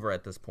Mia over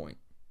at this point.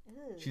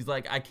 Ew. She's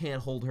like, I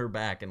can't hold her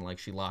back, and like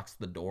she locks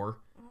the door.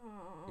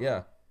 Oh.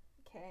 Yeah.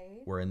 Okay.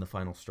 We're in the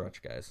final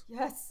stretch, guys.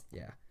 Yes.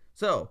 Yeah.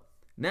 So,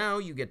 now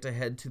you get to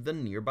head to the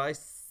nearby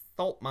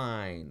salt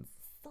mines.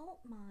 Salt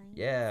mines.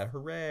 Yeah,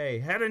 hooray.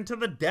 Head into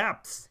the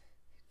depths.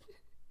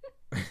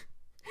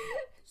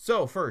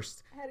 So,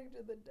 first. Heading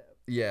to the depths.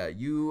 Yeah,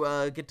 you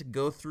get to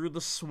go through the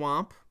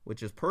swamp,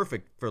 which is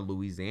perfect for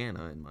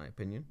Louisiana, in my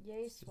opinion.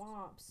 Yay,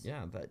 swamps.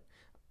 Yeah, that...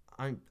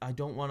 I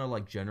don't want to,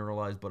 like,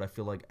 generalize, but I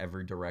feel like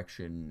every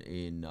direction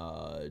in,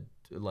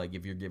 like,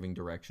 if you're giving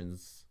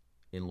directions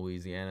in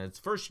Louisiana, it's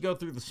first you go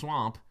through the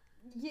swamp.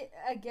 Yeah,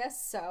 I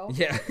guess so.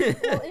 Yeah.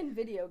 Well, in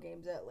video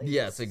games, at least.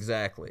 Yes,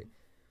 exactly.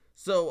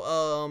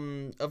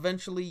 So,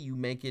 eventually you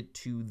make it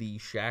to the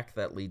shack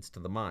that leads to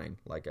the mine.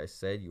 Like I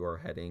said, you are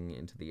heading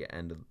into the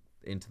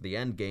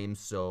end game,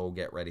 so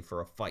get ready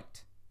for a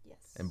fight.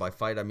 Yes. And by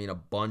fight, I mean a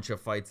bunch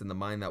of fights in the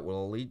mine that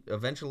will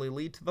eventually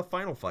lead to the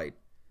final fight.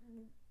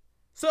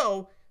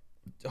 So,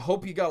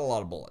 hope you got a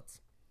lot of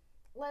bullets.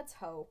 Let's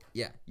hope.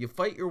 Yeah, you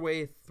fight your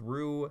way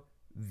through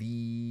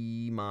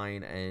the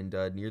mine, and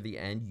near the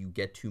end, you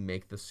get to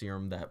make the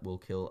serum that will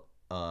kill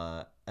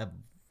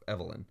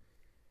Evelyn.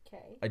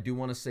 Okay. I do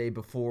want to say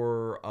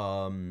before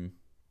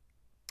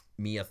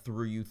Mia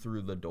threw you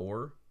through the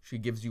door, she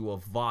gives you a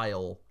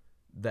vial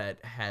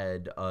that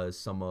had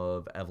some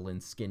of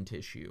Evelyn's skin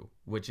tissue,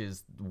 which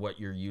is what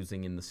you're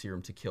using in the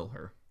serum to kill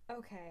her.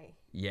 Okay.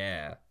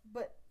 Yeah.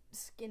 But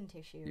skin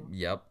tissue.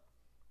 Yep.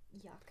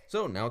 Yuck.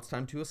 So now it's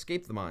time to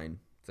escape the mine,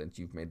 since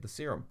you've made the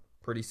serum.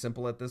 Pretty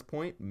simple at this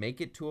point.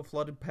 Make it to a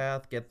flooded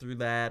path, get through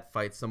that,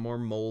 fight some more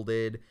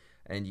molded,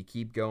 and you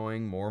keep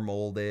going, more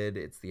molded.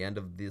 It's the end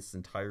of this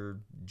entire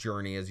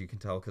journey, as you can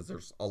tell, because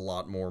there's a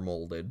lot more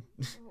molded.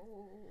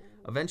 Oh.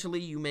 Eventually,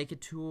 you make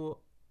it to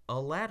a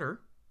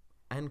ladder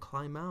and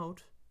climb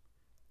out,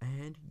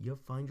 and you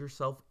find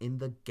yourself in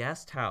the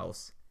guest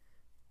house.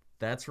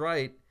 That's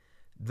right.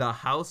 The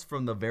house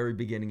from the very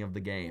beginning of the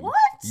game. What?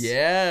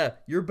 Yeah,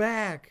 you're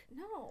back.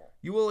 No.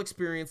 You will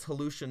experience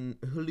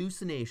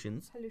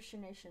hallucinations.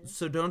 Hallucinations.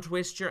 So don't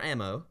waste your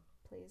ammo.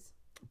 Please.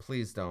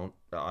 Please don't.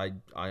 I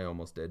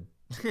almost did.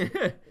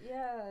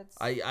 Yeah, it's...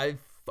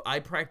 I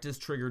practice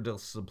trigger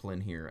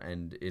discipline here,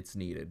 and it's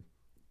needed.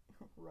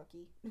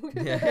 Rookie.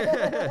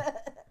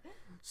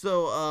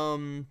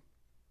 So,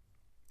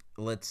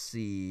 let's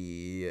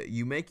see.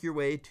 You make your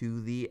way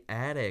to the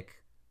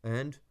attic,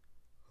 and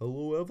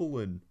hello,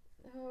 Evelyn.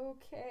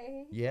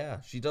 Okay.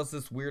 Yeah, she does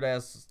this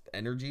weird-ass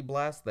energy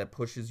blast that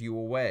pushes you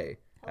away.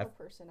 Hello,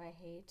 person I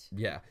hate.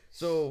 Yeah,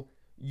 so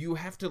you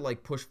have to,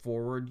 like, push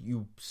forward.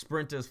 You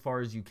sprint as far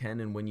as you can,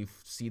 and when you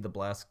see the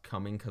blast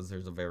coming, because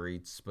there's a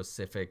very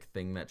specific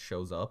thing that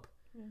shows up,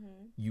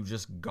 you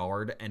just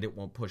guard, and it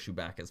won't push you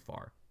back as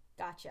far.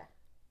 Gotcha.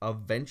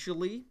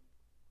 Eventually,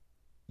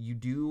 you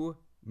do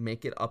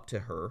make it up to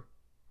her,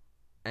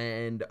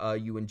 and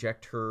you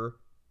inject her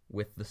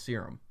with the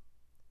serum,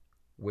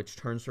 which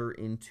turns her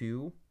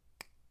into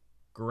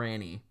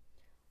Granny.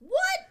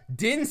 What?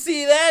 Didn't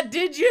see that,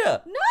 did you?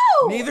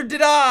 No! Neither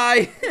did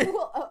I.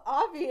 Well,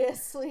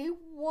 obviously.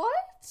 What?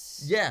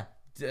 Yeah,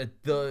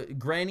 the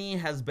Granny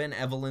has been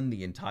Evelyn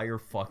the entire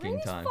fucking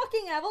Granny's time.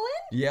 fucking Evelyn?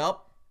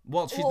 Yep.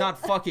 Well, she's not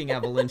fucking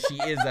Evelyn. She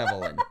is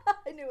Evelyn.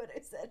 I knew what I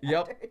said.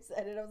 Yep. After I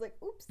said it, I was like,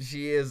 oops.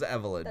 She is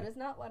Evelyn. That is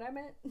not what I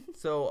meant.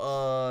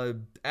 So,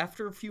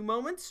 after a few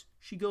moments,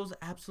 she goes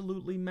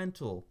absolutely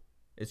mental.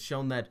 It's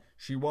shown that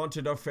she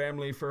wanted a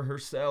family for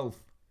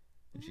herself.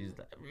 And she's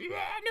like, yeah,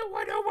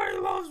 nobody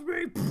loves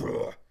me.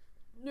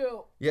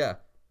 No. Yeah.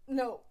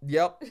 No.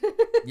 Yep.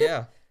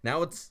 Yeah.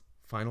 Now it's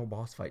final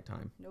boss fight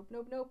time. Nope,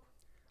 nope, nope.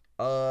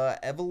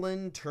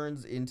 Evelyn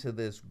turns into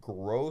this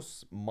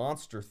gross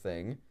monster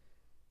thing,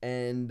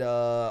 and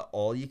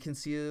all you can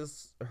see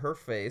is her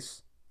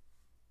face.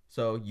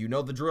 So you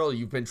know the drill.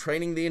 You've been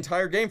training the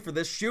entire game for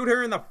this. Shoot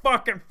her in the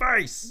fucking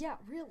face. Yeah,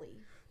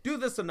 really. Do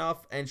this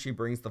enough, and she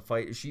brings the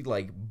fight. She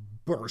like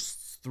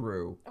bursts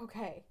through.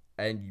 Okay.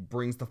 And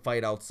brings the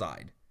fight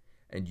outside.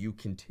 And you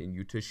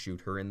continue to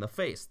shoot her in the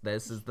face.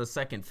 This is the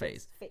second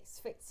phase.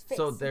 Face.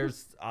 So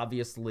there's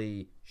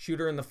obviously shoot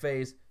her in the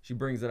face. She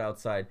brings it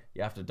outside.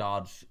 You have to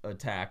dodge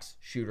attacks,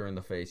 shoot her in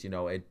the face. You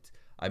know,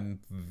 I'm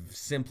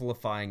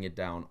simplifying it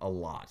down a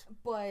lot.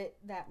 But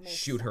that makes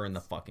Shoot sense. her in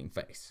the fucking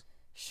face.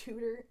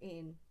 Shoot her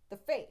in the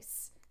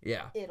face.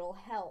 Yeah. It'll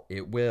help.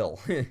 It will.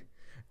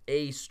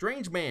 A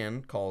strange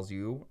man calls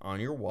you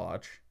on your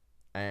watch,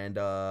 and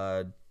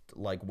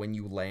like when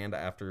you land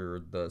after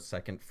the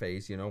second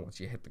phase, you know, once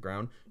you hit the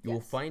ground, you will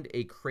find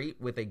a crate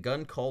with a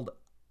gun called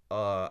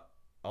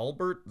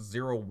Albert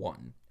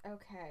 01.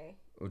 Okay.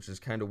 Which is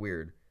kind of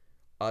weird.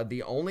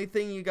 The only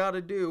thing you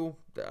gotta do,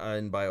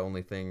 and by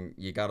only thing,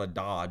 you gotta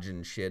dodge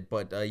and shit,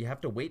 but you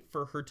have to wait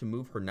for her to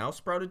move her now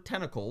sprouted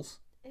tentacles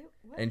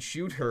and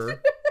shoot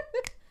her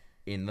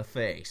in the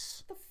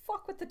face. The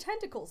fuck with the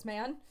tentacles,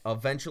 man?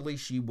 Eventually,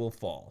 she will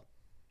fall.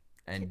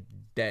 And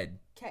dead.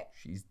 Okay.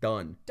 She's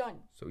done. Done.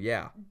 So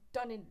yeah.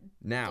 Done in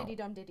now.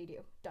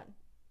 Diddy-dum-diddy-do. Done.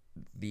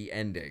 The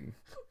ending.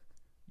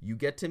 You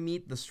get to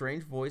meet the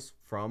strange voice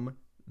from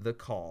the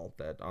call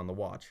that on the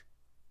watch.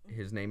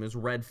 His name is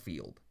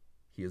Redfield.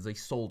 He is a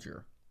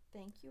soldier.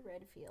 Thank you,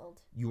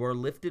 Redfield. You are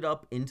lifted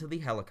up into the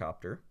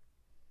helicopter.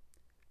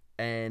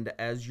 And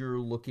as you're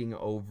looking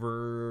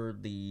over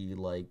the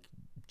like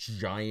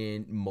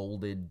giant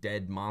molded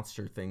dead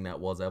monster thing that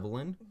was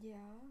Evelyn. Yeah.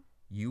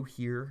 You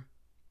hear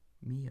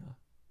Mia.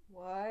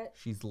 What?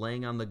 She's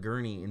laying on the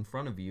gurney in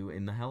front of you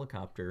in the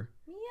helicopter.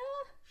 Mia?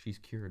 She's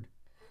cured.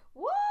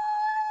 What?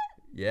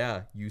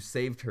 Yeah, you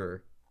saved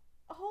her.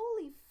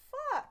 Holy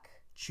fuck.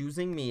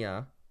 Choosing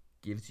Mia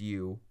gives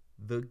you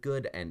the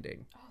good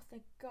ending. Oh,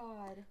 thank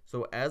God.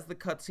 So as the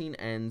cutscene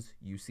ends,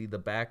 you see the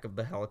back of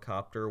the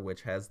helicopter,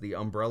 which has the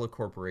Umbrella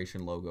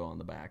Corporation logo on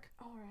the back.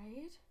 All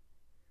right.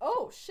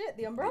 Oh, shit,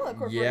 the Umbrella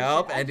Corporation.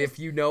 Yep, and if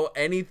you know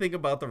anything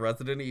about the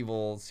Resident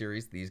Evil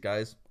series, these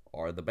guys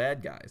are the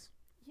bad guys.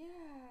 Yeah.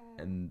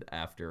 And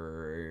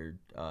after,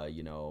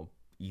 you know,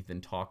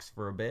 Ethan talks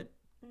for a bit,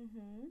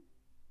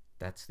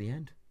 that's the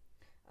end.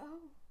 Oh.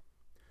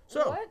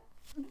 So, what?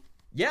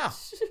 Yeah.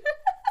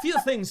 Few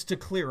things to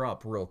clear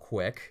up real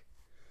quick.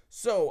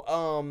 So,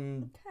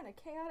 What kind of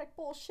chaotic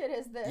bullshit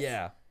is this?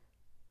 Yeah.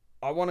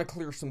 I want to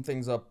clear some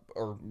things up,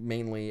 or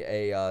mainly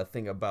a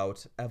thing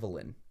about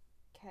Evelyn.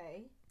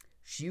 Okay.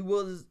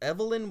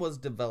 Evelyn was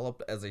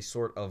developed as a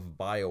sort of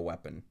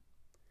bioweapon.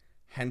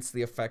 Hence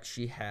the effect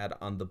she had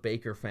on the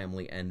Baker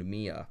family and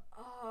Mia.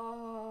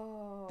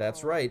 Oh.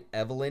 That's right,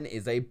 Evelyn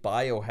is a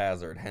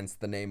biohazard, hence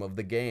the name of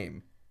the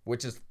game.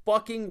 Which is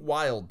fucking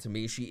wild to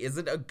me. She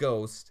isn't a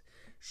ghost.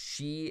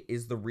 She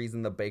is the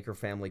reason the Baker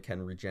family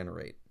can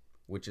regenerate.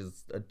 Which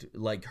is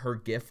like her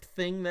gift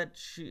thing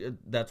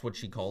that's what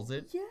she calls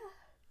it. Yeah.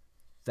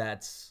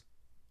 That's...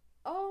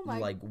 Oh my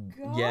like,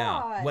 God.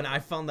 Yeah. When I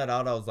found that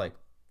out, I was like,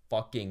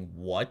 fucking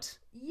what?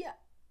 Yeah.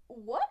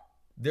 What?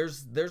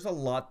 There's a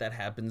lot that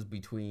happens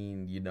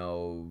between, you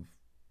know,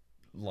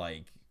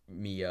 like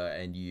Mia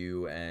and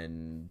you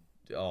and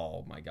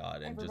oh my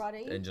God, and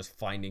everybody? just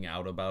finding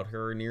out about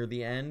her near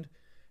the end.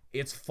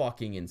 It's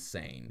fucking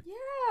insane.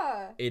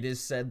 Yeah. It is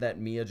said that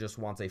Mia just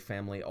wants a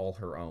family all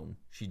her own.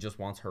 She just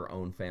wants her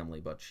own family,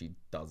 but she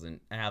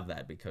doesn't have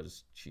that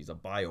because she's a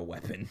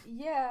bioweapon.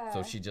 Yeah.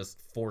 So she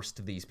just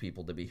forced these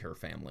people to be her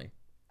family.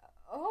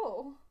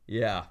 Oh.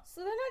 Yeah.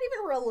 So they're not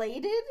even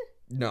related?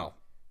 No.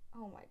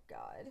 Oh my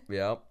God.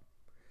 Yep.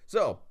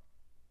 So,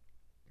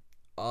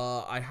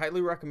 I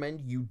highly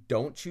recommend you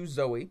don't choose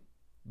Zoe,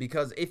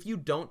 because if you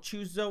don't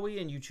choose Zoe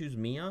and you choose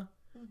Mia,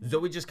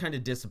 Zoe just kind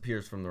of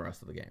disappears from the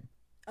rest of the game.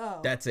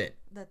 Oh. That's it.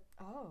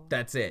 Oh.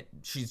 That's it.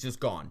 She's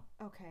just gone.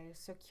 Okay,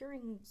 so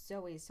curing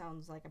Zoe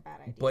sounds like a bad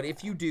idea. But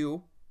if you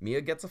do,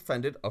 Mia gets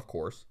offended, of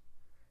course.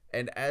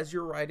 And as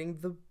you're riding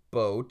the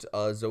boat,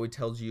 Zoe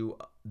tells you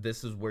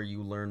this is where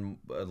you learn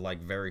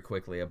like very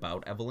quickly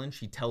about Evelyn.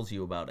 She tells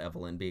you about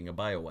Evelyn being a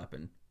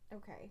bioweapon.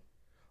 Okay.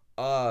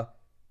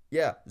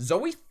 Yeah,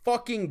 Zoe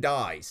fucking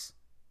dies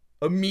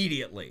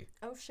immediately.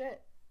 Oh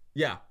shit.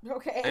 Yeah.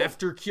 Okay.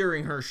 After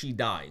curing her, she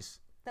dies.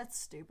 That's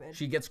stupid.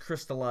 She gets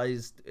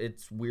crystallized.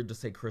 It's weird to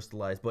say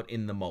crystallized, but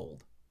in the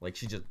mold. Like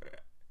she just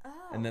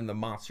and then the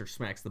monster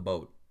smacks the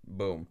boat.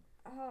 Boom.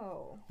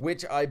 Oh.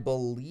 Which I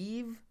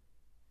believe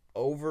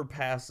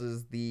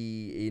overpasses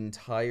the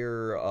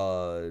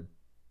entire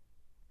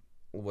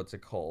what's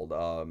it called?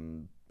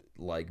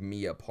 Like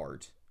Mia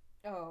part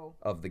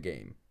of the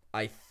game.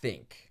 I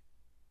think.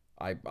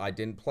 I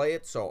didn't play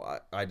it, so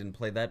I didn't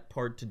play that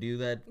part to do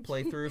that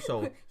playthrough,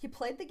 so... You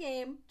played the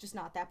game, just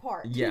not that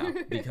part. Yeah,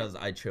 because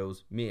I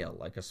chose Mia,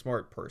 like a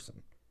smart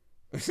person.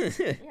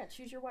 Yeah,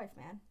 choose your wife,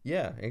 man.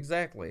 Yeah,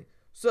 exactly.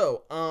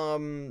 So,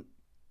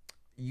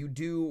 you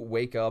do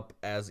wake up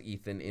as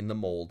Ethan in the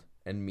mold,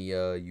 and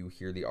Mia, you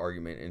hear the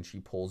argument, and she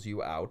pulls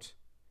you out.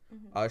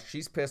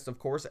 She's pissed, of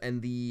course,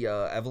 and the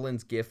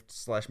Evelyn's gift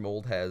 /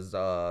 mold has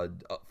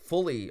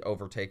fully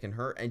overtaken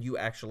her, and you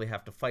actually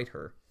have to fight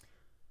her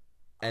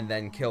and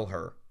then kill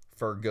her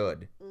for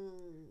good.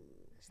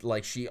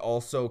 Like, she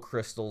also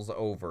crystals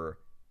over,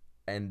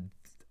 and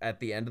at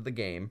the end of the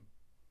game,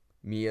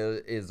 Mia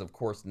is, of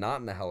course, not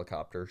in the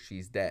helicopter.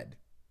 She's dead.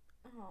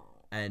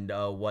 And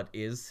what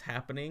is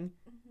happening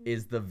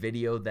is the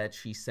video that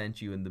she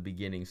sent you in the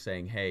beginning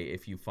saying, hey,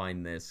 if you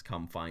find this,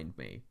 come find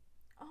me.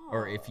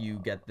 Or if you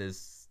get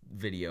this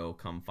video,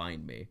 come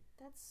find me.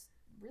 That's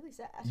really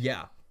sad.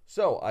 Yeah.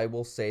 So, I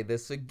will say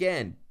this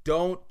again.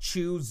 Don't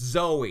choose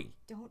Zoe.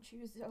 Don't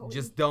choose Zoe.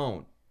 Just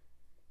don't.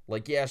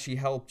 Like, yeah, she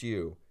helped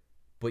you,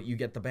 but you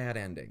get the bad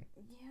ending.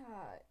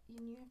 Yeah,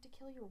 and you have to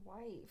kill your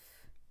wife.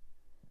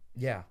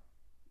 Yeah.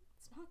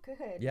 It's not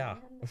good. Yeah.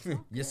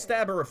 Man. You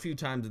stab her a few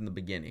times in the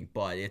beginning,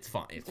 but it's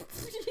fine.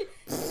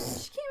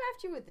 She came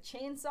after you with the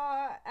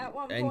chainsaw at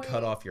one point. And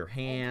cut off your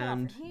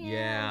hand.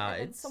 Yeah.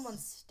 And then someone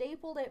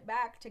stapled it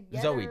back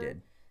together. Zoe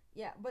did.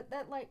 Yeah, but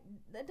that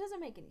doesn't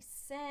make any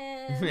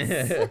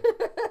sense.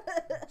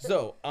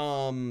 So,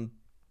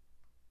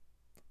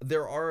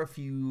 there are a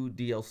few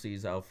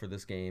DLCs out for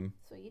this game.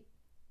 Sweet.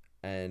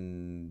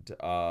 And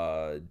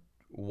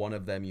one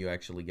of them you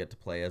actually get to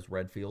play as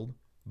Redfield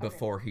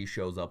before he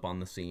shows up on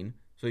the scene.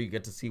 So you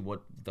get to see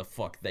what the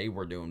fuck they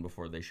were doing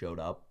before they showed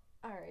up.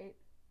 All right.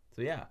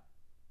 So yeah.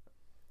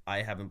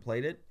 I haven't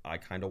played it. I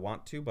kind of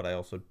want to, but I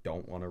also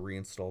don't want to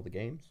reinstall the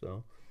game,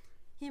 so.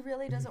 He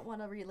really doesn't want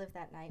to relive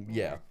that nightmare.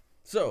 Yeah.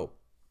 So,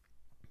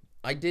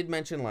 I did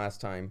mention last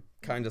time,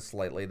 kind of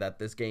slightly, that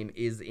this game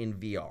is in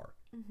VR.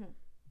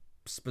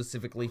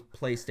 Specifically,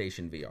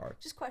 PlayStation VR.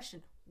 Just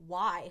question,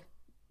 why?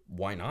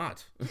 Why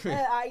not?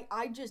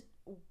 I just,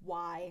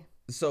 why?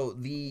 So,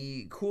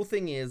 the cool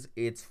thing is,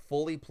 it's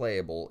fully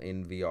playable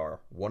in VR.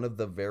 One of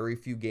the very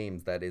few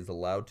games that is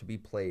allowed to be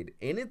played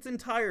in its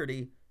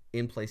entirety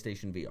in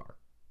PlayStation VR.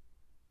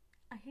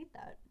 I hate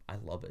that. I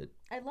love it.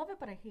 I love it,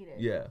 but I hate it.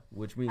 Yeah,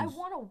 which means... I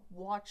want to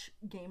watch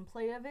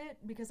gameplay of it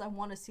because I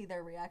want to see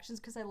their reactions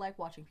because I like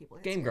watching people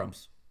get Game scared.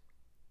 Grumps.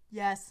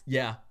 Yes.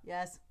 Yeah.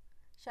 Yes.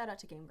 Shout out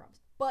to Game Grumps.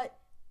 But...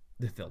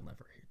 They'll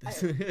never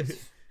hear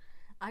this.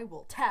 I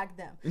will tag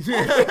them.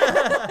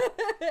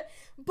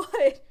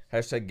 But...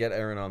 Hashtag get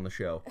Aaron on the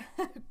show.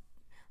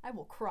 I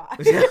will cry.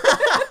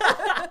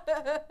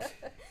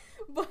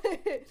 But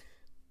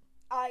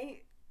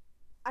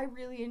I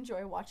really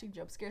enjoy watching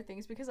jump scare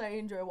things because I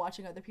enjoy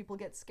watching other people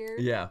get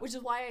scared. Yeah. Which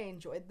is why I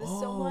enjoyed this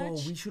so much.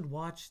 Oh, we should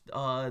watch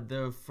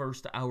the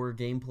first hour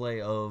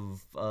gameplay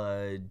of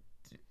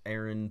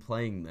Aaron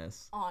playing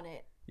this. On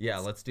it. Yeah,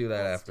 let's do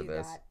that after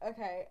this.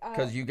 Okay.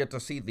 Because you get to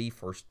see the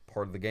first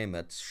part of the game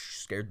that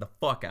scared the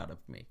fuck out of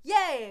me.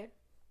 Yay!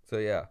 So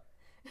yeah.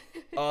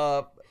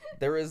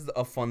 There is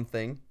a fun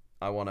thing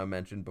I want to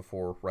mention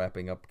before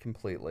wrapping up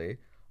completely.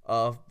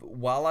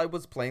 While I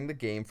was playing the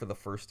game for the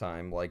first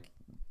time, like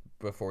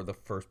before the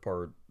first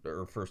part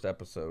or first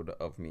episode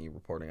of me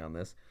reporting on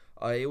this,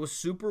 it was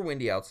super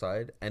windy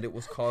outside and it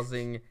was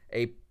causing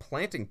a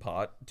planting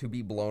pot to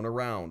be blown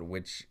around,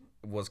 which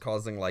was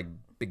causing like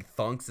big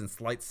thunks and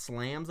slight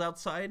slams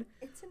outside.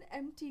 It's an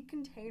empty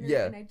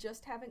container and I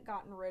just haven't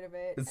gotten rid of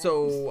it.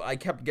 So I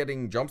kept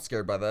getting jump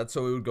scared by that,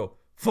 so it would go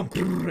thump,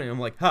 and I'm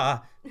like,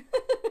 ha.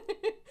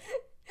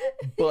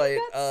 But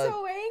you got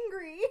so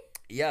angry.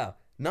 Yeah.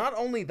 Not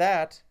only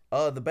that,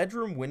 the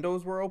bedroom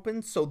windows were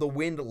open, so the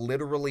wind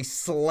literally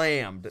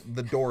slammed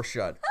the door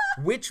shut,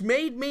 which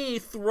made me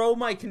throw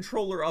my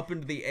controller up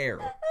into the air.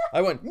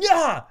 I went,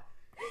 yeah!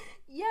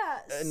 Yeah,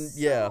 and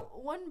so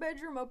one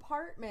bedroom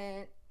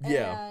apartment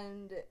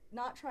and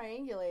not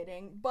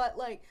triangulating, but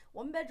like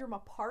one bedroom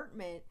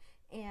apartment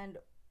and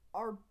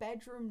our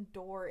bedroom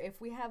door,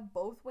 if we have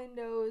both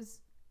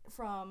windows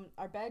from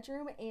our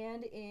bedroom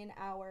and in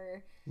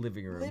our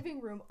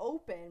living room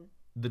open,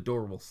 the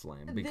door will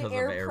slam because the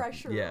air of air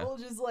pressure will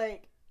just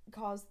like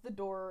cause the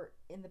door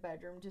in the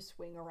bedroom to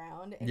swing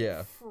around, and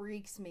it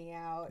freaks me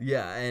out.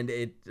 Yeah, and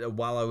it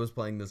while I was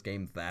playing this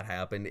game, that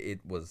happened.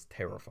 It was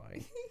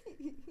terrifying.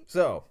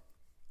 So,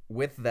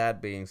 with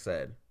that being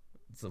said,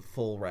 it's a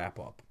full wrap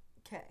up.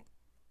 Okay.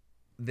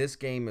 This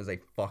game is a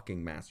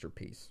fucking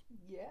masterpiece.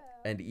 Yeah.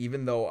 And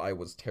even though I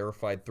was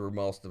terrified through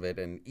most of it,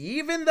 and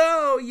even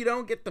though you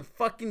don't get to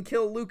fucking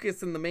kill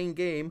Lucas in the main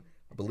game,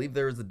 I believe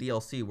there is a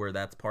DLC where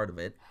that's part of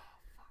it.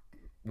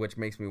 Which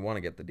makes me want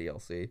to get the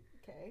DLC.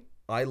 Okay.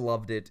 I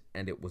loved it,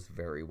 and it was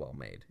very well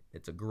made.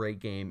 It's a great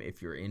game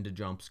if you're into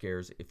jump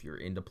scares, if you're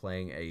into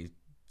playing a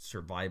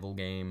survival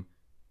game,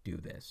 do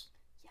this.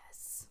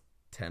 Yes.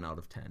 10 out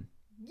of 10.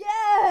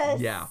 Yes!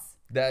 Yeah.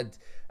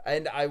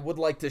 And I would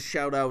like to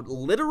shout out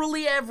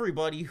literally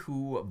everybody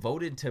who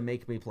voted to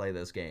make me play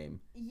this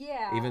game.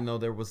 Yeah. Even though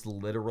there was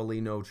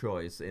literally no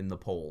choice in the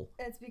poll.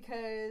 It's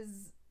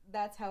because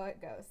that's how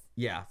it goes.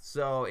 Yeah,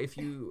 so if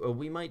you,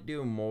 we might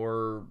do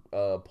more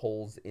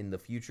polls in the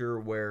future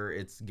where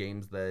it's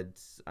games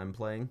that I'm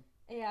playing.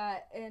 Yeah,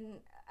 and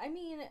I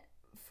mean,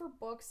 for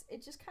books,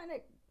 it just kind of,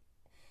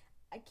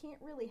 I can't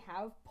really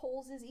have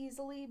polls as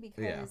easily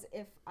because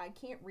if I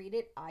can't read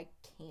it, I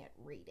can't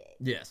read it.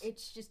 Yes.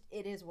 It's just,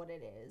 it is what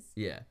it is.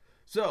 Yeah.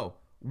 So,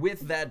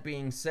 with that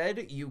being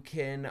said, you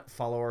can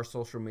follow our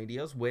social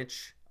medias,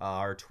 which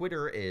our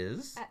Twitter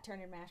is... At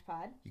Turn and Mash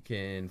Pod. You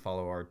can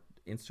follow our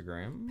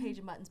Instagram. Page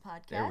and Buttons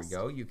Podcast. There we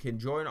go. You can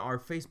join our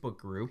Facebook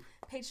group.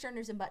 Page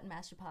Turners and Button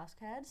Master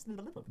Podcast.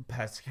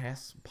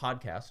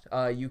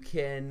 Podcast. You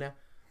can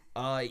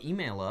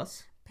email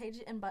us. Page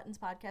and Buttons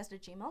Podcast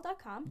at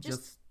gmail.com.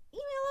 Just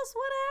email us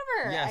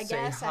whatever. Yeah, I say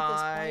guess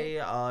hi.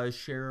 At this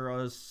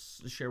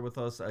point. Share with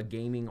us a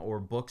gaming or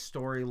book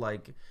story.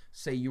 Like,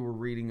 say you were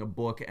reading a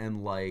book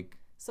and like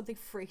something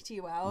freaked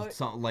you out.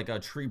 Something like a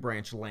tree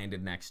branch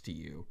landed next to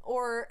you.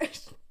 Or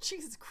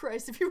Jesus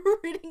Christ, if you were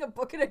reading a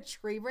book and a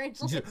tree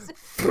branch landed.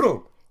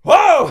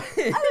 Whoa!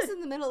 I was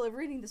in the middle of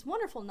reading this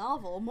wonderful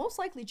novel, most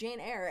likely Jane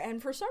Eyre, and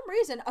for some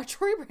reason, a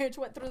tree branch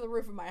went through the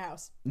roof of my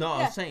house. No,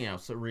 I was saying I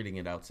was reading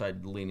it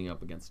outside, leaning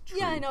up against a tree.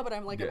 Yeah, I know, but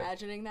I'm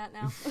imagining that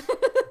now.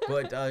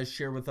 But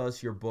share with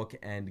us your book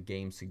and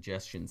game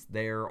suggestions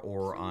there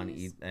or on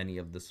any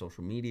of the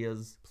social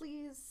medias.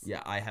 Please.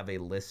 Yeah, I have a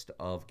list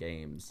of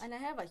games. And I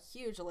have a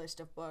huge list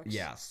of books.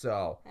 Yeah,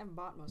 so I haven't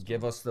bought most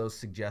give us those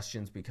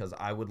suggestions because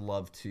I would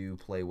love to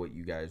play what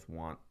you guys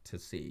want to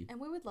see. And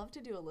we would love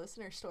to do a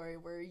listener story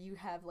where you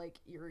have like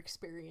your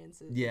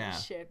experiences and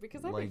shit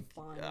because that'd be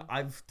fun.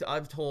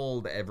 I've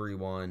told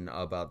everyone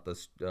about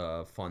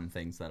the fun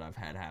things that I've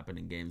had happen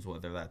in games,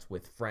 whether that's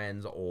with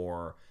friends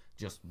or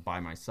just by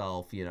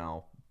myself. You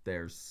know,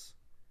 there's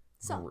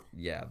something.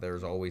 Yeah,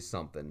 there's always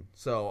something.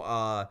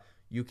 So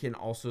you can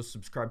also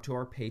subscribe to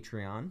our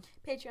Patreon.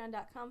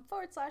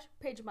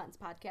 Patreon.com/Page and Buttons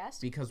Podcast.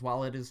 Because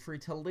while it is free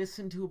to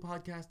listen to a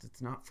podcast, it's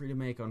not free to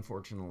make,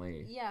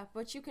 unfortunately. Yeah,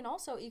 but you can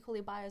also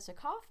equally buy us a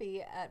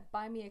coffee at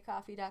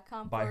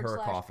buymeacoffee.com. Buy her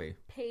a coffee.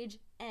 Page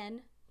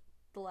N,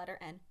 the letter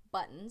N,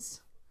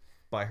 Buttons.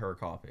 Buy her a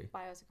coffee.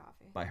 Buy us a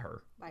coffee. Buy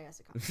her. Buy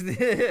us a coffee.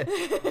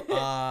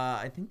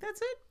 I think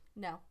that's it.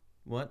 No.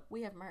 What?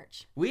 We have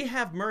merch. We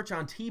have merch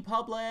on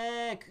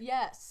TeePublic.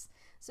 Yes.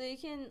 So you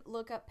can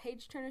look up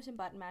Page Turners and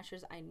Button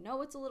Mashers. I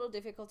know it's a little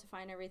difficult to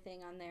find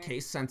everything on there.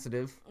 Case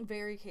sensitive.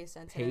 Very case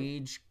sensitive.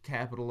 Page,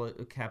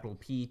 capital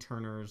P,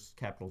 Turners,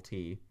 capital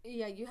T.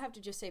 Yeah, you have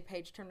to just say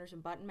Page Turners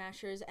and Button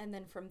Mashers, and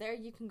then from there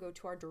you can go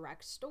to our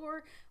direct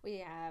store. We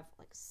have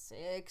like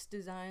 6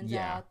 designs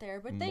out there,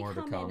 but they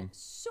come in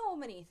so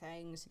many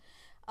things.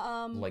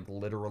 Like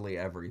literally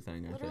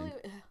everything, I think.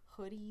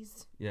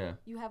 Hoodies. Yeah.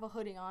 You have a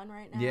hoodie on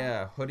right now?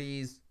 Yeah,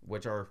 hoodies,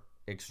 which are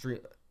extreme.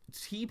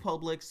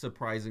 TeePublic,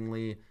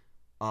 surprisingly,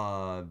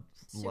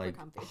 like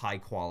comfy. high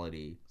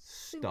quality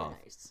stuff.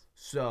 Nice.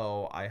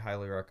 So I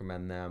highly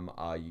recommend them.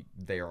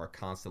 They are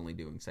constantly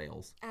doing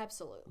sales.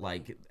 Absolutely.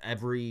 Like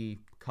every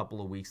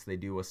couple of weeks, they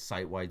do a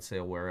site-wide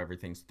sale where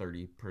everything's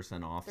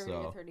 30% off. 30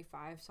 to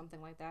 35,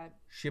 something like that.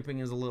 Shipping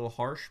is a little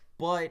harsh,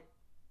 but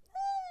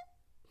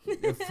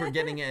for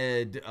getting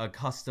a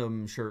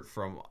custom shirt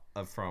from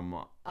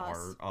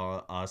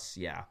us,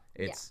 yeah,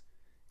 it's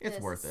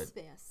worth it.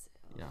 Yes.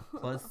 Yeah.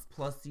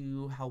 Plus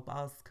you help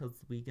us because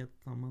we get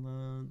some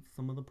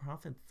of the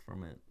profits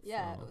from it.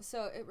 Yeah.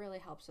 So it really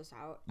helps us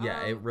out.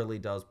 Yeah, it really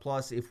does.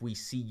 Plus, if we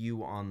see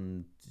you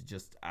on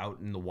just out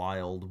in the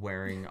wild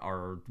wearing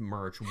our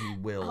merch, we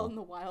will. Out in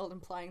the wild,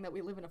 implying that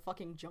we live in a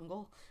fucking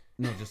jungle.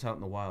 No, just out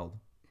in the wild.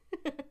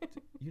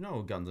 You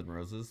know Guns N'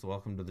 Roses,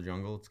 Welcome to the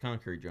Jungle. It's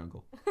concrete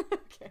jungle.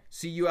 Okay.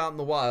 See you out in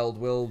the wild,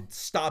 we'll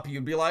stop you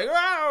and be like,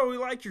 oh, we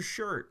like your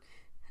shirt.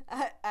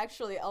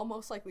 Actually, I'll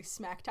most likely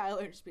smack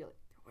Tyler and just be like,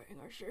 they're wearing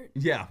our shirt.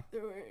 Yeah.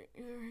 They're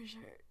wearing our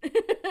shirt.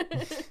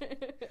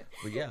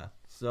 But yeah,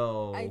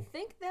 so... I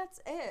think that's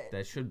it.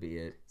 That should be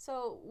it.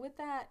 So with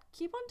that,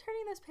 keep on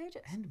turning those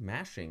pages. And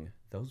mashing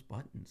those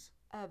buttons.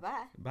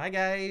 Bye. Bye,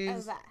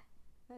 guys. Bye.